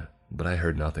pounding, but I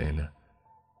heard nothing.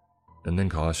 And then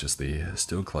cautiously,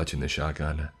 still clutching the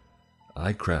shotgun,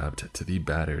 I crept to the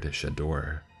battered shed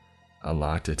door,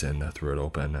 unlocked it and threw it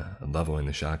open, leveling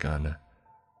the shotgun.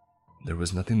 There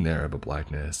was nothing there but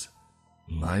blackness.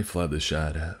 I fled the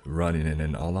shed, running in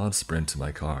an all-out sprint to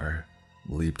my car,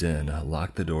 leaped in,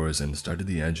 locked the doors and started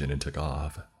the engine and took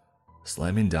off,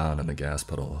 slamming down on the gas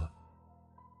pedal.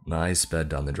 I sped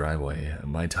down the driveway,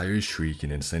 my tires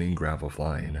shrieking and sending gravel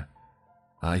flying.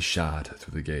 I shot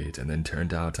through the gate and then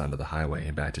turned out onto the highway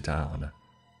back to town.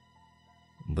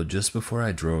 But just before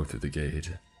I drove through the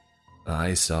gate,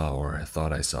 I saw, or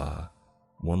thought I saw,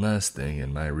 one last thing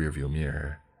in my rearview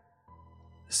mirror.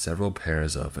 several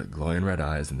pairs of glowing red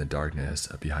eyes in the darkness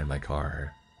behind my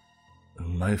car.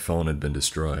 My phone had been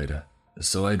destroyed,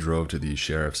 so I drove to the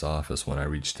sheriff's office when I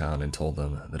reached town and told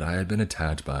them that I had been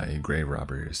attacked by grave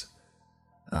robbers.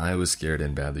 I was scared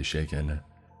and badly shaken,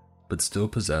 but still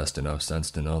possessed enough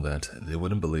sense to know that they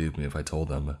wouldn't believe me if I told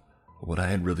them what I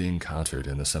had really encountered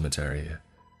in the cemetery.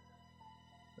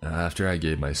 After I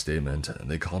gave my statement,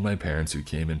 they called my parents, who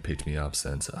came and picked me up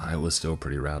since I was still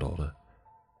pretty rattled.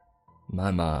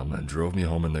 My mom drove me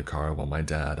home in the car while my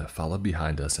dad followed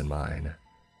behind us in mine.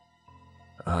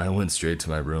 I went straight to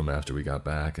my room after we got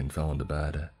back and fell into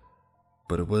bed,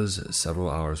 but it was several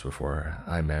hours before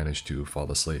I managed to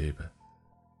fall asleep.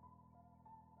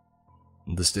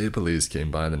 The state police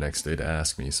came by the next day to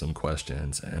ask me some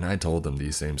questions, and I told them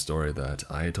the same story that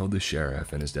I had told the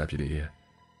sheriff and his deputy.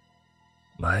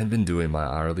 I had been doing my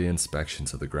hourly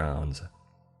inspections of the grounds,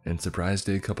 and surprised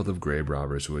a couple of grave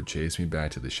robbers who had chased me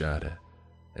back to the shed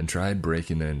and tried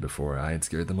breaking in before I had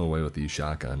scared them away with the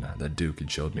shotgun that Duke had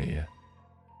showed me.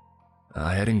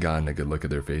 I hadn't gotten a good look at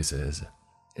their faces,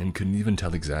 and couldn't even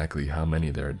tell exactly how many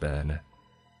there had been.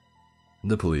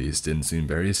 The police didn't seem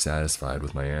very satisfied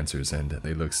with my answers, and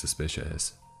they looked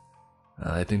suspicious.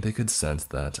 I think they could sense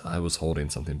that I was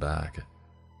holding something back,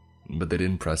 but they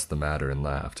didn't press the matter and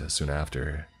laughed soon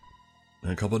after.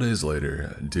 A couple days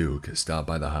later, Duke stopped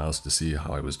by the house to see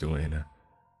how I was doing.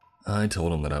 I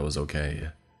told him that I was okay,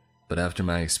 but after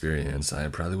my experience, I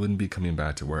probably wouldn't be coming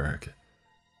back to work.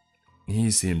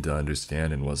 He seemed to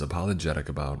understand and was apologetic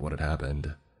about what had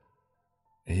happened.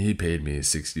 He paid me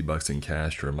 $60 in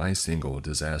cash for my single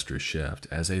disastrous shift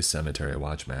as a cemetery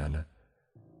watchman.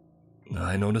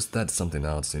 I noticed that something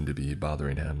else seemed to be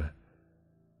bothering him.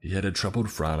 He had a troubled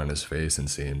frown on his face and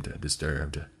seemed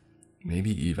disturbed,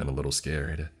 maybe even a little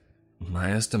scared.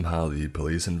 I asked him how the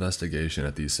police investigation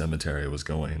at the cemetery was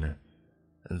going.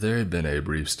 There had been a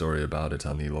brief story about it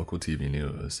on the local TV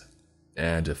news,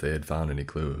 and if they had found any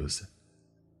clues.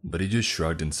 But he just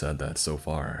shrugged and said that so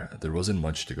far, there wasn't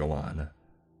much to go on.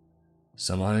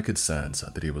 Somehow I could sense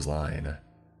that he was lying.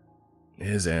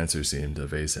 His answer seemed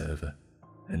evasive,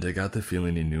 and I got the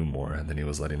feeling he knew more than he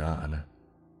was letting on.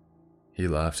 He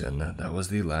left, and that was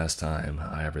the last time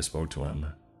I ever spoke to him.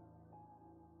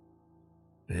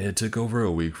 It took over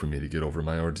a week for me to get over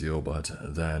my ordeal, but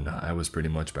then I was pretty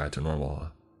much back to normal.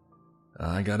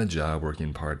 I got a job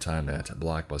working part-time at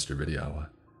Blockbuster Video,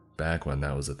 back when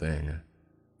that was a thing,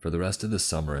 for the rest of the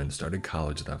summer and started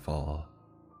college that fall.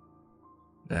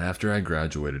 After I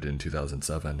graduated in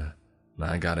 2007,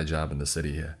 I got a job in the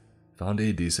city, found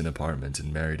a decent apartment,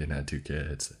 and married and had 2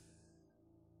 kids.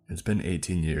 It's been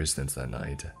 18 years since that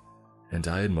night, and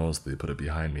I had mostly put it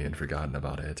behind me and forgotten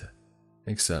about it,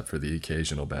 except for the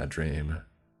occasional bad dream.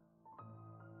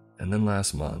 And then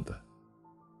last month,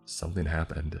 something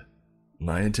happened.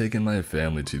 I had taken my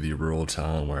family to the rural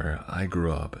town where I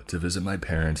grew up to visit my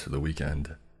parents for the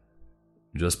weekend.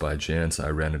 Just by chance, I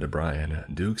ran into Brian,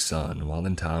 Duke's son, while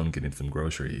in town getting some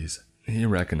groceries. He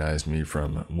recognized me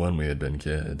from when we had been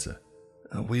kids.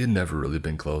 We had never really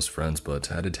been close friends, but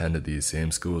had attended these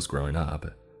same schools growing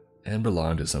up, and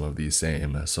belonged to some of these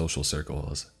same social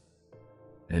circles.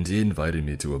 And he invited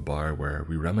me to a bar where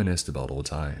we reminisced about old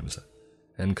times,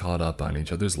 and caught up on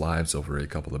each other's lives over a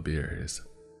couple of beers.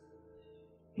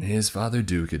 His father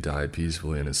Duke had died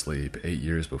peacefully in his sleep 8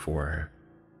 years before,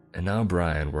 and now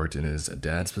Brian worked in his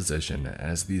dad's position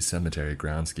as the cemetery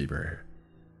groundskeeper.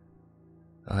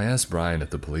 I asked Brian if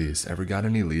the police ever got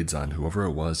any leads on whoever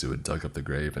it was who had dug up the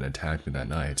grave and attacked me that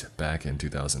night back in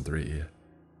 2003.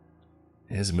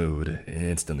 His mood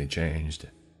instantly changed.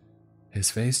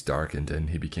 His face darkened and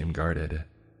he became guarded.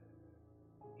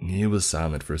 He was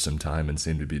silent for some time and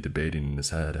seemed to be debating in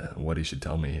his head what he should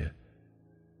tell me.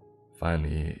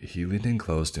 Finally, he leaned in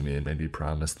close to me and made me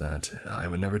promise that I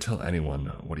would never tell anyone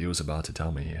what he was about to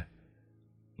tell me.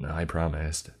 I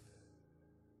promised.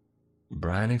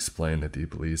 Brian explained that the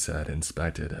police had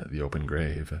inspected the open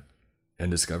grave and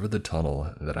discovered the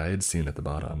tunnel that I had seen at the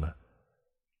bottom.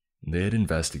 They had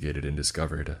investigated and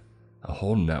discovered a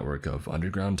whole network of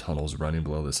underground tunnels running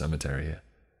below the cemetery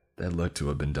that looked to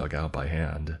have been dug out by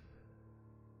hand.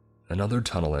 Another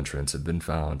tunnel entrance had been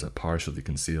found partially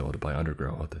concealed by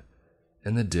undergrowth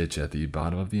in the ditch at the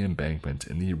bottom of the embankment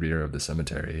in the rear of the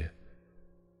cemetery.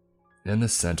 In the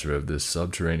center of this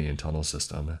subterranean tunnel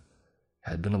system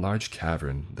had been a large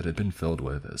cavern that had been filled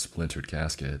with splintered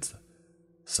caskets,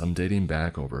 some dating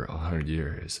back over 100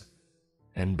 years,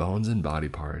 and bones and body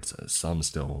parts, some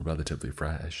still relatively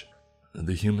fresh.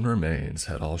 The human remains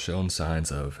had all shown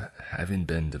signs of having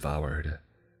been devoured.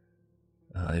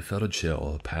 I felt a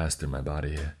chill pass through my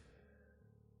body.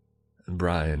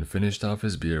 Brian finished off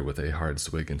his beer with a hard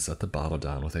swig and set the bottle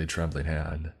down with a trembling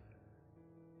hand.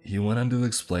 He went on to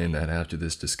explain that after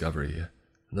this discovery,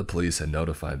 the police had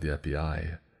notified the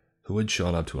FBI, who had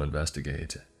shown up to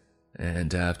investigate,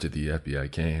 and after the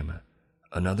FBI came,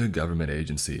 another government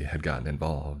agency had gotten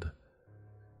involved.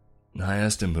 I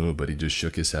asked him who, but he just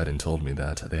shook his head and told me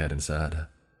that they hadn't said.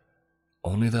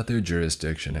 Only that their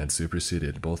jurisdiction had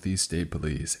superseded both the state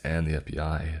police and the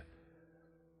FBI.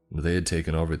 They had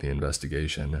taken over the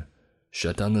investigation,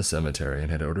 shut down the cemetery,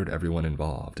 and had ordered everyone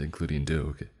involved, including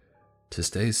Duke, to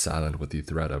stay silent with the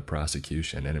threat of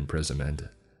prosecution and imprisonment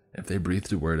if they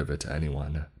breathed a word of it to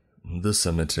anyone. The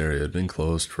cemetery had been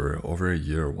closed for over a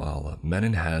year while men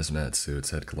in hazmat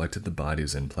suits had collected the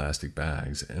bodies in plastic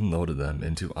bags and loaded them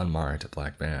into unmarked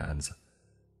black vans.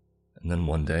 And then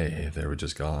one day, they were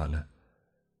just gone.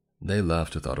 They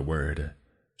left without a word,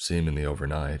 seemingly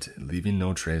overnight, leaving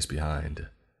no trace behind.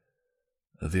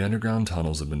 The underground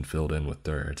tunnels had been filled in with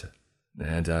dirt,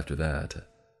 and after that,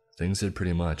 things had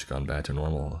pretty much gone back to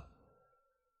normal.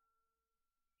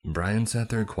 Brian sat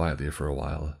there quietly for a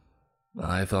while.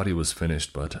 I thought he was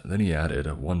finished, but then he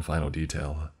added one final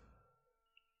detail.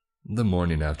 The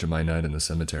morning after my night in the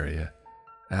cemetery,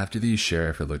 after the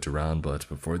sheriff had looked around but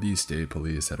before the state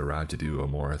police had arrived to do a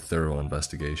more thorough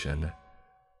investigation,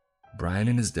 Brian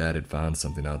and his dad had found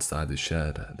something outside the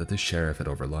shed that the sheriff had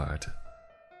overlooked.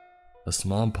 A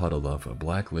small puddle of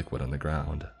black liquid on the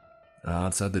ground,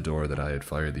 outside the door that I had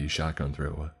fired the shotgun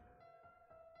through.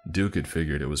 Duke had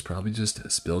figured it was probably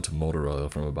just spilt motor oil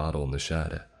from a bottle in the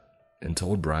shed, and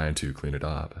told Brian to clean it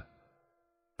up.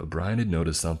 But Brian had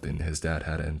noticed something his dad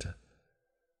hadn't.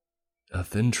 A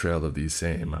thin trail of the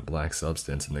same black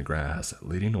substance in the grass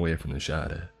leading away from the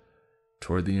shed,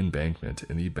 toward the embankment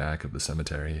in the back of the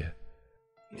cemetery.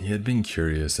 He had been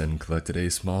curious and collected a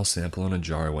small sample in a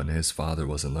jar when his father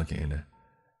wasn't looking,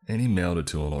 and he mailed it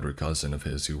to an older cousin of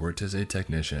his who worked as a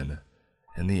technician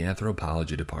in the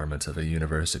anthropology department of a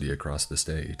university across the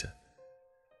state.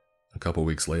 A couple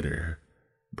weeks later,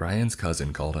 Brian's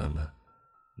cousin called him.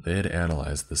 They had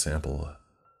analyzed the sample.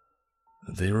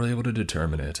 They were able to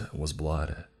determine it was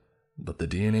blood, but the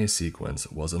DNA sequence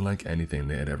wasn't like anything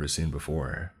they had ever seen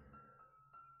before.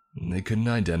 They couldn't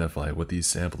identify what the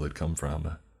sample had come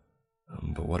from,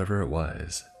 but whatever it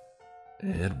was,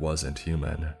 it wasn't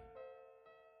human.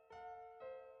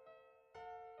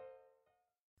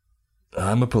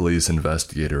 I'm a police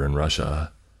investigator in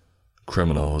Russia.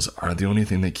 Criminals aren't the only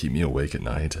thing that keep me awake at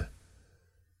night.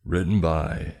 Written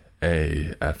by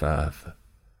AFF.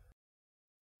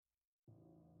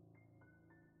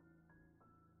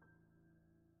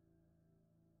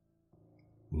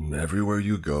 Everywhere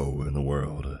you go in the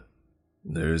world,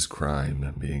 there's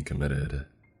crime being committed.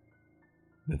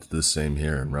 It's the same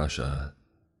here in Russia.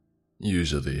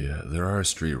 Usually, there are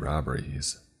street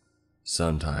robberies.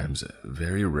 Sometimes,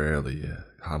 very rarely,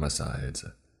 homicides,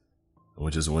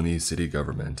 which is when the city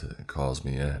government calls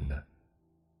me in.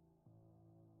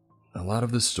 A lot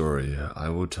of the story I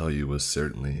will tell you will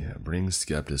certainly bring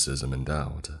skepticism and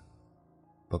doubt,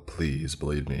 but please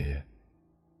believe me,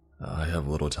 I have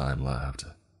little time left.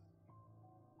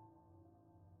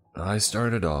 I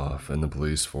started off in the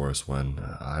police force when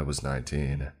I was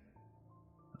 19.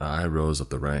 I rose up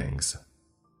the ranks.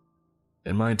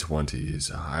 In my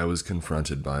 20s, I was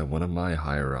confronted by one of my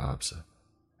higher-ups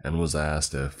and was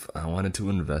asked if I wanted to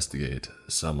investigate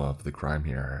some of the crime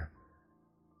here,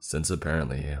 since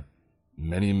apparently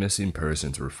many missing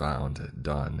persons were found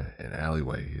done in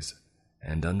alleyways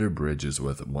and under bridges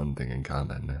with one thing in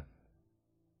common: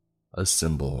 a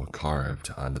symbol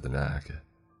carved onto the neck.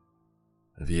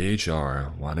 The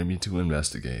HR wanted me to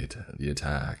investigate the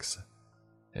attacks,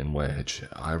 in which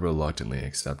I reluctantly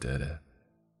accepted.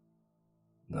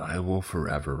 I will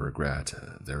forever regret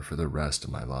there for the rest of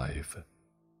my life.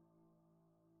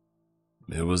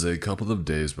 It was a couple of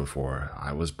days before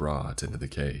I was brought into the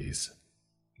case,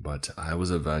 but I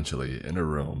was eventually in a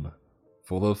room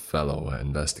full of fellow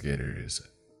investigators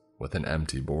with an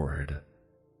empty board.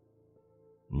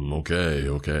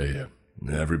 Okay,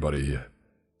 everybody,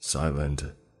 silent.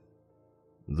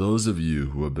 Those of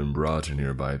you who have been brought in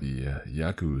here by the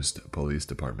Yakutsk Police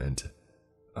Department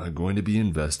are going to be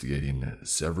investigating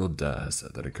several deaths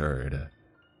that occurred.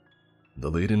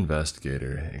 The lead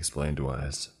investigator explained to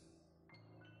us.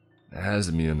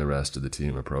 As me and the rest of the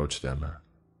team approached him,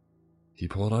 he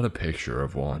pulled out a picture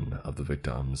of one of the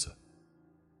victims.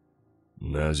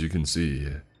 As you can see,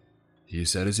 he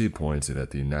said as he pointed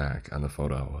at the neck on the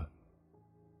photo,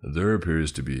 there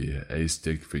appears to be a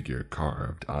stick figure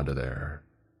carved onto there.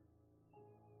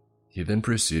 He then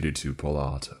proceeded to pull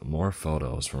out more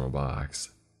photos from a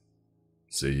box.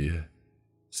 See,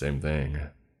 Same thing.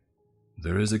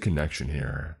 There is a connection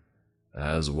here,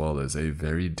 as well as a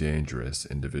very dangerous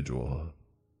individual.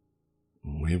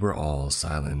 We were all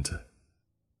silent.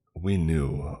 We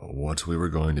knew what we were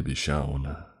going to be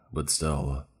shown, but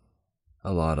still,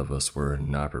 a lot of us were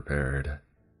not prepared.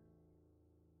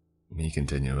 He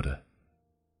continued.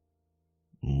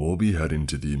 We'll be heading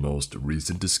to the most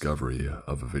recent discovery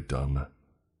of a victim.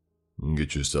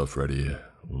 Get your stuff ready.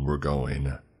 We're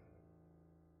going.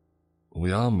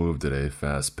 We all moved at a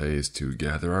fast pace to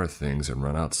gather our things and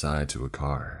run outside to a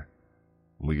car.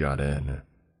 We got in,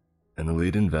 and the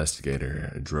lead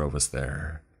investigator drove us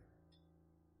there.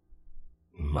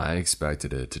 I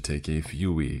expected it to take a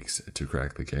few weeks to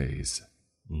crack the case,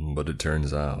 but it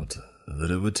turns out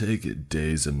that it would take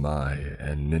days of my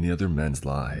and many other men's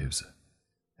lives,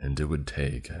 and it would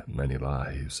take many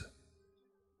lives.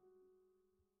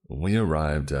 We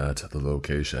arrived at the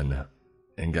location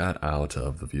and got out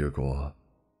of the vehicle.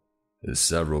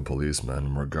 Several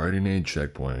policemen were guarding a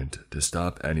checkpoint to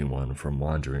stop anyone from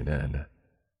wandering in.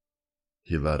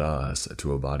 He led us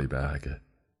to a body bag.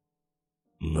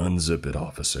 Unzip it,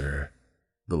 officer,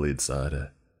 the lead said.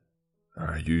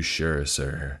 Are you sure,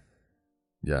 sir?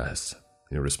 Yes,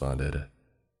 he responded.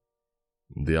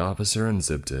 The officer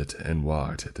unzipped it and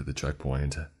walked to the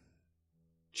checkpoint.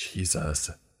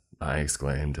 Jesus, I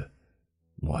exclaimed.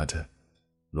 What?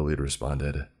 The lead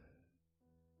responded.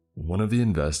 One of the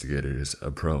investigators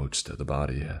approached the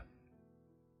body.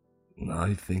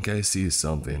 I think I see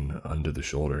something under the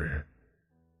shoulder.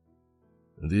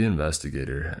 The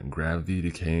investigator grabbed the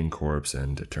decaying corpse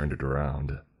and turned it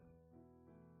around.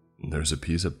 There's a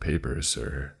piece of paper,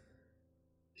 sir,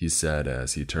 he said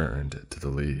as he turned to the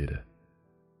lead.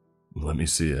 Let me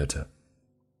see it,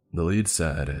 the lead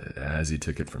said as he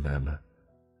took it from him.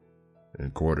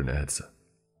 Coordinates.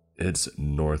 It's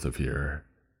north of here.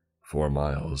 4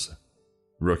 miles.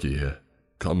 Rookie,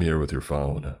 come here with your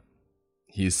phone,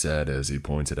 he said as he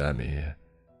pointed at me.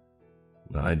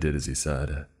 I did as he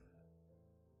said.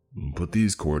 Put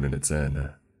these coordinates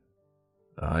in.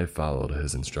 I followed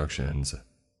his instructions.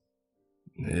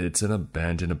 It's an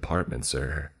abandoned apartment,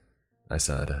 sir, I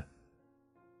said.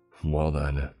 Well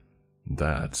then,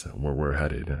 that's where we're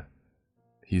headed,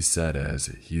 he said as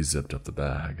he zipped up the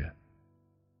bag.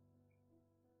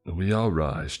 We all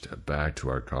rushed back to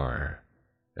our car,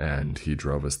 and he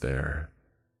drove us there.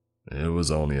 It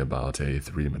was only about a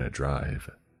 3-minute drive.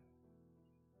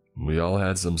 We all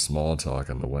had some small talk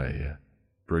on the way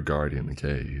regarding the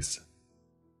case.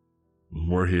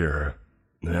 We're here.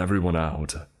 Everyone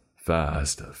out.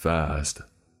 Fast, fast,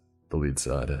 the lead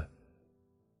said.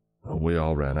 We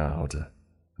all ran out.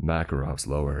 Makarov's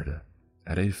lowered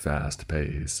at a fast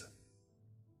pace.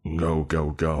 Go, go,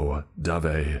 go,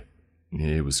 Dave,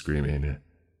 he was screaming.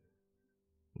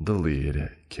 The lead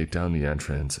kicked down the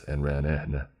entrance and ran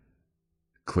in.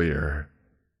 Clear.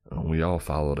 We all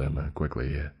followed him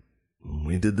quickly.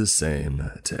 We did the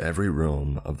same to every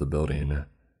room of the building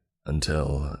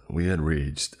until we had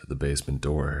reached the basement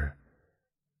door.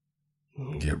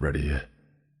 Get ready.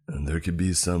 There could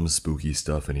be some spooky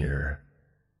stuff in here,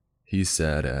 he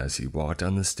said as he walked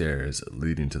down the stairs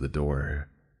leading to the door.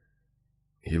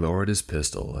 He lowered his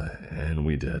pistol, and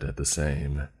we did the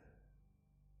same.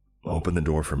 Open the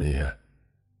door for me,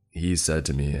 he said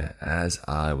to me as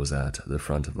I was at the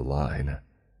front of the line.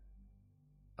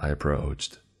 I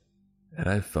approached, and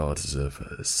I felt as if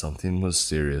something was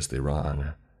seriously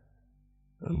wrong.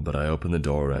 But I opened the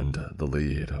door and the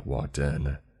lead walked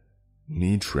in,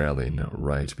 me trailing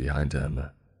right behind him.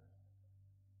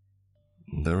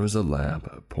 There was a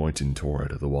lamp pointing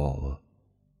toward the wall.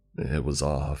 It was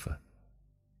off.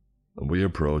 We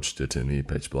approached it in the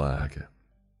pitch black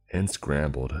and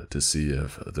scrambled to see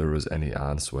if there was any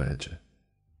on switch.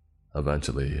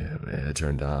 Eventually, it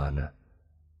turned on.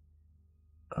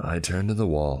 I turned to the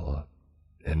wall,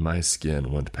 and my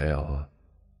skin went pale.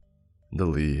 The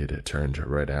lead turned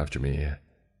right after me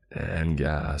and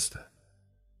gasped.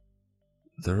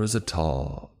 There was a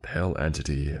tall, pale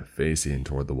entity facing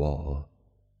toward the wall.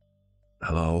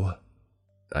 Hello?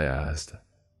 I asked.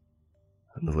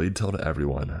 The lead told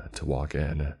everyone to walk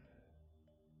in.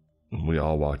 We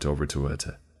all walked over to it.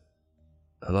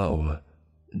 Hello,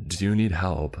 do you need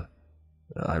help?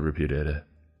 I repeated.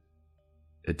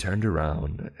 It turned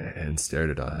around and stared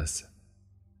at us.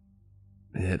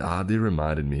 It oddly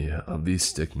reminded me of the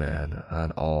stickman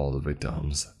on all the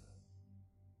victims.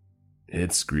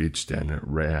 It screeched and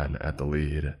ran at the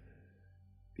lead.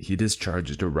 He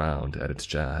discharged a round at its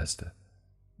chest,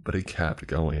 but it kept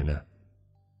going.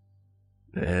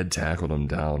 It tackled him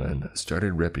down and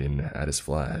started ripping at his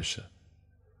flesh.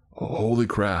 Holy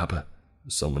crap,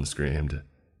 someone screamed.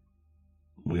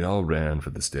 We all ran for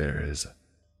the stairs.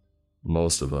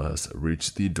 Most of us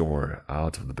reached the door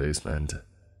out of the basement.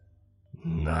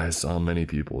 I saw many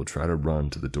people try to run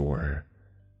to the door,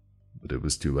 but it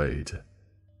was too late.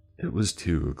 It was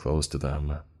too close to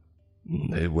them.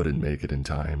 They wouldn't make it in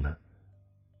time.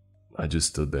 I just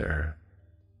stood there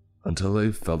until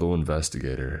a fellow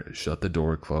investigator shut the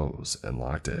door closed and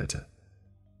locked it.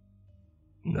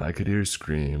 I could hear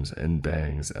screams and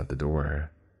bangs at the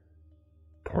door.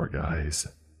 Poor guys.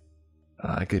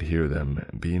 I could hear them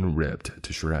being ripped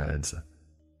to shreds.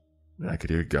 I could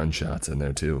hear gunshots in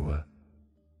there too.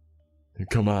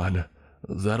 "Come on,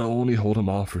 that'll only hold him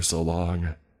off for so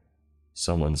long,"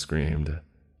 someone screamed.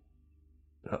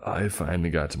 I finally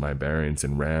got to my bearings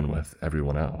and ran with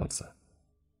everyone else.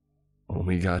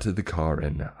 We got to the car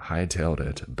and hightailed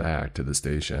it back to the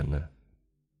station.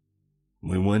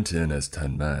 We went in as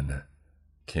 10 men,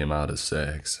 came out as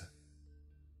 6.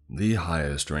 The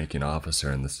highest-ranking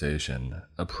officer in the station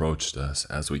approached us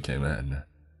as we came in.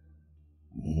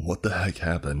 "What the heck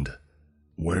happened?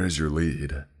 Where is your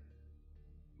lead?"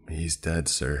 "He's dead,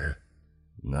 sir,"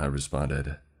 I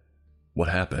responded. "What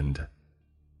happened?"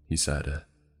 he said,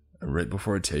 right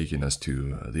before taking us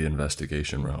to the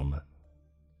investigation room.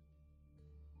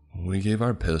 We gave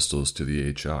our pistols to the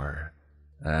HR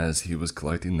as he was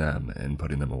collecting them and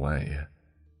putting them away.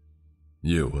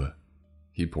 "You,"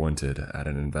 he pointed at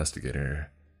an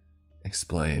investigator.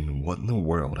 "Explain what in the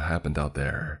world happened out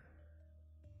there."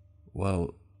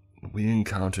 "Well, we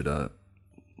encountered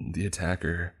the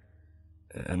attacker,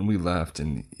 and we left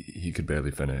and he could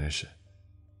barely finish.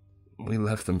 We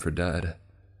left them for dead.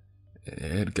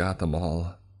 It got them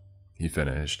all," he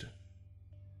finished.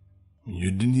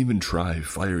 "You didn't even try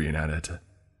firing at it?"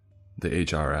 the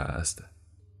HR asked.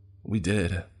 "We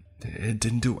did. It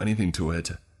didn't do anything to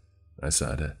it," I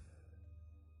said.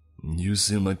 "You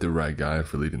seem like the right guy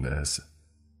for leading this.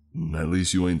 At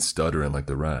least you ain't stuttering like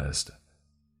the rest,"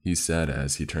 he said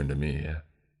as he turned to me.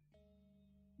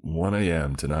 1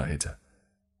 a.m. tonight.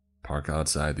 Park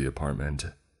outside the apartment.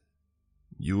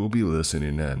 You will be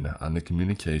listening in on the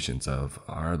communications of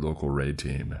our local raid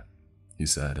team," he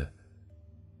said.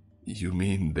 "You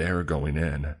mean they're going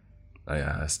in?" I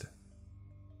asked.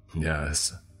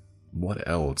 "Yes. What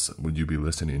else would you be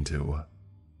listening to?"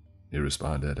 he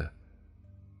responded.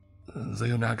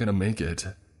 "They're not gonna make it.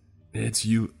 It's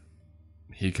you,"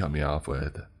 he cut me off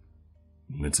with.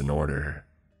 "It's an order."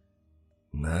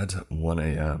 At 1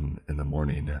 a.m. in the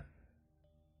morning,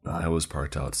 I was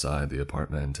parked outside the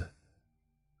apartment,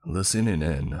 listening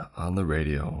in on the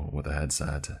radio with a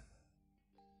headset.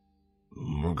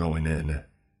 "We're going in.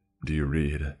 Do you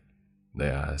read?" they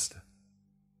asked.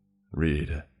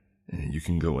 "Read. You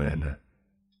can go in,"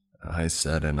 I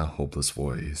said in a hopeless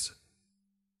voice.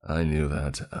 I knew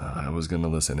that I was going to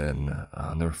listen in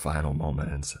on their final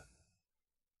moments.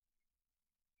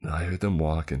 I heard them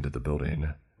walk into the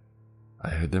building. I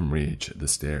heard them reach the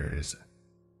stairs.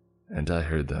 And I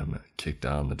heard them kick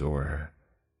down the door.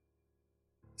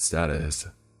 "Status?"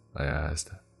 I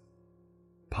asked.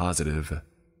 "Positive.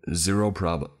 Zero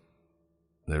problem,"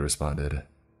 they responded.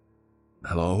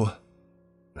 "Hello?"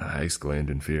 I exclaimed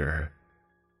in fear.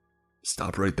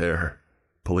 "Stop right there.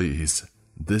 Police.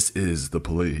 This is the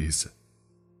police."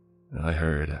 I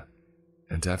heard,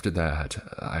 and after that,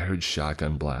 I heard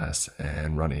shotgun blasts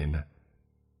and running.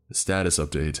 "Status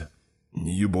update.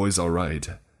 You boys all right?"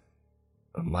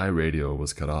 My radio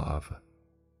was cut off.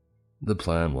 The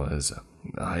plan was,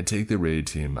 I'd take the raid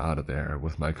team out of there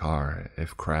with my car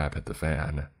if crap hit the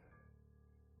fan.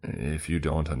 If you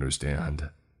don't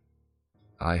understand,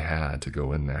 I had to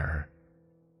go in there.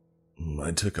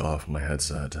 I took off my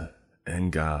headset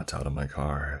and got out of my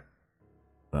car.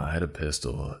 I had a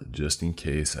pistol just in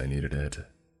case I needed it.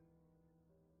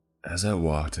 As I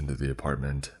walked into the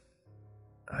apartment,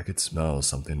 I could smell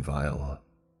something vile.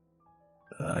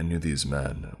 I knew these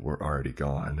men were already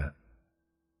gone.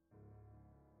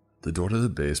 The door to the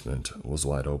basement was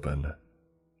wide open.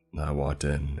 I walked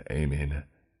in, aiming.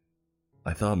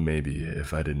 I thought maybe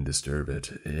if I didn't disturb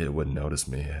it, it wouldn't notice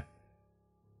me.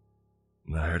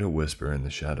 I heard a whisper in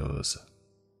the shadows.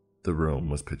 The room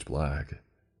was pitch black.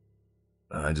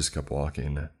 I just kept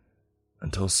walking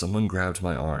until someone grabbed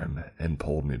my arm and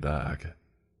pulled me back.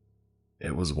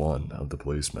 It was one of the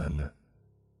policemen.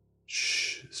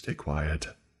 "Shh, stay quiet,"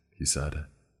 he said.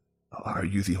 "Are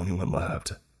you the only one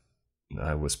left?"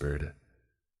 I whispered.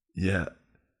 "Yeah."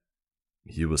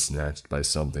 He was snatched by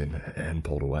something and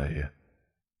pulled away.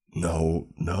 "No,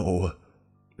 no,"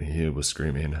 he was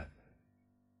screaming.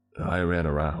 I ran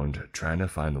around, trying to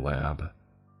find the lab.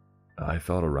 I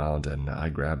felt around and I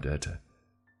grabbed it.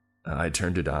 I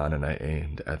turned it on and I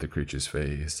aimed at the creature's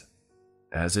face.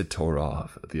 as it tore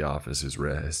off the officer's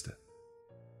wrist.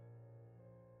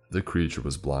 The creature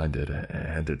was blinded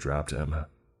and it dropped him,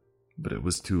 but it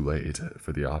was too late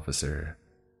for the officer.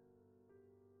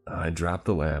 I dropped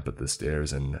the lamp at the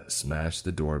stairs and smashed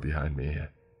the door behind me.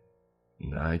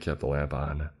 I kept the lamp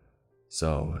on,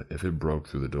 so if it broke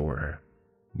through the door,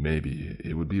 maybe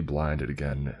it would be blinded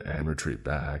again and retreat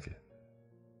back.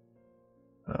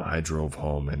 I drove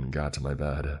home and got to my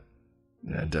bed,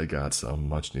 and I got some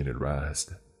much-needed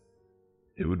rest.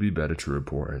 It would be better to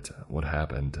report what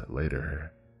happened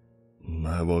later.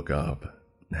 I woke up,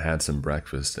 had some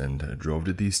breakfast, and drove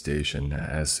to the station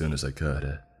as soon as I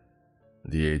could.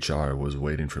 The HR was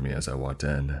waiting for me as I walked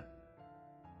in.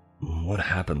 "What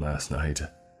happened last night?"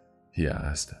 he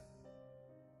asked.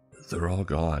 "They're all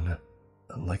gone.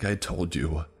 Like I told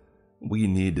you, we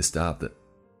need to stop the—"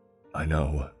 "I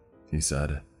know," he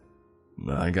said.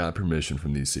 "I got permission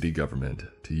from the city government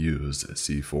to use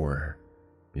C4,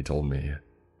 he told me.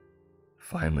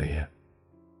 Finally.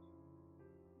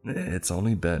 It's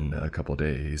only been a couple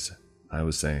days," I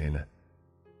was saying.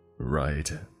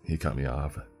 "Right," he cut me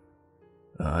off.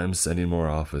 "I'm sending more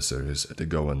officers to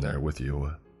go in there with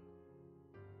you."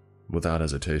 Without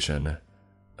hesitation,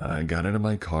 I got into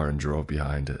my car and drove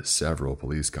behind several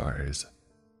police cars.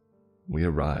 We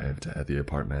arrived at the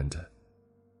apartment.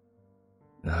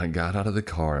 I got out of the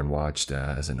car and watched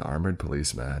as an armored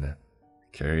policeman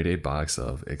carried a box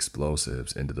of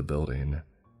explosives into the building.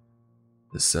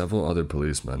 Several other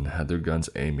policemen had their guns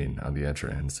aiming on the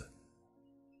entrance.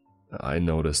 I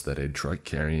noticed that a truck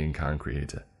carrying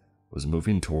concrete was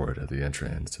moving toward the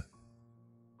entrance.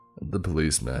 The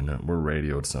policemen were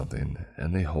radioed something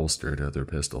and they holstered their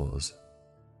pistols.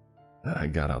 I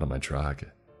got out of my truck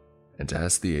and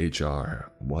asked the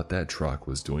HR what that truck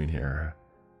was doing here.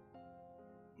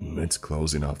 "It's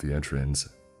closing off the entrance,"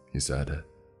 he said.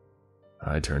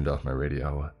 I turned off my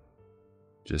radio.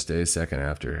 Just a second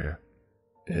after,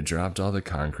 it dropped all the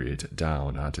concrete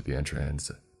down onto the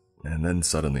entrance, and then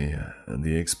suddenly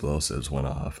the explosives went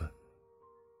off.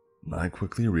 I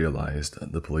quickly realized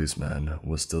the policeman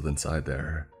was still inside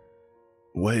there.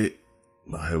 "Wait!"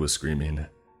 I was screaming,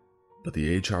 but the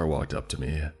HR walked up to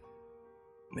me.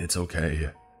 "It's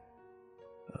okay."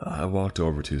 I walked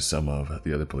over to some of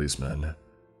the other policemen.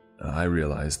 I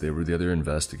realized they were the other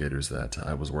investigators that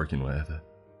I was working with.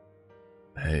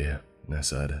 "Hey," I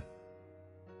said.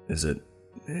 Is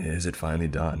it finally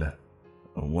done?"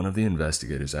 one of the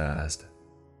investigators asked.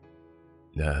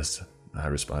 "Yes," I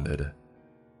responded.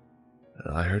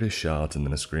 I heard a shout and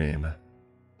then a scream.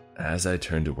 As I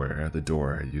turned to where the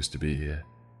door used to be,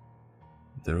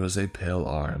 there was a pale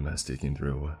arm sticking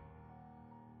through,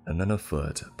 and then a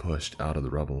foot pushed out of the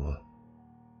rubble.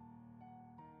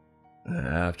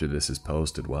 After this is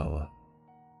posted, well,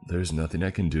 there's nothing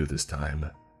I can do this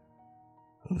time.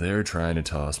 They're trying to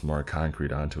toss more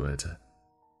concrete onto it.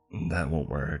 That won't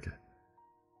work.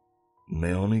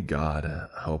 May only God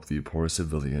help the poor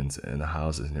civilians in the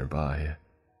houses nearby.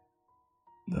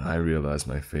 I realize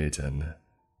my fate and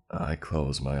I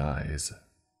close my eyes.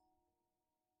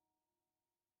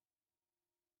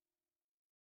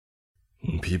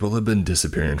 People have been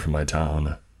disappearing from my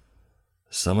town.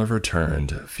 Some have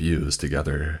returned fused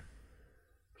together.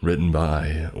 Written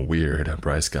by Weird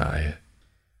Bryce Guy.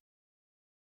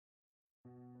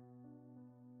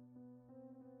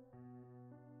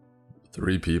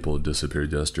 Three people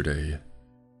disappeared yesterday.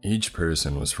 Each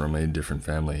person was from a different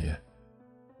family.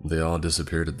 They all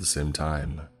disappeared at the same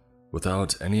time,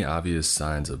 without any obvious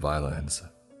signs of violence.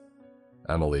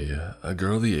 Emily, a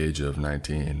girl the age of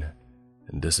 19,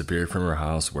 disappeared from her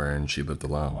house wherein she lived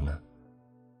alone.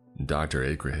 Dr.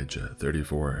 Akridge,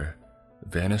 34,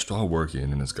 vanished while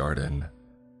working in his garden.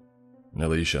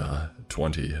 Alicia,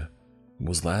 20,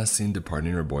 was last seen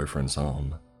departing her boyfriend's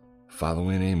home,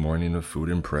 following a morning of food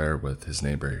and prayer with his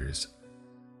neighbors.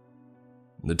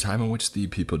 The time in which the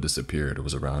people disappeared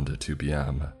was around 2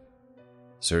 p.m.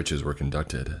 Searches were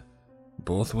conducted,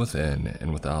 both within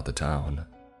and without the town,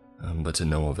 but to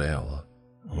no avail.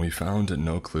 We found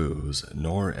no clues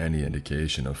nor any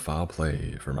indication of foul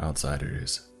play from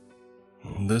outsiders.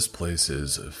 This place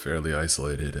is fairly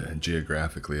isolated,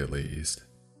 geographically at least.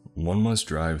 One must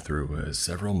drive through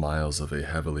several miles of a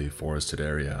heavily forested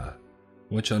area,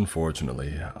 which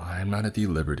unfortunately I am not at the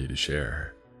liberty to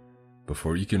share,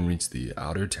 before you can reach the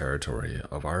outer territory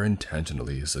of our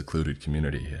intentionally secluded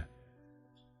community.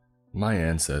 My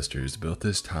ancestors built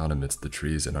this town amidst the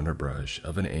trees and underbrush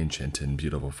of an ancient and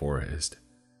beautiful forest,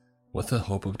 with the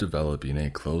hope of developing a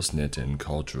close-knit and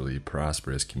culturally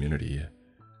prosperous community,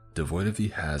 devoid of the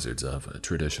hazards of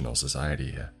traditional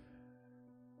society.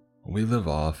 We live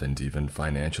off and even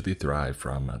financially thrive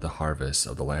from the harvests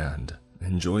of the land,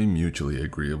 enjoy mutually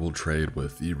agreeable trade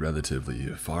with the relatively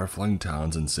far-flung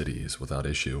towns and cities without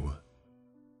issue.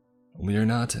 We are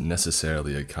not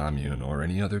necessarily a commune or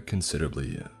any other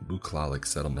considerably bucolic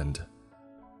settlement,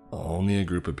 only a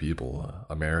group of people,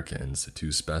 Americans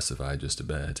to specify just a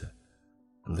bit,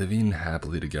 living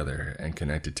happily together and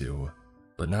connected to,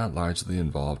 but not largely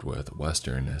involved with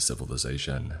Western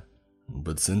civilization.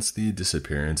 But since the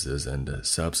disappearances and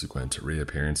subsequent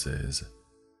reappearances,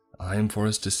 I am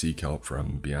forced to seek help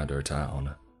from beyond our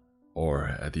town,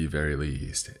 or at the very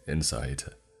least, insight.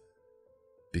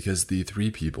 Because the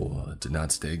three people did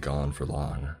not stay gone for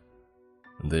long.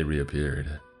 They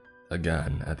reappeared,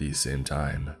 again at the same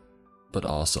time, but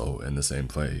also in the same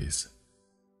place.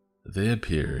 They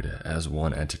appeared as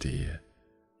one entity,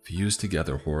 fused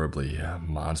together horribly,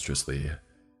 monstrously,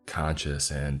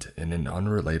 conscious and in an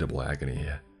unrelatable agony.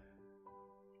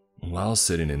 While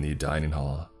sitting in the dining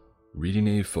hall, reading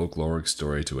a folkloric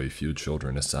story to a few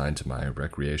children assigned to my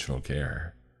recreational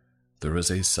care, there was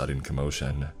a sudden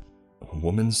commotion.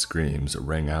 Women's screams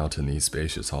rang out in the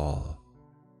spacious hall.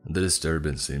 The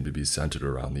disturbance seemed to be centered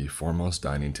around the foremost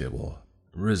dining table,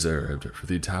 reserved for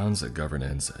the town's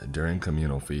governance during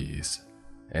communal feasts,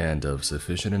 and of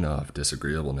sufficient enough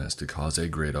disagreeableness to cause a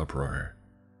great uproar.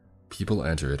 People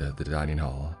entered the dining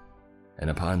hall, and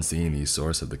upon seeing the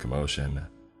source of the commotion,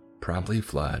 promptly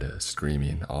fled,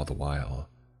 screaming all the while.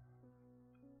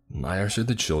 I ushered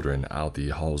the children out the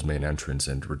hall's main entrance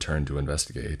and returned to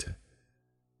investigate.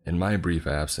 In my brief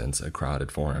absence, a crowd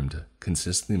had formed,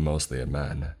 consisting mostly of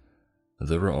men.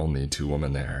 There were only two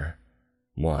women there.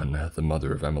 One, the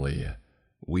mother of Emily,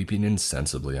 weeping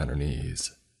insensibly on her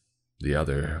knees. The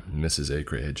other, Mrs.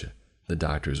 Akridge, the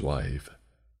doctor's wife.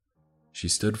 She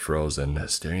stood frozen,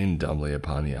 staring dumbly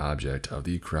upon the object of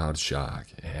the crowd's shock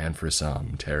and, for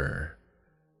some, terror.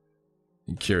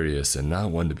 Curious and not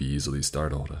one to be easily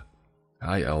startled,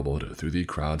 I elbowed through the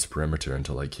crowd's perimeter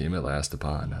until I came at last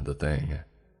upon the thing.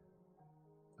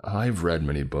 I've read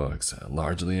many books,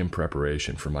 largely in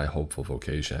preparation for my hopeful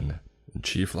vocation,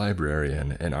 chief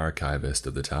librarian and archivist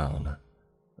of the town,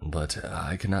 but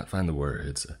I cannot find the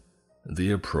words,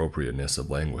 the appropriateness of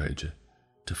language,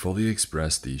 to fully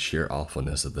express the sheer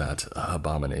awfulness of that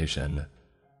abomination,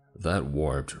 that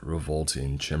warped,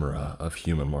 revolting chimera of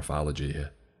human morphology.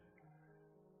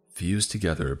 Fused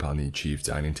together upon the chief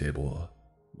dining table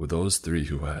were those three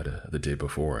who had, the day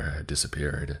before,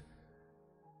 disappeared.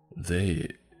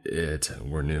 It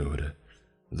were nude.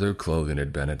 Their clothing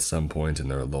had been at some point in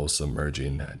their loathsome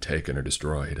merging taken or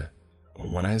destroyed.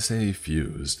 When I say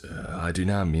fused, I do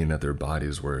not mean that their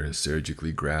bodies were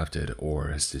surgically grafted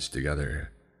or stitched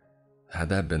together. Had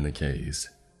that been the case,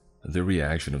 the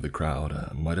reaction of the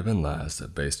crowd might have been less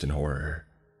based in horror,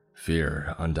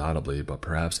 fear undoubtedly, but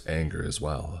perhaps anger as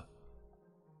well.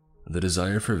 The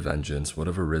desire for vengeance would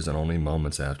have arisen only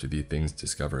moments after the thing's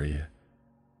discovery.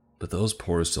 But those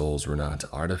poor souls were not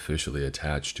artificially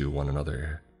attached to one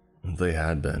another. They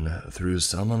had been, through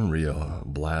some unreal,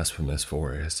 blasphemous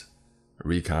force,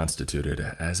 reconstituted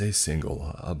as a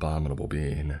single, abominable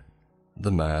being.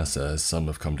 The mass, as some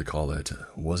have come to call it,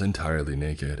 was entirely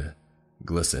naked,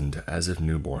 glistened as if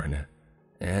newborn,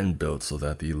 and built so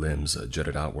that the limbs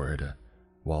jutted outward,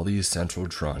 while the central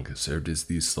trunk served as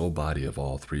the sole body of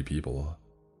all three people.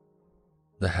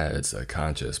 The heads,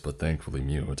 conscious but thankfully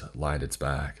mute, lined its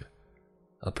back,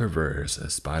 a perverse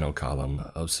spinal column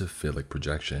of syphilic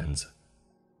projections.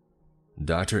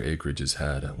 Dr. Akridge's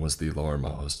head was the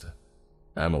lowermost,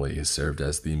 Emily's served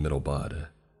as the middle bud,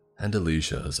 and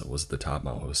Alicia's was the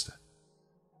topmost.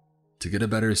 To get a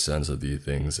better sense of the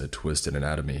thing's twisted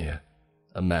anatomy,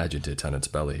 imagined it on its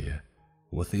belly,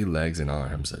 with the legs and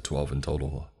arms, 12 in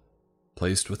total,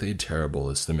 placed with a terrible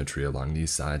asymmetry along the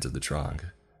sides of the trunk,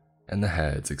 and the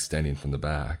heads extending from the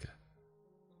back.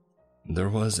 There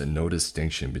was no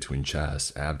distinction between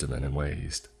chest, abdomen, and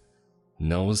waist,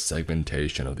 no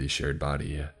segmentation of the shared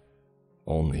body,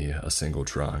 only a single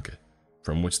trunk,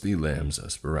 from which the limbs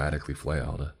sporadically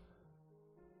flailed.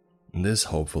 This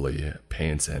hopefully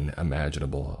paints an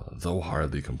imaginable, though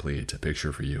hardly complete,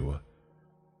 picture for you.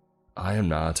 I am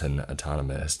not an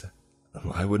anatomist.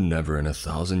 I would never in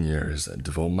 1,000 years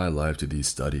devote my life to the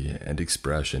study and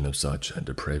expression of such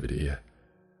depravity.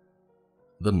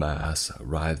 The mass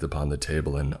writhed upon the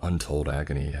table in untold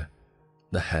agony.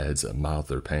 The heads mouthed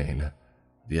their pain.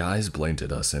 The eyes blinked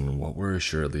at us in what were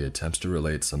assuredly attempts to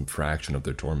relate some fraction of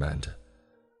their torment.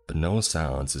 But no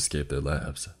sounds escaped their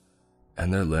lips,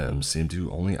 and their limbs seemed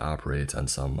to only operate on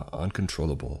some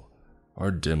uncontrollable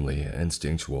or dimly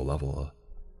instinctual level.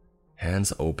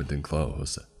 Hands opened and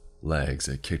closed, legs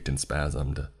kicked and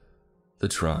spasmed, The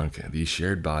trunk, the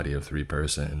shared body of 3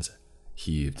 persons,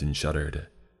 heaved and shuddered,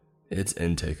 its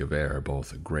intake of air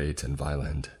both great and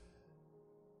violent.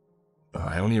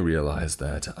 I only realized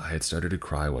that I had started to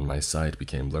cry when my sight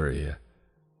became blurry.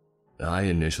 I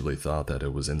initially thought that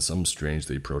it was in some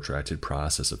strangely protracted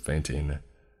process of fainting,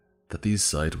 that the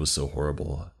sight was so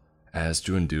horrible as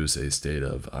to induce a state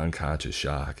of unconscious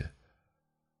shock.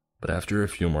 But after a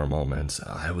few more moments,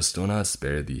 I was still not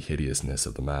spared the hideousness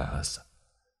of the mass.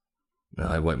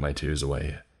 I wiped my tears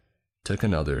away, took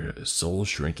another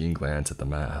soul-shrinking glance at the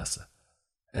mass,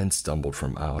 and stumbled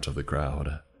from out of the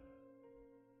crowd.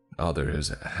 Others,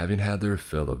 having had their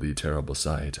fill of the terrible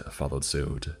sight, followed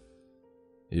suit.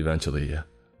 Eventually,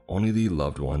 only the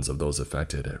loved ones of those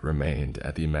affected remained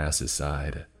at the mass's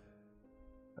side.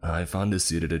 I found a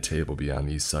seat at a table beyond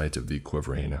the sight of the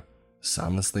quivering,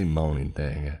 soundlessly moaning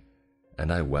thing,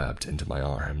 and I wept into my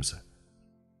arms.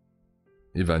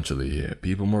 Eventually,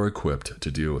 people more equipped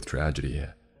to deal with tragedy,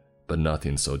 but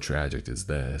nothing so tragic as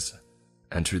this,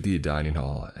 entered the dining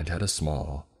hall and had a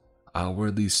small,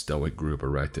 outwardly stoic group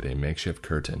erected a makeshift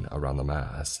curtain around the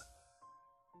mass.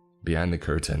 Behind the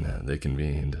curtain, they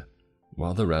convened,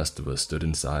 while the rest of us stood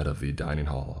inside of the dining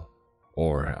hall,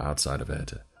 or outside of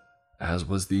it, as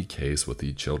was the case with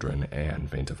the children and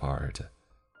faint of heart.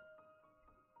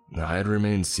 I had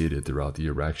remained seated throughout the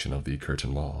erection of the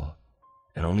curtain wall,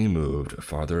 and only moved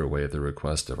farther away at the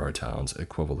request of our town's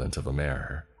equivalent of a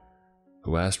mayor,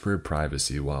 who asked for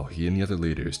privacy while he and the other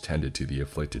leaders tended to the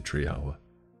afflicted trio.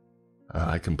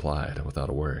 I complied without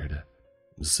a word.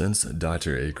 Since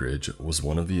Dr. Akridge was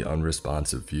one of the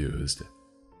unresponsive fused,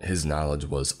 his knowledge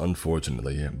was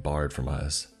unfortunately barred from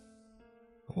us.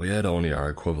 We had only our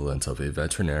equivalent of a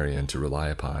veterinarian to rely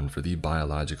upon for the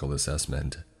biological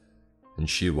assessment, and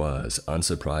she was,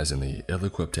 unsurprisingly,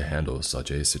 ill-equipped to handle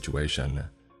such a situation.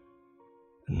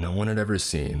 No one had ever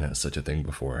seen such a thing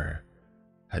before,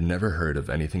 had never heard of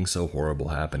anything so horrible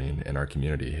happening in our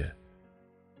community.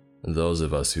 Those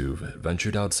of us who've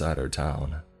ventured outside our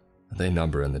town, they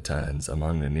number in the tens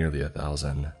among nearly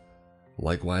 1,000,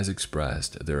 likewise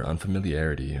expressed their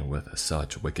unfamiliarity with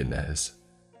such wickedness.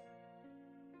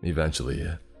 Eventually,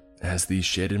 as these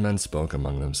shaded men spoke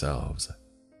among themselves,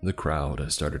 the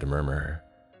crowd started to murmur,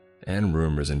 and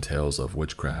rumors and tales of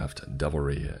witchcraft,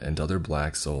 devilry, and other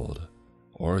black-souled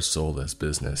or soulless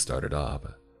business started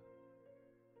up.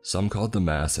 Some called the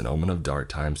mass an omen of dark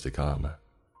times to come,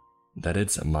 that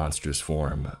its monstrous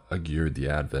form augured the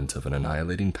advent of an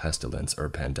annihilating pestilence or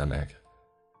pandemic.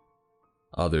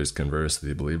 Others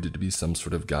conversely believed it to be some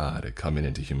sort of god coming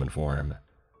into human form,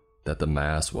 that the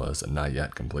mass was not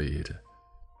yet complete,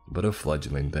 but a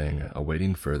fledgling thing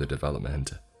awaiting further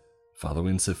development,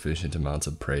 following sufficient amounts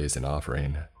of praise and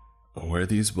offering. Where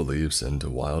these beliefs and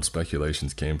wild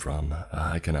speculations came from,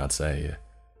 I cannot say,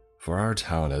 for our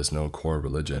town has no core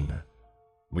religion.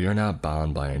 We are not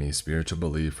bound by any spiritual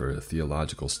belief or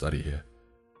theological study.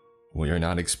 We are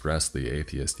not expressly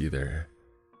atheist either.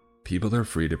 People are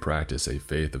free to practice a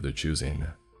faith of their choosing,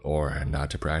 or not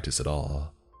to practice at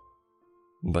all.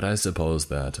 But I suppose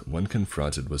that when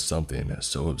confronted with something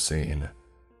so obscene,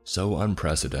 so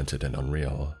unprecedented and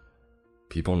unreal,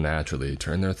 people naturally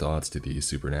turn their thoughts to the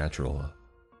supernatural.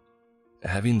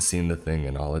 Having seen the thing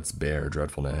in all its bare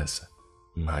dreadfulness,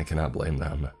 I cannot blame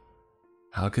them.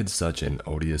 How could such an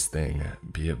odious thing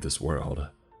be of this world?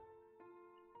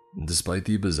 Despite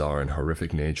the bizarre and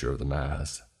horrific nature of the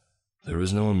mass, there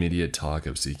was no immediate talk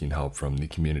of seeking help from the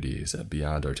communities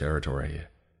beyond our territory.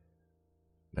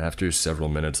 After several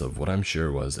minutes of what I'm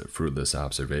sure was fruitless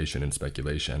observation and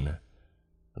speculation,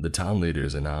 the town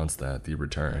leaders announced that the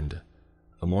returned,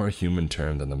 a more human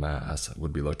term than the mass,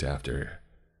 would be looked after.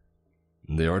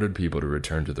 They ordered people to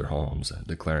return to their homes,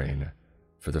 declaring,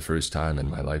 for the first time in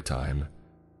my lifetime,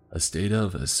 a state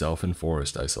of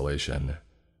self-enforced isolation.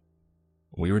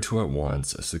 We were to at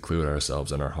once seclude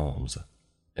ourselves in our homes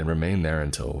and remain there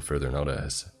until further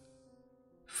notice.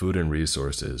 Food and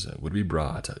resources would be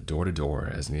brought door to door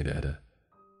as needed.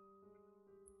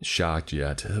 Shocked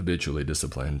yet habitually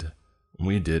disciplined,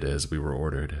 we did as we were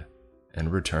ordered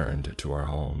and returned to our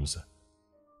homes.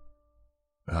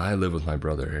 I live with my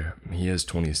brother. He is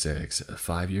 26,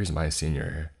 5 years my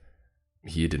senior.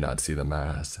 He did not see the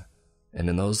mass, and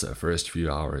in those first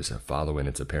few hours following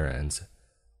its appearance,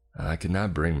 I could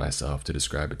not bring myself to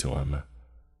describe it to him.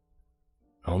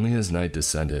 Only as night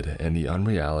descended and the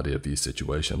unreality of the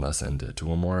situation lessened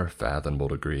to a more fathomable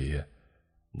degree,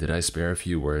 did I spare a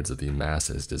few words of the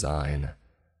mass's design.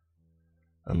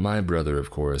 My brother, of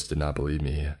course, did not believe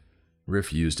me,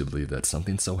 refused to believe that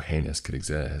something so heinous could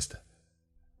exist.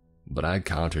 But I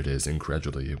countered his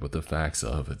incredulity with the facts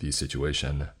of the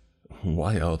situation.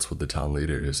 Why else would the town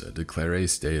leaders declare a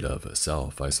state of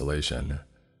self-isolation,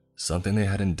 something they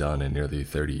hadn't done in nearly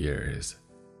 30 years?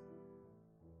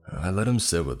 I let him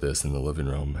sit with this in the living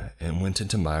room and went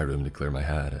into my room to clear my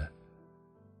head.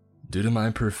 Due to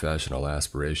my professional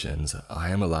aspirations, I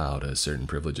am allowed certain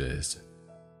privileges.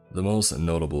 The most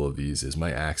notable of these is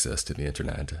my access to the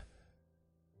internet.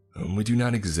 We do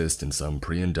not exist in some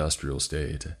pre-industrial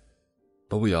state,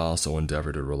 but we also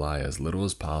endeavor to rely as little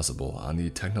as possible on the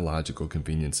technological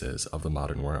conveniences of the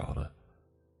modern world.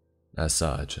 As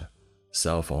such,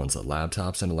 cell phones,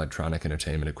 laptops, and electronic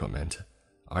entertainment equipment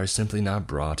are simply not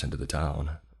brought into the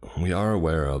town. We are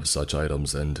aware of such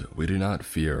items and we do not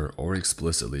fear or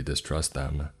explicitly distrust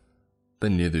them,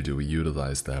 but neither do we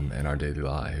utilize them in our daily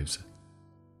lives.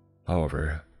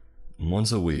 However,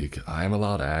 once a week I am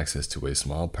allowed access to a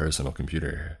small personal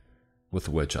computer, with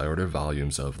which I order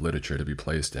volumes of literature to be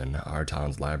placed in our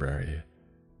town's library.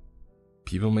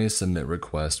 People may submit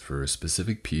requests for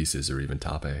specific pieces or even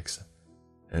topics,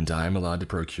 and I am allowed to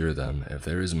procure them if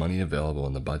there is money available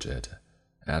in the budget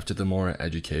after the more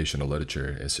educational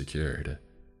literature is secured.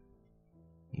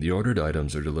 The ordered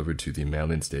items are delivered to the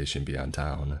mailing station beyond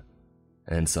town,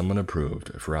 and someone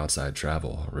approved for outside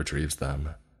travel retrieves them.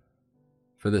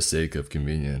 For the sake of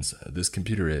convenience, this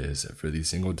computer is, for the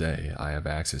single day I have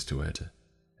access to it,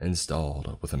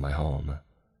 installed within my home.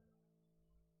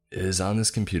 It is on this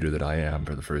computer that I am,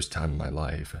 for the first time in my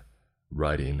life,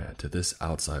 writing to this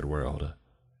outside world.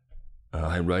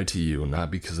 I write to you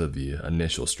not because of the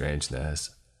initial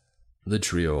strangeness. The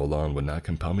trio alone would not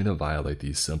compel me to violate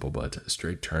these simple but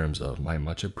straight terms of my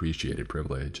much appreciated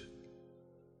privilege.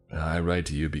 I write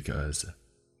to you because,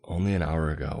 only an hour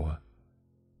ago,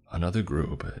 another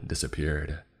group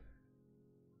disappeared.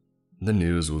 The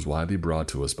news was widely brought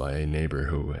to us by a neighbor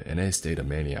who, in a state of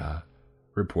mania,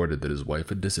 reported that his wife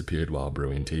had disappeared while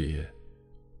brewing tea.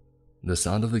 The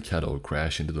sound of the kettle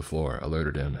crashing to the floor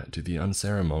alerted him to the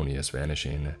unceremonious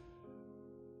vanishing.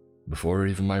 Before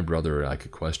even my brother or I could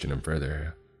question him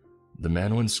further, the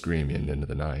man went screaming into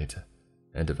the night,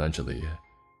 and eventually,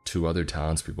 2 other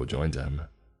townspeople joined him,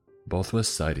 both with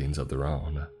sightings of their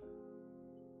own.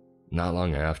 Not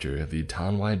long after, the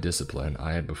town-wide discipline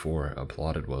I had before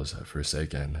applauded was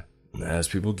forsaken, as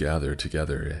people gathered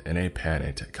together in a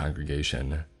panicked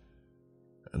congregation.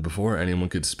 Before anyone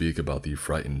could speak about the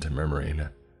frightened murmuring,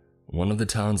 one of the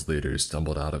town's leaders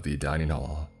stumbled out of the dining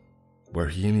hall, where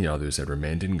he and the others had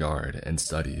remained in guard and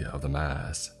study of the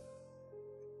Mass.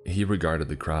 He regarded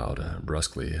the crowd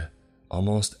brusquely,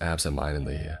 almost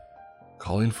absent-mindedly,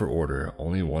 calling for order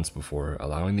only once before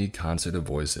allowing the concert of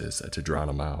voices to drown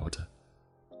him out.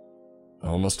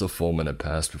 Almost a full minute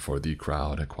passed before the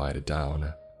crowd quieted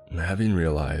down, having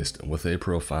realized with a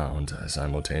profound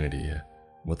simultaneity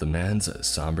what the man's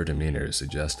somber demeanor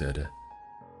suggested.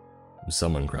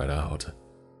 Someone cried out,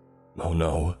 "Oh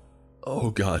no! Oh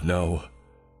God, no!"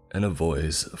 in a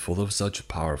voice full of such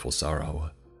powerful sorrow.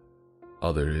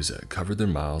 Others covered their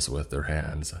mouths with their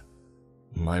hands.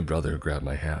 My brother grabbed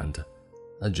my hand,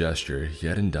 a gesture he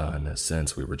hadn't done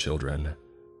since we were children.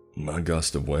 A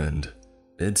gust of wind,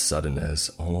 its suddenness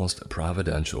almost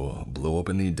providential, blew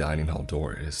open the dining hall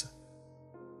doors.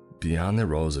 Beyond the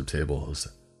rows of tables,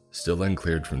 still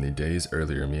uncleared from the day's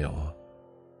earlier meal,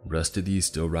 rested the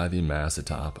still writhing mass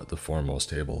atop the foremost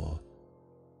table.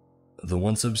 The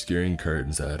once obscuring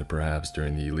curtains had, perhaps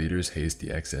during the leader's hasty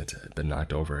exit, been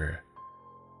knocked over.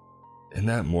 In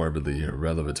that morbidly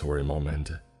revelatory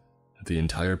moment, the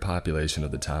entire population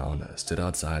of the town stood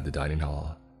outside the dining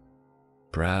hall.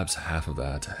 Perhaps half of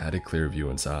that had a clear view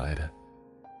inside,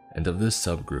 and of this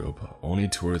subgroup, only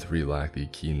 2 or 3 lacked the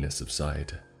keenness of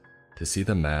sight to see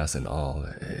the Mass in all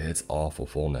its awful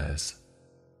fullness.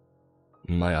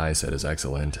 My eyesight is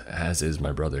excellent, as is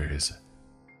my brother's.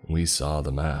 We saw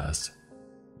the Mass.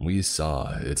 We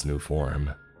saw its new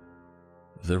form.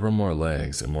 There were more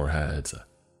legs and more heads.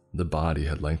 The body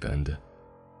had lengthened.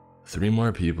 3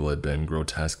 more people had been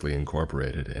grotesquely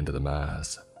incorporated into the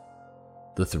Mass.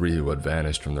 The 3 who had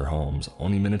vanished from their homes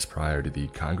only minutes prior to the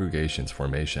congregation's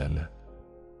formation.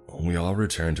 We all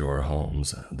returned to our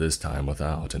homes, this time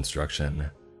without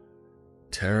instruction.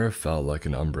 Terror felt like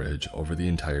an umbrage over the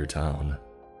entire town.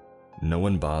 No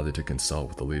one bothered to consult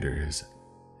with the leaders.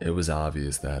 It was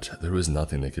obvious that there was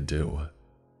nothing they could do.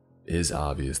 It is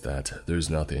obvious that there's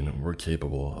nothing we're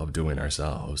capable of doing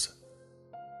ourselves.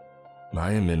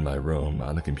 I am in my room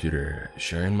on the computer,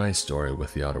 sharing my story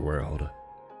with the outer world.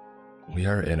 We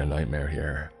are in a nightmare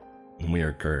here. We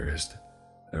are cursed,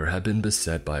 or have been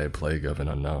beset by a plague of an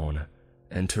unknown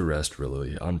and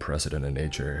terrestrially unprecedented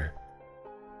nature.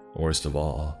 Worst of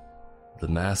all, the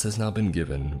Mass has now been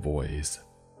given voice.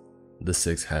 The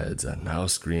 6 heads now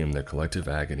scream their collective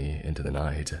agony into the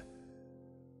night.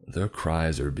 Their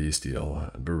cries are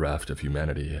bestial, bereft of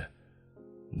humanity.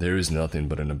 There is nothing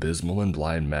but an abysmal and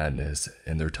blind madness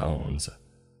in their tones.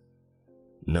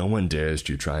 No one dares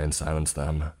to try and silence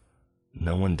them.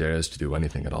 No one dares to do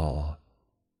anything at all.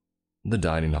 The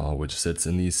dining hall, which sits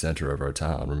in the center of our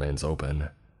town, remains open,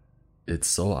 its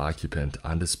sole occupant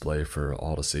on display for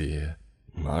all to see.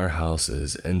 Our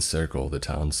houses encircle the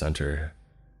town center.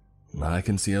 I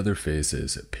can see other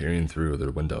faces peering through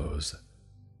their windows.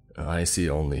 I see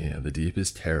only the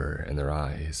deepest terror in their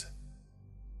eyes.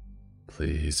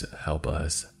 Please help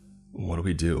us. What do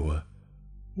we do?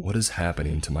 What is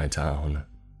happening to my town?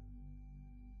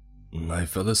 I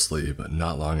fell asleep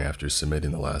not long after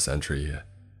submitting the last entry.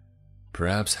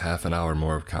 Perhaps half an hour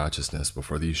more of consciousness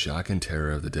before the shock and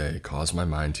terror of the day caused my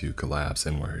mind to collapse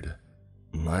inward.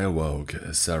 I awoke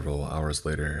several hours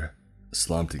later,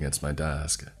 slumped against my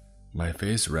desk, my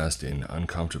face resting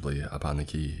uncomfortably upon the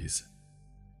keys.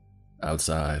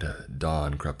 Outside,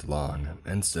 dawn crept along,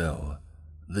 and still,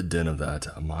 the din of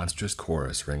that monstrous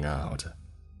chorus rang out.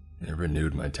 It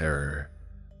renewed my terror,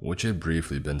 which had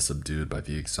briefly been subdued by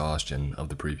the exhaustion of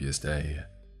the previous day.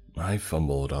 I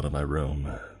fumbled out of my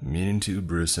room, meaning to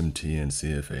brew some tea and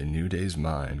see if a new day's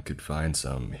mind could find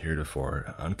some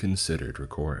heretofore unconsidered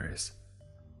recourse.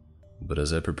 But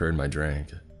as I prepared my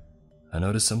drink, I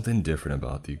noticed something different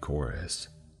about the chorus,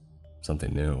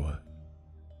 something new.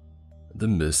 The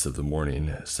mists of the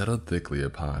morning settled thickly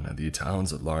upon the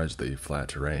town's largely flat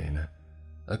terrain,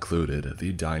 occluded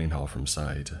the dining hall from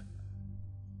sight.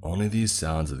 Only the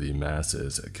sounds of the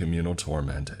masses' communal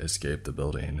torment escaped the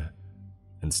building,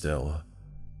 and still,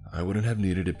 I wouldn't have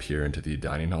needed to peer into the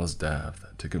dining hall's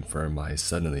depth to confirm my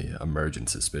suddenly emergent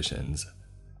suspicions.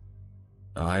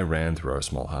 I ran through our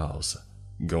small house,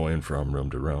 going from room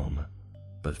to room,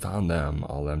 but found them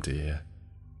all empty.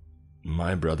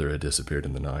 My brother had disappeared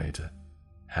in the night,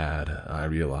 had, I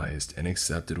realized and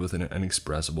accepted with an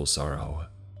inexpressible sorrow,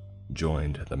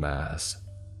 joined the mass.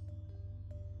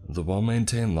 The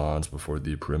well-maintained lawns before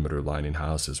the perimeter-lining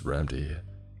houses were empty,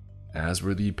 as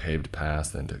were the paved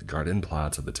paths and garden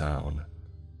plots of the town.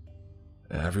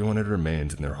 Everyone had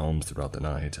remained in their homes throughout the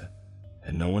night,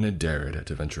 and no one had dared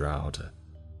to venture out.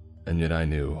 And yet I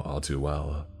knew all too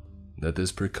well that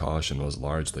this precaution was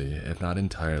largely, if not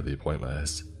entirely,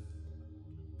 pointless.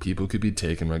 People could be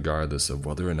taken regardless of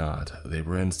whether or not they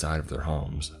were inside of their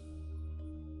homes.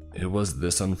 It was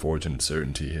this unfortunate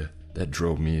certainty that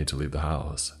drove me to leave the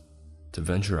house, to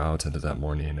venture out into that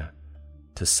morning,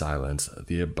 to silence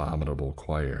the abominable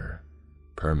choir,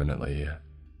 permanently.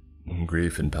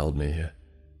 Grief impelled me.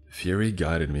 Fury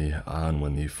guided me on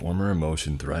when the former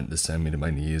emotion threatened to send me to my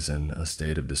knees in a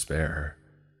state of despair.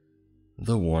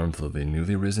 The warmth of the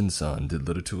newly risen sun did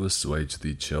little to assuage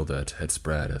the chill that had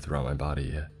spread throughout my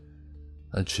body.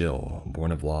 A chill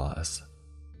born of loss,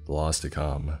 the loss to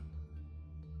come.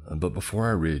 But before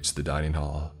I reached the dining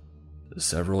hall,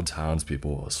 several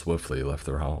townspeople swiftly left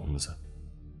their homes.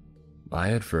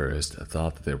 I at first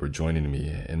thought that they were joining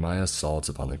me in my assaults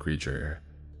upon the creature,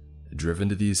 driven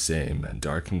to the same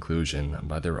dark conclusion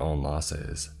by their own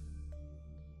losses.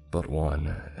 But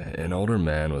one, an older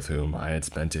man with whom I had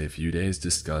spent a few days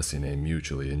discussing a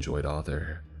mutually enjoyed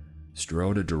author,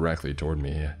 strode directly toward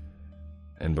me,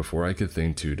 and before I could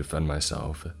think to defend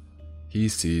myself, he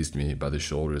seized me by the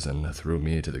shoulders and threw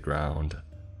me to the ground.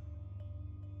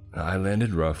 I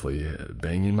landed roughly,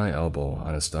 banging my elbow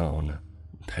on a stone.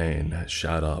 Pain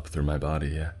shot up through my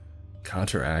body,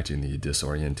 counteracting the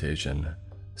disorientation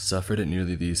suffered at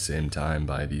nearly the same time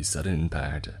by the sudden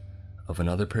impact of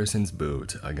another person's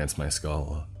boot against my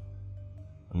skull.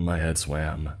 My head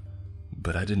swam,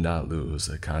 but I did not lose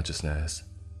consciousness.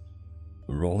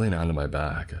 Rolling onto my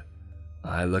back,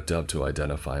 I looked up to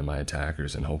identify my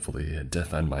attackers and hopefully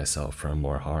defend myself from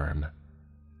more harm.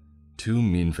 Two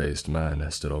mean-faced men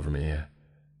stood over me,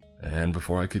 and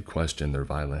before I could question their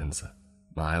violence,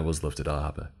 I was lifted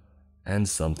up, and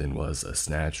something was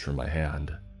snatched from my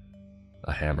hand.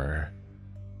 A hammer.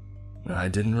 I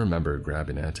didn't remember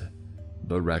grabbing it,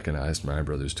 but recognized my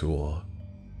brother's tool.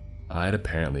 I had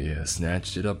apparently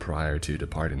snatched it up prior to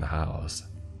departing the house.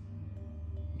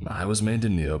 I was made to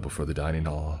kneel before the dining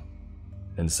hall.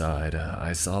 Inside,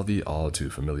 I saw the all too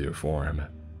familiar form,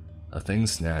 a thing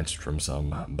snatched from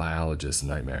some biologist's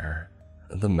nightmare.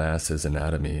 The mass's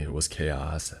anatomy was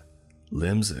chaos.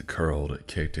 Limbs curled,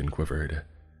 kicked, and quivered.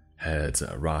 Heads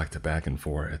rocked back and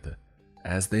forth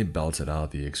as they belted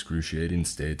out the excruciating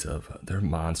state of their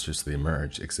monstrously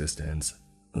merged existence.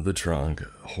 The trunk,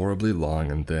 horribly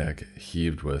long and thick,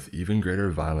 heaved with even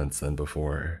greater violence than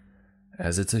before,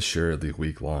 as its assuredly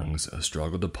weak lungs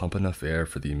struggled to pump enough air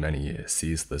for the many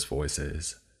ceaseless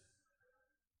voices.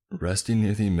 Resting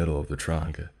near the middle of the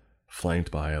trunk,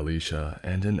 flanked by Alicia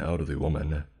and an elderly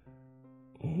woman,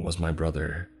 was my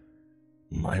brother.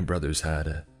 My brother's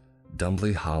head,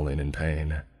 dumbly howling in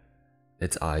pain.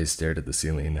 Its eyes stared at the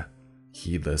ceiling,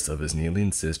 heedless of his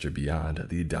kneeling sister beyond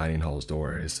the dining hall's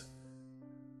doors.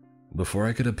 Before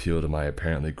I could appeal to my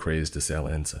apparently crazed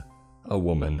assailant, a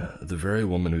woman, the very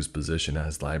woman whose position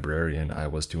as librarian I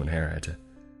was to inherit,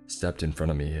 stepped in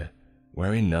front of me,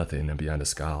 wearing nothing beyond a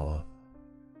scowl.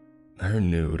 Her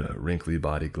nude, wrinkly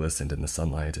body glistened in the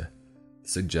sunlight,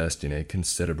 suggesting a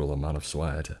considerable amount of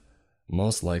sweat,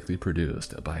 most likely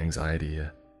produced by anxiety.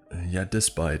 Yet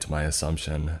despite my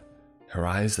assumption, her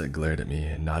eyes that glared at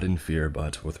me not in fear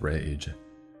but with rage.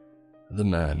 The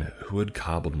man who had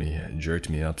cobbled me jerked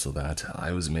me up so that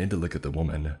I was made to look at the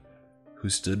woman, who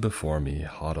stood before me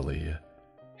haughtily,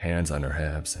 hands on her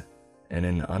hips, in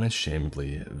an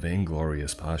unashamedly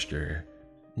vainglorious posture.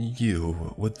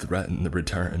 You would threaten the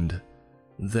returned,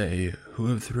 they who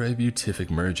have through a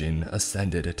beatific merging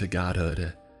ascended to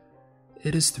godhood.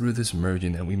 It is through this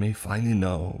merging that we may finally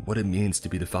know what it means to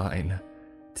be divine,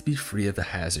 to be free of the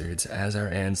hazards, as our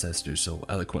ancestors so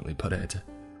eloquently put it,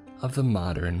 of the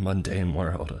modern, mundane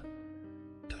world.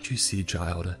 Don't you see,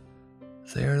 child?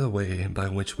 They are the way by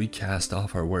which we cast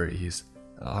off our worries,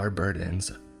 our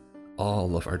burdens,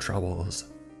 all of our troubles.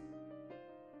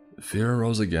 Fear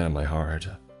arose again in my heart.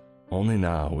 Only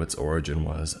now its origin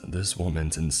was this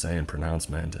woman's insane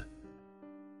pronouncement.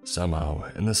 Somehow,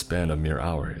 in the span of mere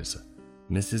hours,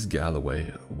 Mrs.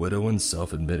 Galloway, widow and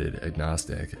self-admitted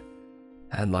agnostic,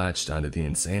 had latched onto the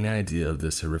insane idea of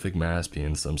this horrific mass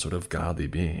being some sort of godly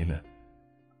being.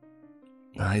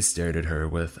 I stared at her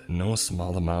with no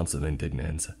small amounts of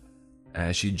indignance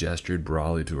as she gestured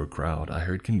broadly to a crowd I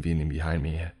heard convening behind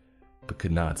me, but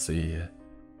could not see.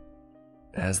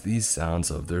 As these sounds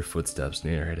of their footsteps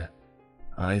neared,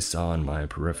 I saw in my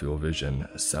peripheral vision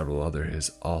several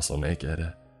others also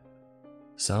naked.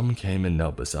 Some came and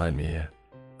knelt beside me,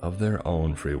 of their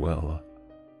own free will,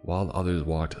 while others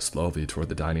walked slowly toward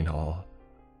the dining hall,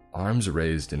 arms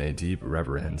raised in a deep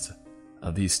reverence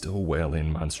of the still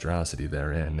wailing monstrosity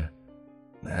therein.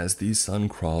 As the sun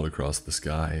crawled across the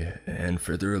sky and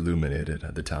further illuminated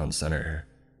the town center,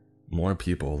 more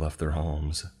people left their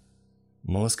homes,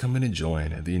 most coming to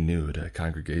join the nude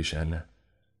congregation.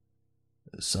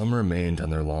 Some remained on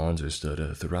their lawns or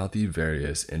stood throughout the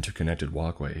various interconnected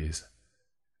walkways,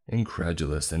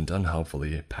 incredulous and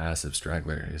unhelpfully passive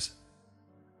stragglers.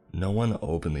 No one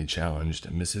openly challenged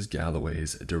Mrs.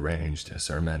 Galloway's deranged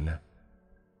sermon.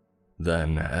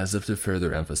 Then, as if to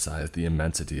further emphasize the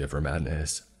immensity of her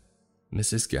madness,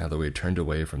 Mrs. Galloway turned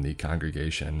away from the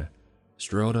congregation,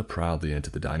 strode proudly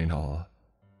into the dining hall,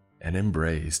 and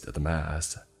embraced the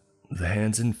mass. The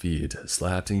hands and feet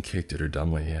slapped and kicked at her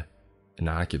dumbly,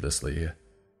 innocuously,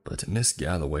 but Miss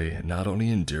Galloway not only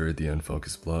endured the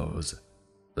unfocused blows,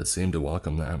 but seemed to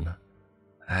welcome them,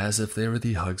 as if they were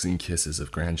the hugs and kisses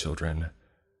of grandchildren.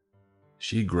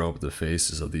 She groped the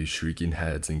faces of these shrieking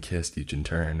heads and kissed each in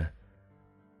turn,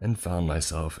 and found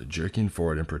myself jerking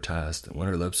forward in protest when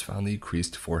her lips found the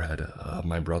creased forehead of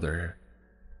my brother.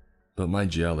 But my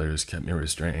jailers kept me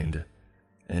restrained,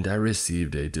 and I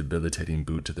received a debilitating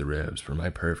boot to the ribs for my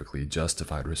perfectly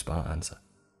justified response.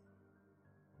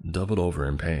 Doubled over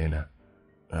in pain,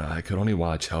 I could only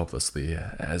watch helplessly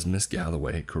as Miss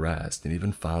Galloway caressed and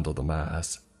even fondled the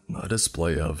mass, a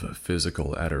display of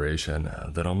physical adoration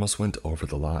that almost went over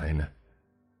the line.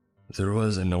 There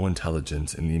was no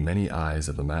intelligence in the many eyes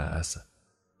of the mass,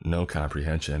 no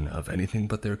comprehension of anything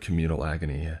but their communal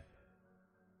agony.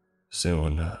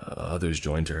 Soon, others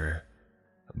joined her.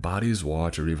 Bodies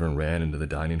walked or even ran into the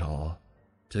dining hall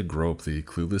to grope the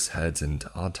clueless heads and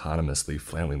autonomously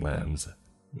flailing limbs.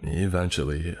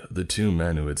 Eventually, the two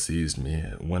men who had seized me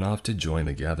went off to join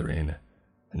the gathering,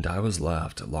 and I was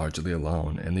left largely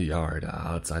alone in the yard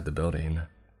outside the building.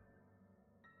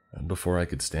 Before I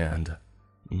could stand,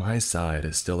 my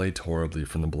side still ached horribly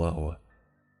from the blow.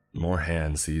 More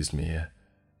hands seized me,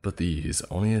 but these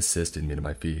only assisted me to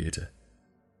my feet.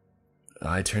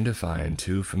 I turned to find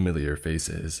two familiar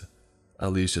faces,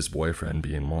 Alicia's boyfriend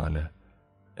being one,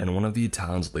 and one of the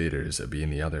town's leaders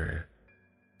being the other,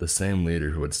 the same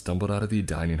leader who had stumbled out of the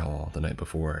dining hall the night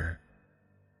before.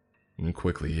 And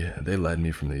quickly, they led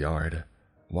me from the yard,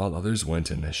 while others went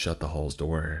and shut the hall's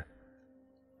door.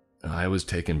 I was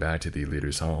taken back to the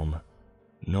leader's home,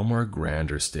 no more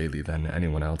grand or stately than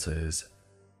anyone else's,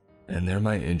 and there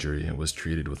my injury was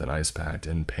treated with an ice pack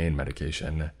and pain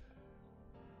medication.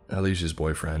 Alicia's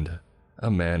boyfriend, A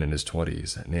man in his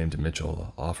 20s named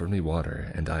Mitchell offered me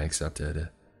water and I accepted.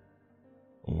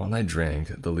 While I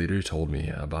drank, the leader told me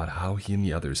about how he and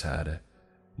the others had,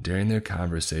 during their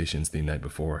conversations the night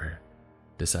before,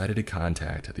 decided to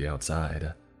contact the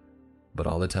outside, but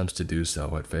all attempts to do so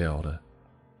had failed.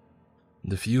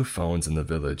 The few phones in the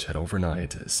village had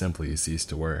overnight simply ceased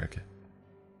to work,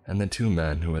 and the two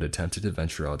men who had attempted to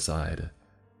venture outside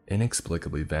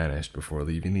inexplicably vanished before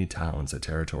leaving the town's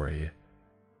territory.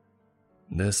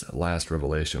 This last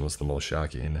revelation was the most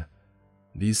shocking.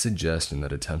 The suggestion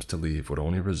that attempts to leave would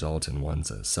only result in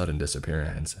one's sudden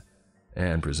disappearance,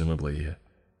 and presumably,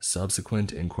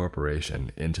 subsequent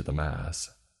incorporation into the mass.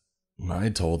 I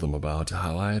told them about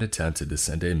how I had attempted to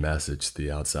send a message to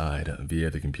the outside via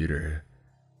the computer,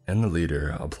 and the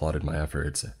leader applauded my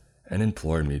efforts and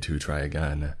implored me to try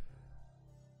again.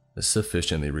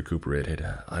 Sufficiently recuperated,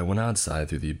 I went outside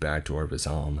through the back door of his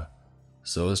home,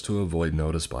 so as to avoid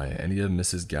notice by any of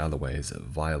Mrs. Galloway's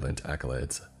violent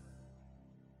acolytes.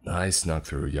 I snuck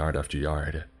through yard after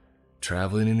yard,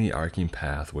 traveling in the arcing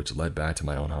path which led back to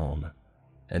my own home,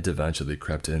 and eventually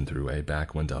crept in through a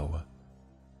back window.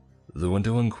 The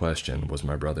window in question was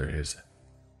my brother's,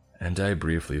 and I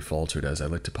briefly faltered as I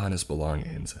looked upon his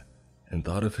belongings and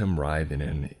thought of him writhing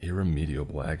in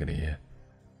irremediable agony,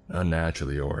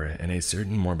 unnaturally or in a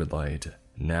certain morbid light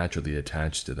naturally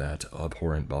attached to that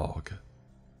abhorrent bulk.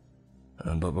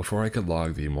 But before I could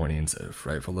log the morning's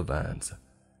frightful events,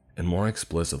 and more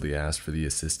explicitly asked for the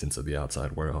assistance of the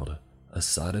outside world, a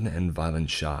sudden and violent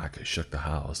shock shook the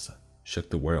house, shook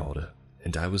the world,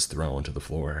 and I was thrown to the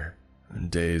floor.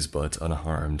 Dazed but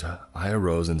unharmed, I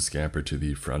arose and scampered to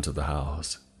the front of the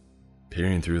house.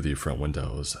 Peering through the front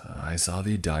windows, I saw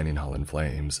the dining hall in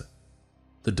flames.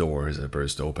 The doors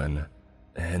burst open,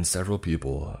 and several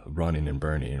people, running and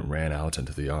burning, ran out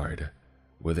into the yard,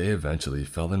 where they eventually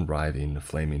fell in writhing,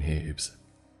 flaming heaps.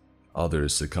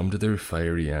 Others succumbed to their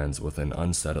fiery ends with an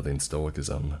unsettling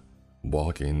stoicism,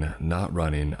 walking, not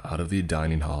running, out of the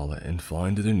dining hall and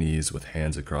falling to their knees with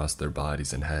hands across their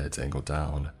bodies and heads angled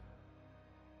down.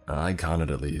 I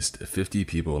counted at least 50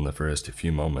 people in the first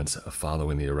few moments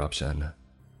following the eruption,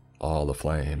 all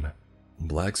aflame.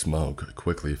 Black smoke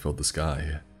quickly filled the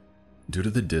sky. Due to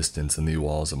the distance in the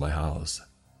walls of my house,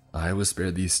 I was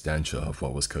spared the stench of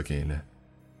what was cooking.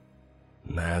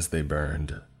 As they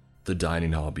burned, the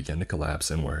dining hall began to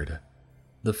collapse inward,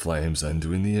 the flames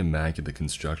undoing the immaculate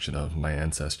construction of my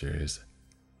ancestors.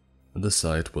 The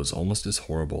sight was almost as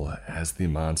horrible as the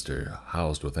monster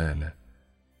housed within,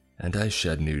 and I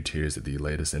shed new tears at the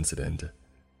latest incident,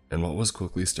 and what was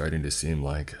quickly starting to seem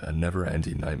like a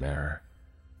never-ending nightmare.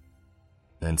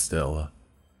 And still,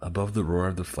 above the roar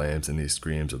of the flames and the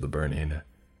screams of the burning,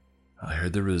 I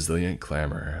heard the resilient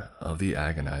clamor of the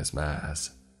agonized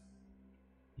mass.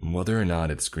 Whether or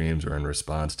not its screams were in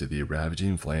response to the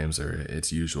ravaging flames or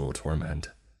its usual torment,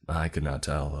 I could not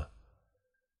tell.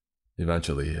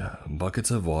 Eventually,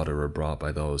 buckets of water were brought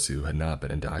by those who had not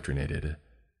been indoctrinated,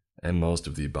 and most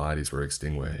of the bodies were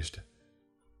extinguished.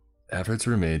 Efforts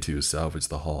were made to salvage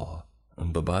the hall,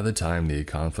 but by the time the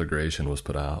conflagration was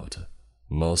put out,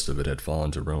 most of it had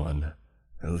fallen to ruin,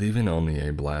 leaving only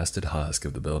a blasted husk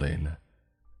of the building.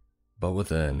 But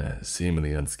within,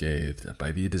 seemingly unscathed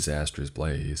by the disastrous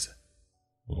blaze,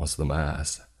 was the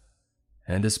mass.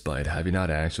 And despite having not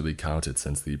actually counted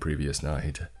since the previous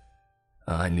night,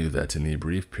 I knew that in the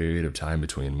brief period of time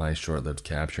between my short-lived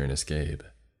capture and escape,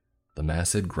 the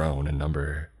mass had grown in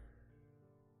number.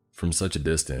 From such a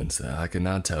distance, I could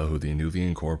not tell who the newly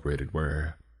incorporated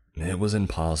were. It was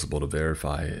impossible to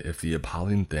verify if the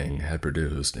appalling thing had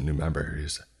produced new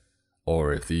members,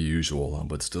 or if the usual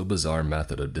but still bizarre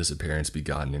method of disappearance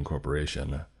begotten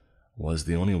incorporation was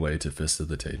the only way to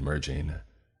facilitate merging.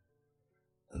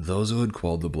 Those who had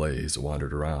quelled the blaze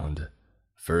wandered around,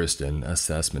 first in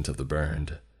assessment of the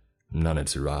burned. None had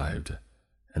survived,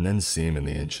 and then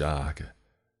seemingly in shock.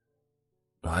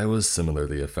 I was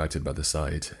similarly affected by the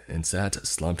sight and sat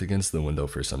slumped against the window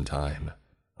for some time,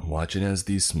 watching as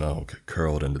the smoke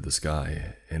curled into the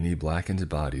sky and the blackened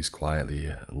bodies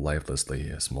quietly,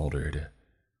 lifelessly smoldered.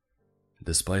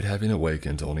 Despite having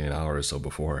awakened only an hour or so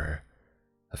before,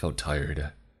 I felt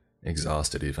tired,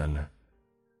 exhausted even.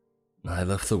 I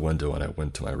left the window and I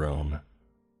went to my room.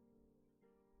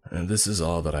 And this is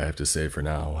all that I have to say for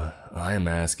now. I am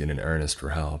asking in earnest for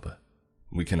help.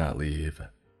 We cannot leave.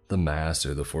 The mass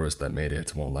or the force that made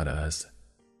it won't let us.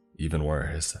 Even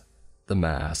worse, the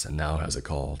mass now has a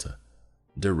cult.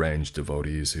 Deranged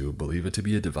devotees who believe it to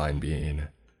be a divine being.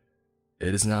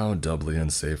 It is now doubly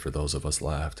unsafe for those of us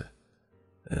left.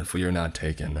 If we are not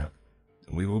taken,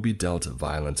 we will be dealt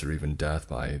violence or even death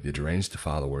by the deranged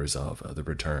followers of the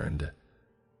returned,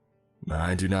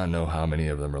 I do not know how many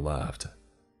of them are left,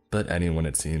 but anyone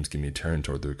it seems can be turned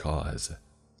toward their cause,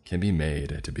 can be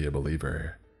made to be a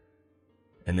believer.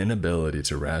 An inability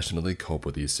to rationally cope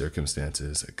with these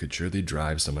circumstances could surely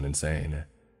drive someone insane,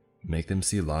 make them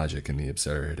see logic in the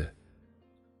absurd.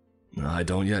 I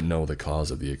don't yet know the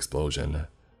cause of the explosion,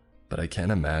 but I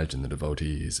can't imagine the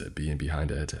devotees being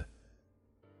behind it.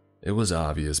 It was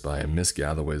obvious by Miss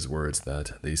Galloway's words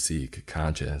that they seek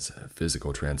conscious,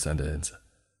 physical transcendence,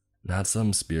 not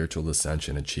some spiritual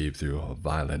ascension achieved through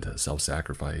violent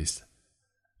self-sacrifice.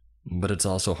 But it's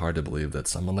also hard to believe that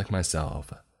someone like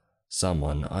myself,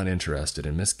 someone uninterested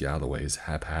in Miss Galloway's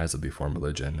haphazardly formed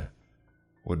religion,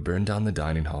 would burn down the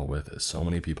dining hall with so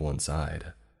many people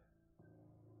inside.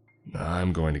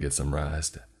 I'm going to get some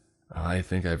rest. I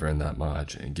think I've earned that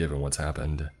much, given what's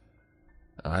happened.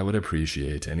 I would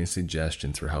appreciate any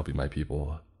suggestions for helping my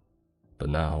people. But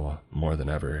now, more than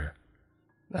ever,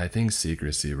 I think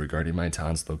secrecy regarding my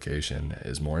town's location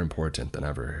is more important than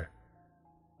ever.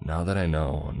 Now that I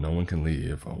know no one can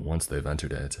leave once they've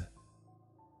entered it.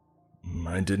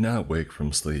 I did not wake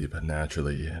from sleep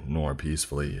naturally nor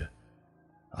peacefully.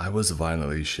 I was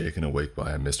violently shaken awake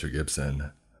by Mr.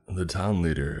 Gibson, the town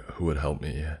leader who had helped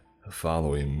me,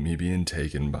 following me being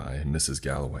taken by Mrs.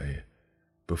 Galloway,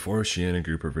 before she and a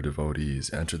group of her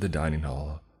devotees entered the dining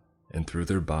hall and threw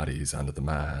their bodies onto the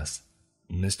mass.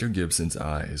 Mr. Gibson's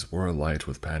eyes were alight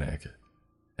with panic,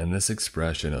 and this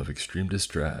expression of extreme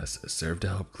distress served to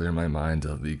help clear my mind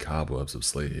of the cobwebs of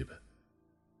sleep.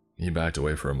 He backed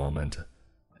away for a moment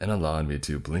and allowed me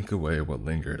to blink away what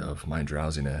lingered of my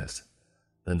drowsiness,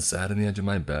 then sat on the edge of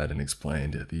my bed and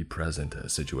explained the present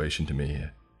situation to me.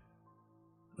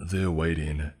 The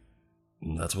Awaiting,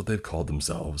 that's what they've called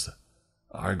themselves,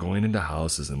 are going into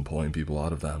houses and pulling people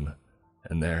out of them,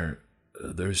 and they're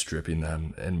stripping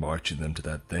them and marching them to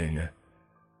that thing.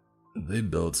 They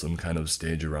built some kind of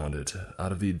stage around it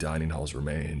out of the dining hall's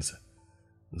remains.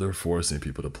 They're forcing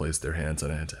people to place their hands on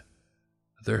it.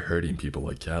 They're herding people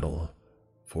like cattle,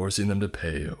 forcing them to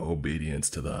pay obedience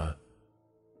to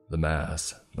the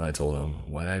mass, I told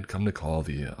him, what I'd come to call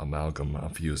the amalgam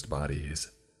of fused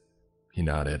bodies. He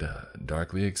nodded,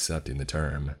 darkly accepting the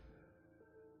term.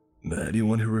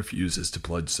 Anyone who refuses to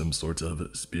pledge some sort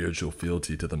of spiritual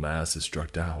fealty to the mass is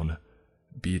struck down,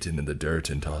 beaten in the dirt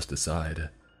and tossed aside.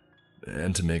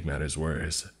 And to make matters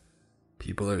worse,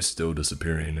 people are still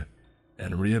disappearing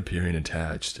and reappearing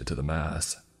attached to the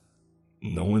mass.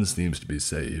 No one seems to be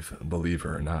safe,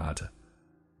 believer or not.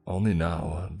 Only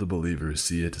now, the believers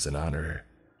see it as an honor,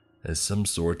 as some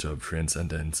sort of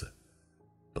transcendence,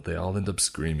 but they all end up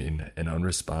screaming and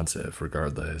unresponsive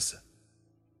regardless.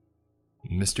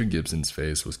 Mr. Gibson's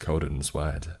face was coated in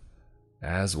sweat,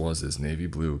 as was his navy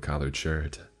blue collared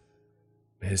shirt.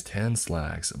 His tan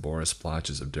slacks bore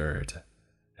splotches of dirt,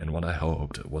 and what I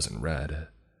hoped wasn't red.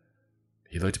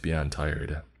 He looked beyond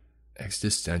tired,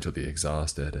 existentially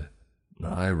exhausted.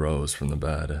 I rose from the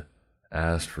bed,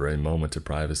 asked for a moment of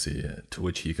privacy, to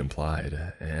which he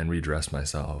complied, and redressed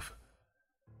myself.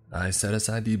 I set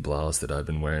aside the blouse that I'd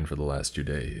been wearing for the last 2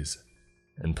 days,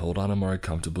 and pulled on a more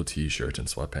comfortable t-shirt and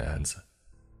sweatpants.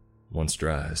 Once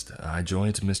dressed, I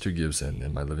joined Mr. Gibson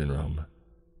in my living room,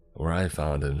 where I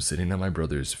found him sitting on my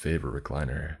brother's favorite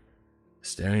recliner,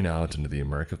 staring out into the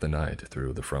murk of the night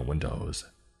through the front windows.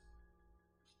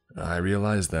 I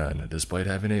realized then, despite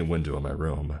having a window in my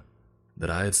room, that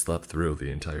I had slept through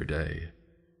the entire day,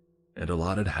 and a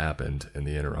lot had happened in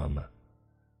the interim.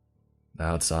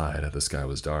 Outside, the sky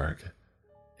was dark,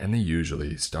 and the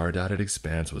usually star-dotted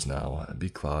expanse was now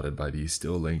beclouded by the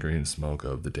still lingering smoke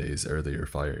of the day's earlier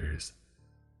fires.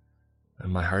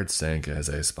 And my heart sank as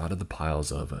I spotted the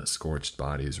piles of scorched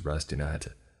bodies resting at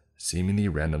seemingly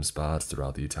random spots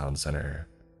throughout the town center.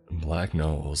 Black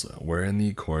knolls wherein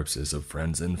the corpses of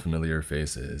friends and familiar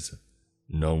faces,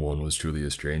 no one was truly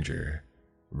a stranger,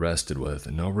 rested with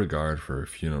no regard for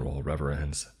funeral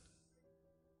reverence.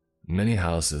 Many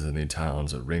houses in the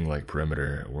town's ring-like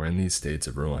perimeter were in these states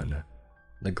of ruin.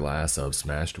 The glass of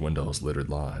smashed windows littered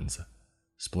lawns.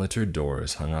 Splintered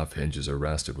doors hung off hinges or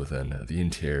rested within the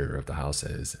interior of the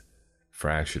houses,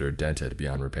 fractured or dented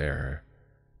beyond repair.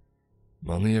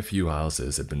 Only a few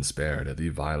houses had been spared the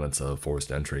violence of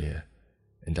forced entry,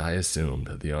 and I assumed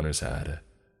the owners had,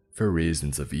 for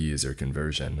reasons of ease or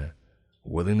conversion,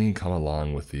 willingly come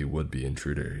along with the would-be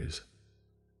intruders.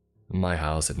 My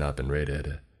house had not been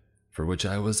raided, for which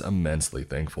I was immensely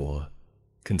thankful,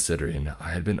 considering I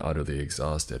had been utterly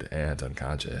exhausted and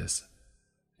unconscious.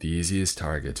 The easiest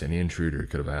target any intruder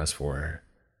could have asked for.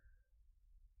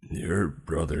 Your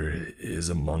brother is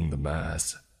among the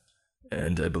mass,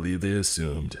 and I believe they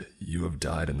assumed you have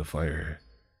died in the fire.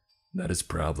 That is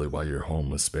probably why your home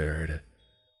was spared."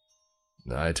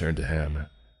 I turned to him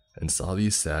and saw the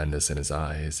sadness in his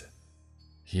eyes.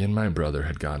 He and my brother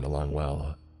had gotten along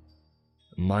well.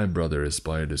 My brother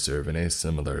aspired to serve in a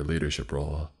similar leadership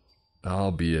role,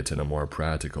 albeit in a more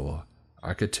practical,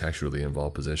 architecturally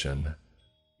involved position.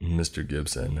 Mr.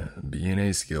 Gibson, being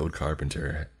a skilled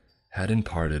carpenter, had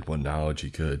imparted what knowledge he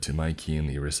could to my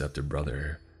keenly receptive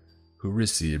brother, who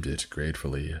received it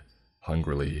gratefully,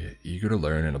 hungrily, eager to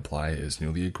learn and apply his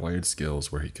newly acquired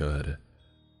skills where he could.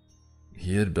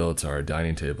 He had built our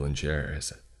dining table and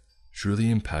chairs,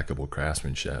 truly impeccable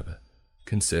craftsmanship,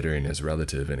 considering his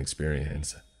relative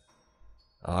inexperience.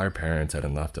 Our parents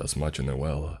hadn't left us much in their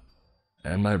will,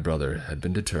 and my brother had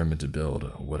been determined to build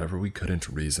whatever we couldn't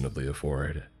reasonably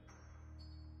afford.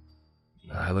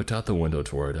 I looked out the window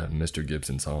toward Mr.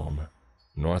 Gibson's home,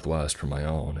 northwest from my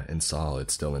own, and saw it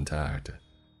still intact.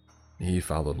 He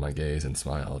followed my gaze and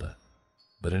smiled,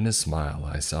 but in his smile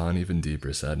I saw an even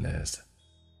deeper sadness.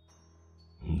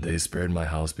 "They spared my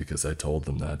house because I told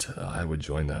them that I would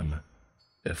join them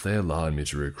if they allowed me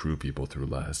to recruit people through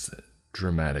less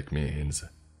dramatic means."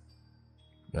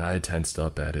 I tensed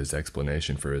up at his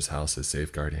explanation for his house's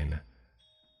safeguarding.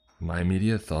 My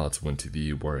immediate thoughts went to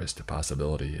the worst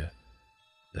possibility,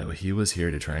 that he was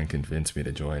here to try and convince me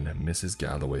to join Mrs.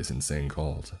 Galloway's insane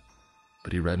cult,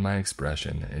 but he read my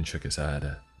expression and shook his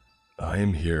head. "I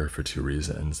am here for 2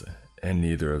 reasons, and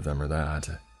neither of them are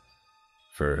that.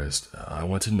 First, I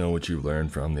want to know what you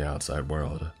learned from the outside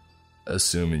world,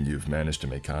 assuming you've managed to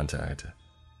make contact.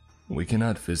 We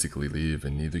cannot physically leave,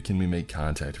 and neither can we make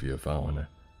contact via phone,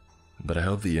 but I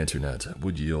hope the internet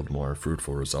would yield more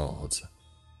fruitful results.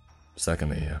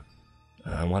 Secondly,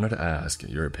 I wanted to ask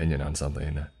your opinion on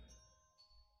something."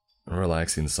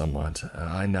 Relaxing somewhat,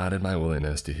 I nodded my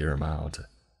willingness to hear him out,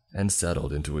 and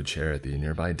settled into a chair at the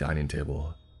nearby dining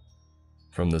table.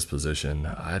 From this position,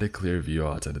 I had a clear view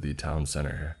out into the town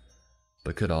center,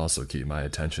 but could also keep my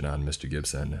attention on Mr.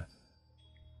 Gibson.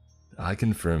 I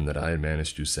confirmed that I had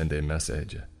managed to send a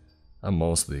message, a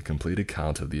mostly complete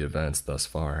account of the events thus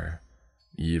far,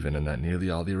 even in that nearly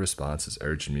all the responses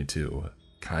urged me to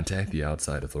contact the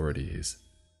outside authorities.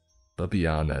 But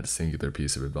beyond that singular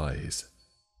piece of advice,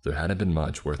 there hadn't been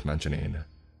much worth mentioning.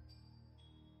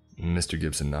 Mr.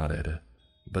 Gibson nodded,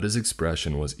 but his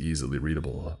expression was easily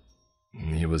readable.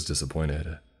 He was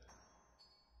disappointed.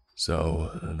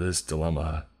 "So, this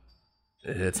dilemma,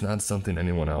 it's not something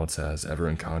anyone else has ever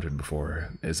encountered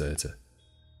before, is it?"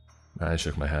 I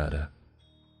shook my head.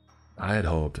 I had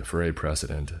hoped for a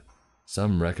precedent,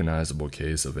 some recognizable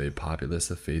case of a populace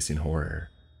facing horror,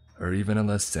 or even a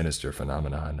less sinister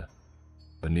phenomenon,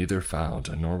 but neither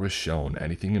found nor was shown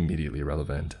anything immediately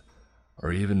relevant,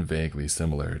 or even vaguely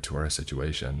similar to our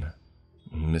situation.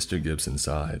 Mr. Gibson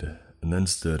sighed, and then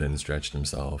stood and stretched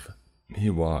himself. He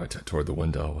walked toward the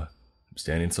window,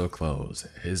 standing so close,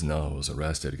 his nose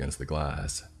rested against the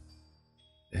glass.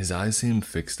 His eyes seemed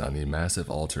fixed on the massive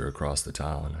altar across the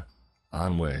town,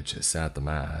 on which sat the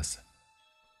Mass.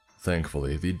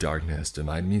 Thankfully, the darkness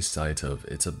denied me sight of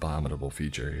its abominable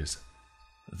features.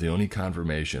 The only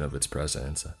confirmation of its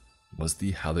presence was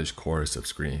the hellish chorus of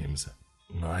screams.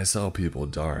 I saw people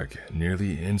dark,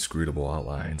 nearly inscrutable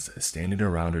outlines standing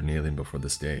around or kneeling before the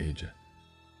stage.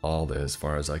 All, as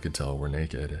far as I could tell, were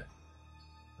naked.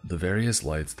 The various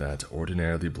lights that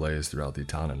ordinarily blaze throughout the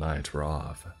town at night were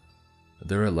off,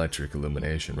 their electric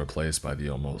illumination replaced by the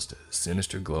almost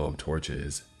sinister glow of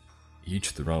torches,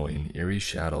 each throwing eerie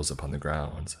shadows upon the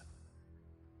grounds.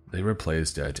 They were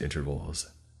placed at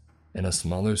intervals, in a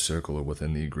smaller circle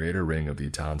within the greater ring of the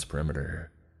town's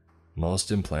perimeter,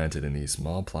 most implanted in the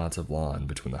small plots of lawn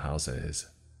between the houses.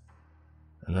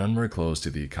 None were close to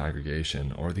the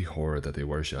congregation or the horror that they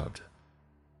worshipped,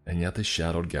 and yet the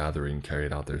shadowed gathering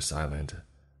carried out their silent,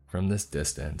 from this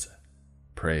distance,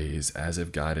 praise as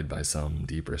if guided by some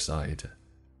deeper sight.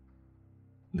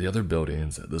 The other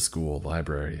buildings, the school,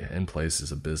 library, and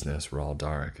places of business were all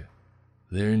dark,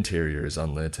 their interiors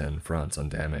unlit and fronts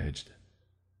undamaged.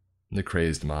 The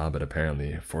crazed mob had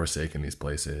apparently forsaken these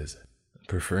places,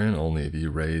 preferring only the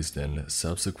raised and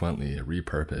subsequently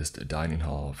repurposed dining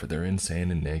hall for their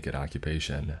insane and naked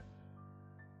occupation.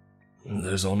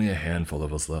 "There's only a handful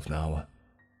of us left now.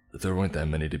 There weren't that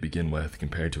many to begin with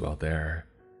compared to out there."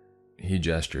 He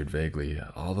gestured vaguely,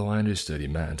 although I understood he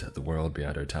meant the world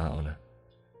beyond our town.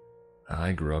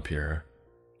 "I grew up here,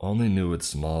 only knew its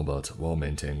small but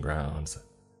well-maintained grounds,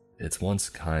 its once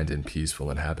kind and peaceful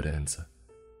inhabitants.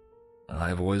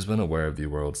 I've always been aware of the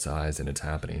world's size and its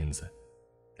happenings,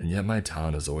 and yet my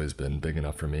town has always been big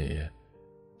enough for me,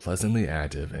 pleasantly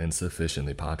active and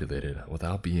sufficiently populated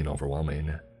without being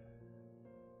overwhelming.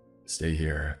 Stay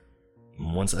here,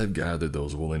 Once I've gathered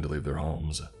those willing to leave their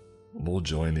homes, we'll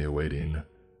join the awaiting.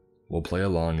 We'll play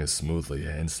along as smoothly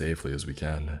and safely as we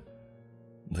can.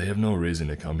 They have no reason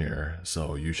to come here,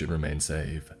 so you should remain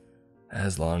safe,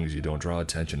 as long as you don't draw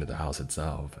attention to the house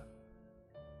itself.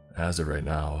 As of right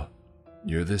now,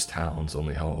 you're this town's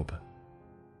only hope.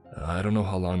 I don't know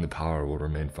how long the power will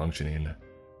remain functioning,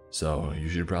 so you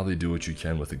should probably do what you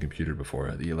can with the computer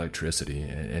before the electricity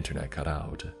and internet cut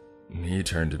out. He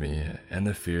turned to me, and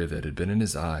the fear that had been in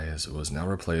his eyes was now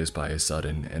replaced by a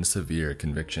sudden and severe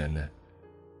conviction.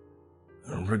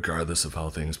 Regardless of how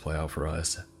things play out for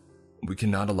us, we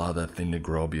cannot allow that thing to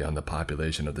grow beyond the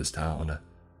population of this town.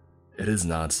 It is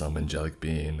not some angelic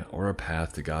being or a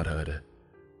path to godhood.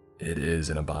 It is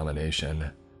an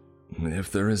abomination.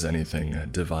 If there is anything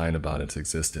divine about its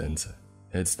existence,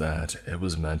 it's that it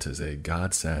was meant as a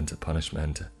God-sent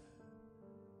punishment.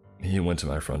 He went to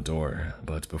my front door,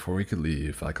 but before he could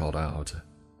leave, I called out.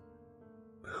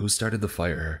 Who started the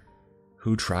fire?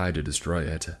 Who tried to destroy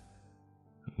it?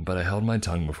 But I held my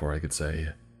tongue before I could say,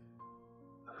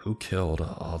 who killed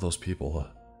all those people?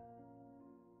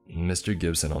 Mr.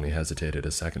 Gibson only hesitated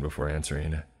a second before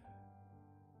answering.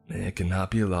 It cannot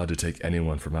be allowed to take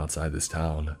anyone from outside this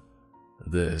town.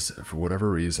 This, for whatever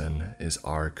reason, is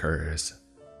our curse.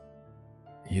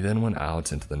 He then went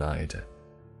out into the night,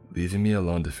 leaving me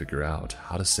alone to figure out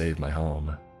how to save my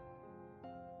home.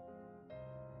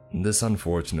 This,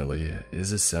 unfortunately,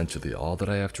 is essentially all that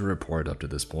I have to report up to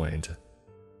this point.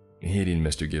 Heeding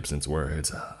Mr. Gibson's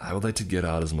words, I would like to get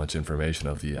out as much information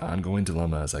of the ongoing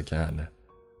dilemma as I can,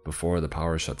 before the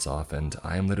power shuts off and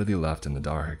I am literally left in the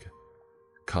dark,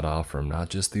 cut off from not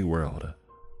just the world,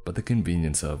 but the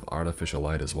convenience of artificial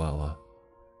light as well.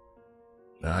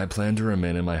 I plan to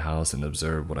remain in my house and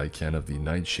observe what I can of the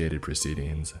night-shaded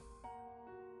proceedings.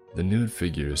 The nude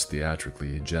figures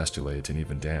theatrically gesticulate and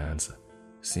even dance,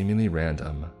 seemingly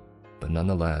random, but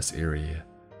nonetheless eerie,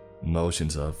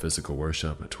 motions of physical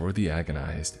worship toward the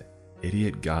agonized,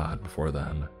 idiot god before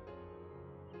them.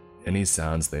 Any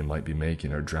sounds they might be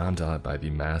making are drowned out by the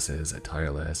masses'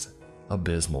 tireless,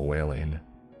 abysmal wailing.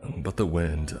 But the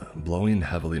wind, blowing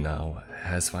heavily now,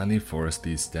 has finally forced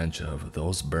the stench of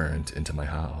those burnt into my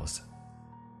house.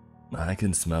 I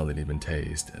can smell and even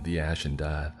taste the ash and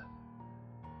death.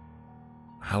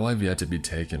 How I've yet to be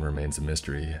taken remains a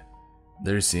mystery.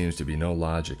 There seems to be no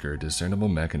logic or discernible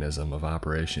mechanism of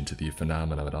operation to the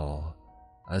phenomenon at all,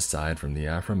 aside from the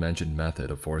aforementioned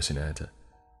method of forcing it,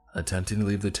 attempting to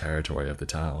leave the territory of the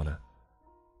town.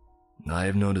 I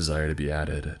have no desire to be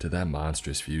added to that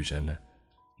monstrous fusion.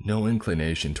 No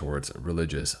inclination towards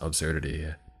religious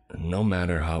absurdity. No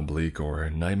matter how bleak or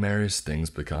nightmarish things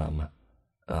become,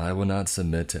 I will not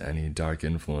submit to any dark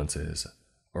influences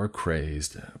or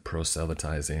crazed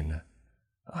proselytizing.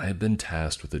 I have been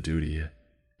tasked with a duty,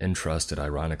 entrusted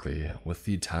ironically with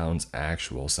the town's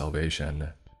actual salvation.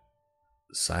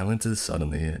 Silence has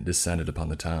suddenly descended upon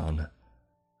the town.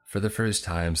 For the first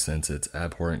time since its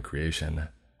abhorrent creation,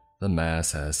 the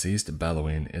mass has ceased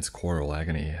bellowing its choral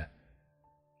agony.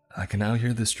 I can now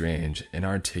hear the strange,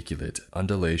 inarticulate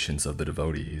undulations of the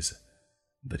devotees,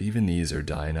 but even these are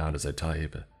dying out as I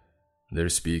type, their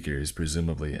speakers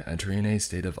presumably entering a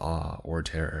state of awe or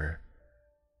terror.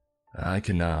 I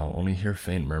can now only hear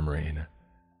faint murmuring,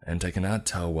 and I cannot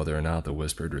tell whether or not the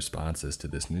whispered responses to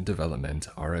this new development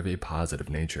are of a positive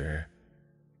nature.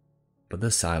 But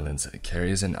the silence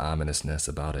carries an ominousness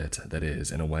about it that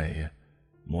is, in a way,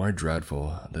 more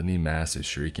dreadful than the masses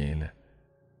shrieking.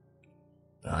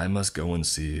 I must go and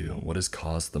see what has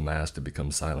caused the mass to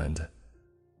become silent.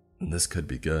 This could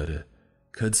be good,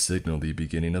 could signal the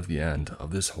beginning of the end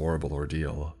of this horrible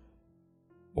ordeal.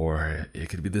 Or it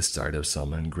could be the start of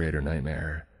some greater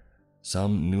nightmare,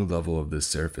 some new level of this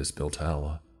surface-built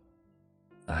hell.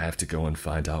 I have to go and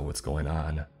find out what's going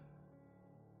on.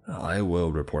 I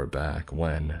will report back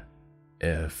when,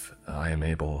 if I am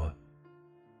able.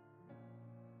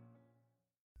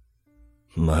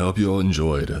 I hope you all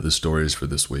enjoyed the stories for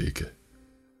this week.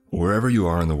 Wherever you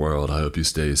are in the world, I hope you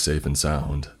stay safe and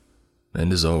sound.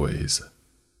 And as always,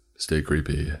 stay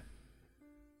creepy.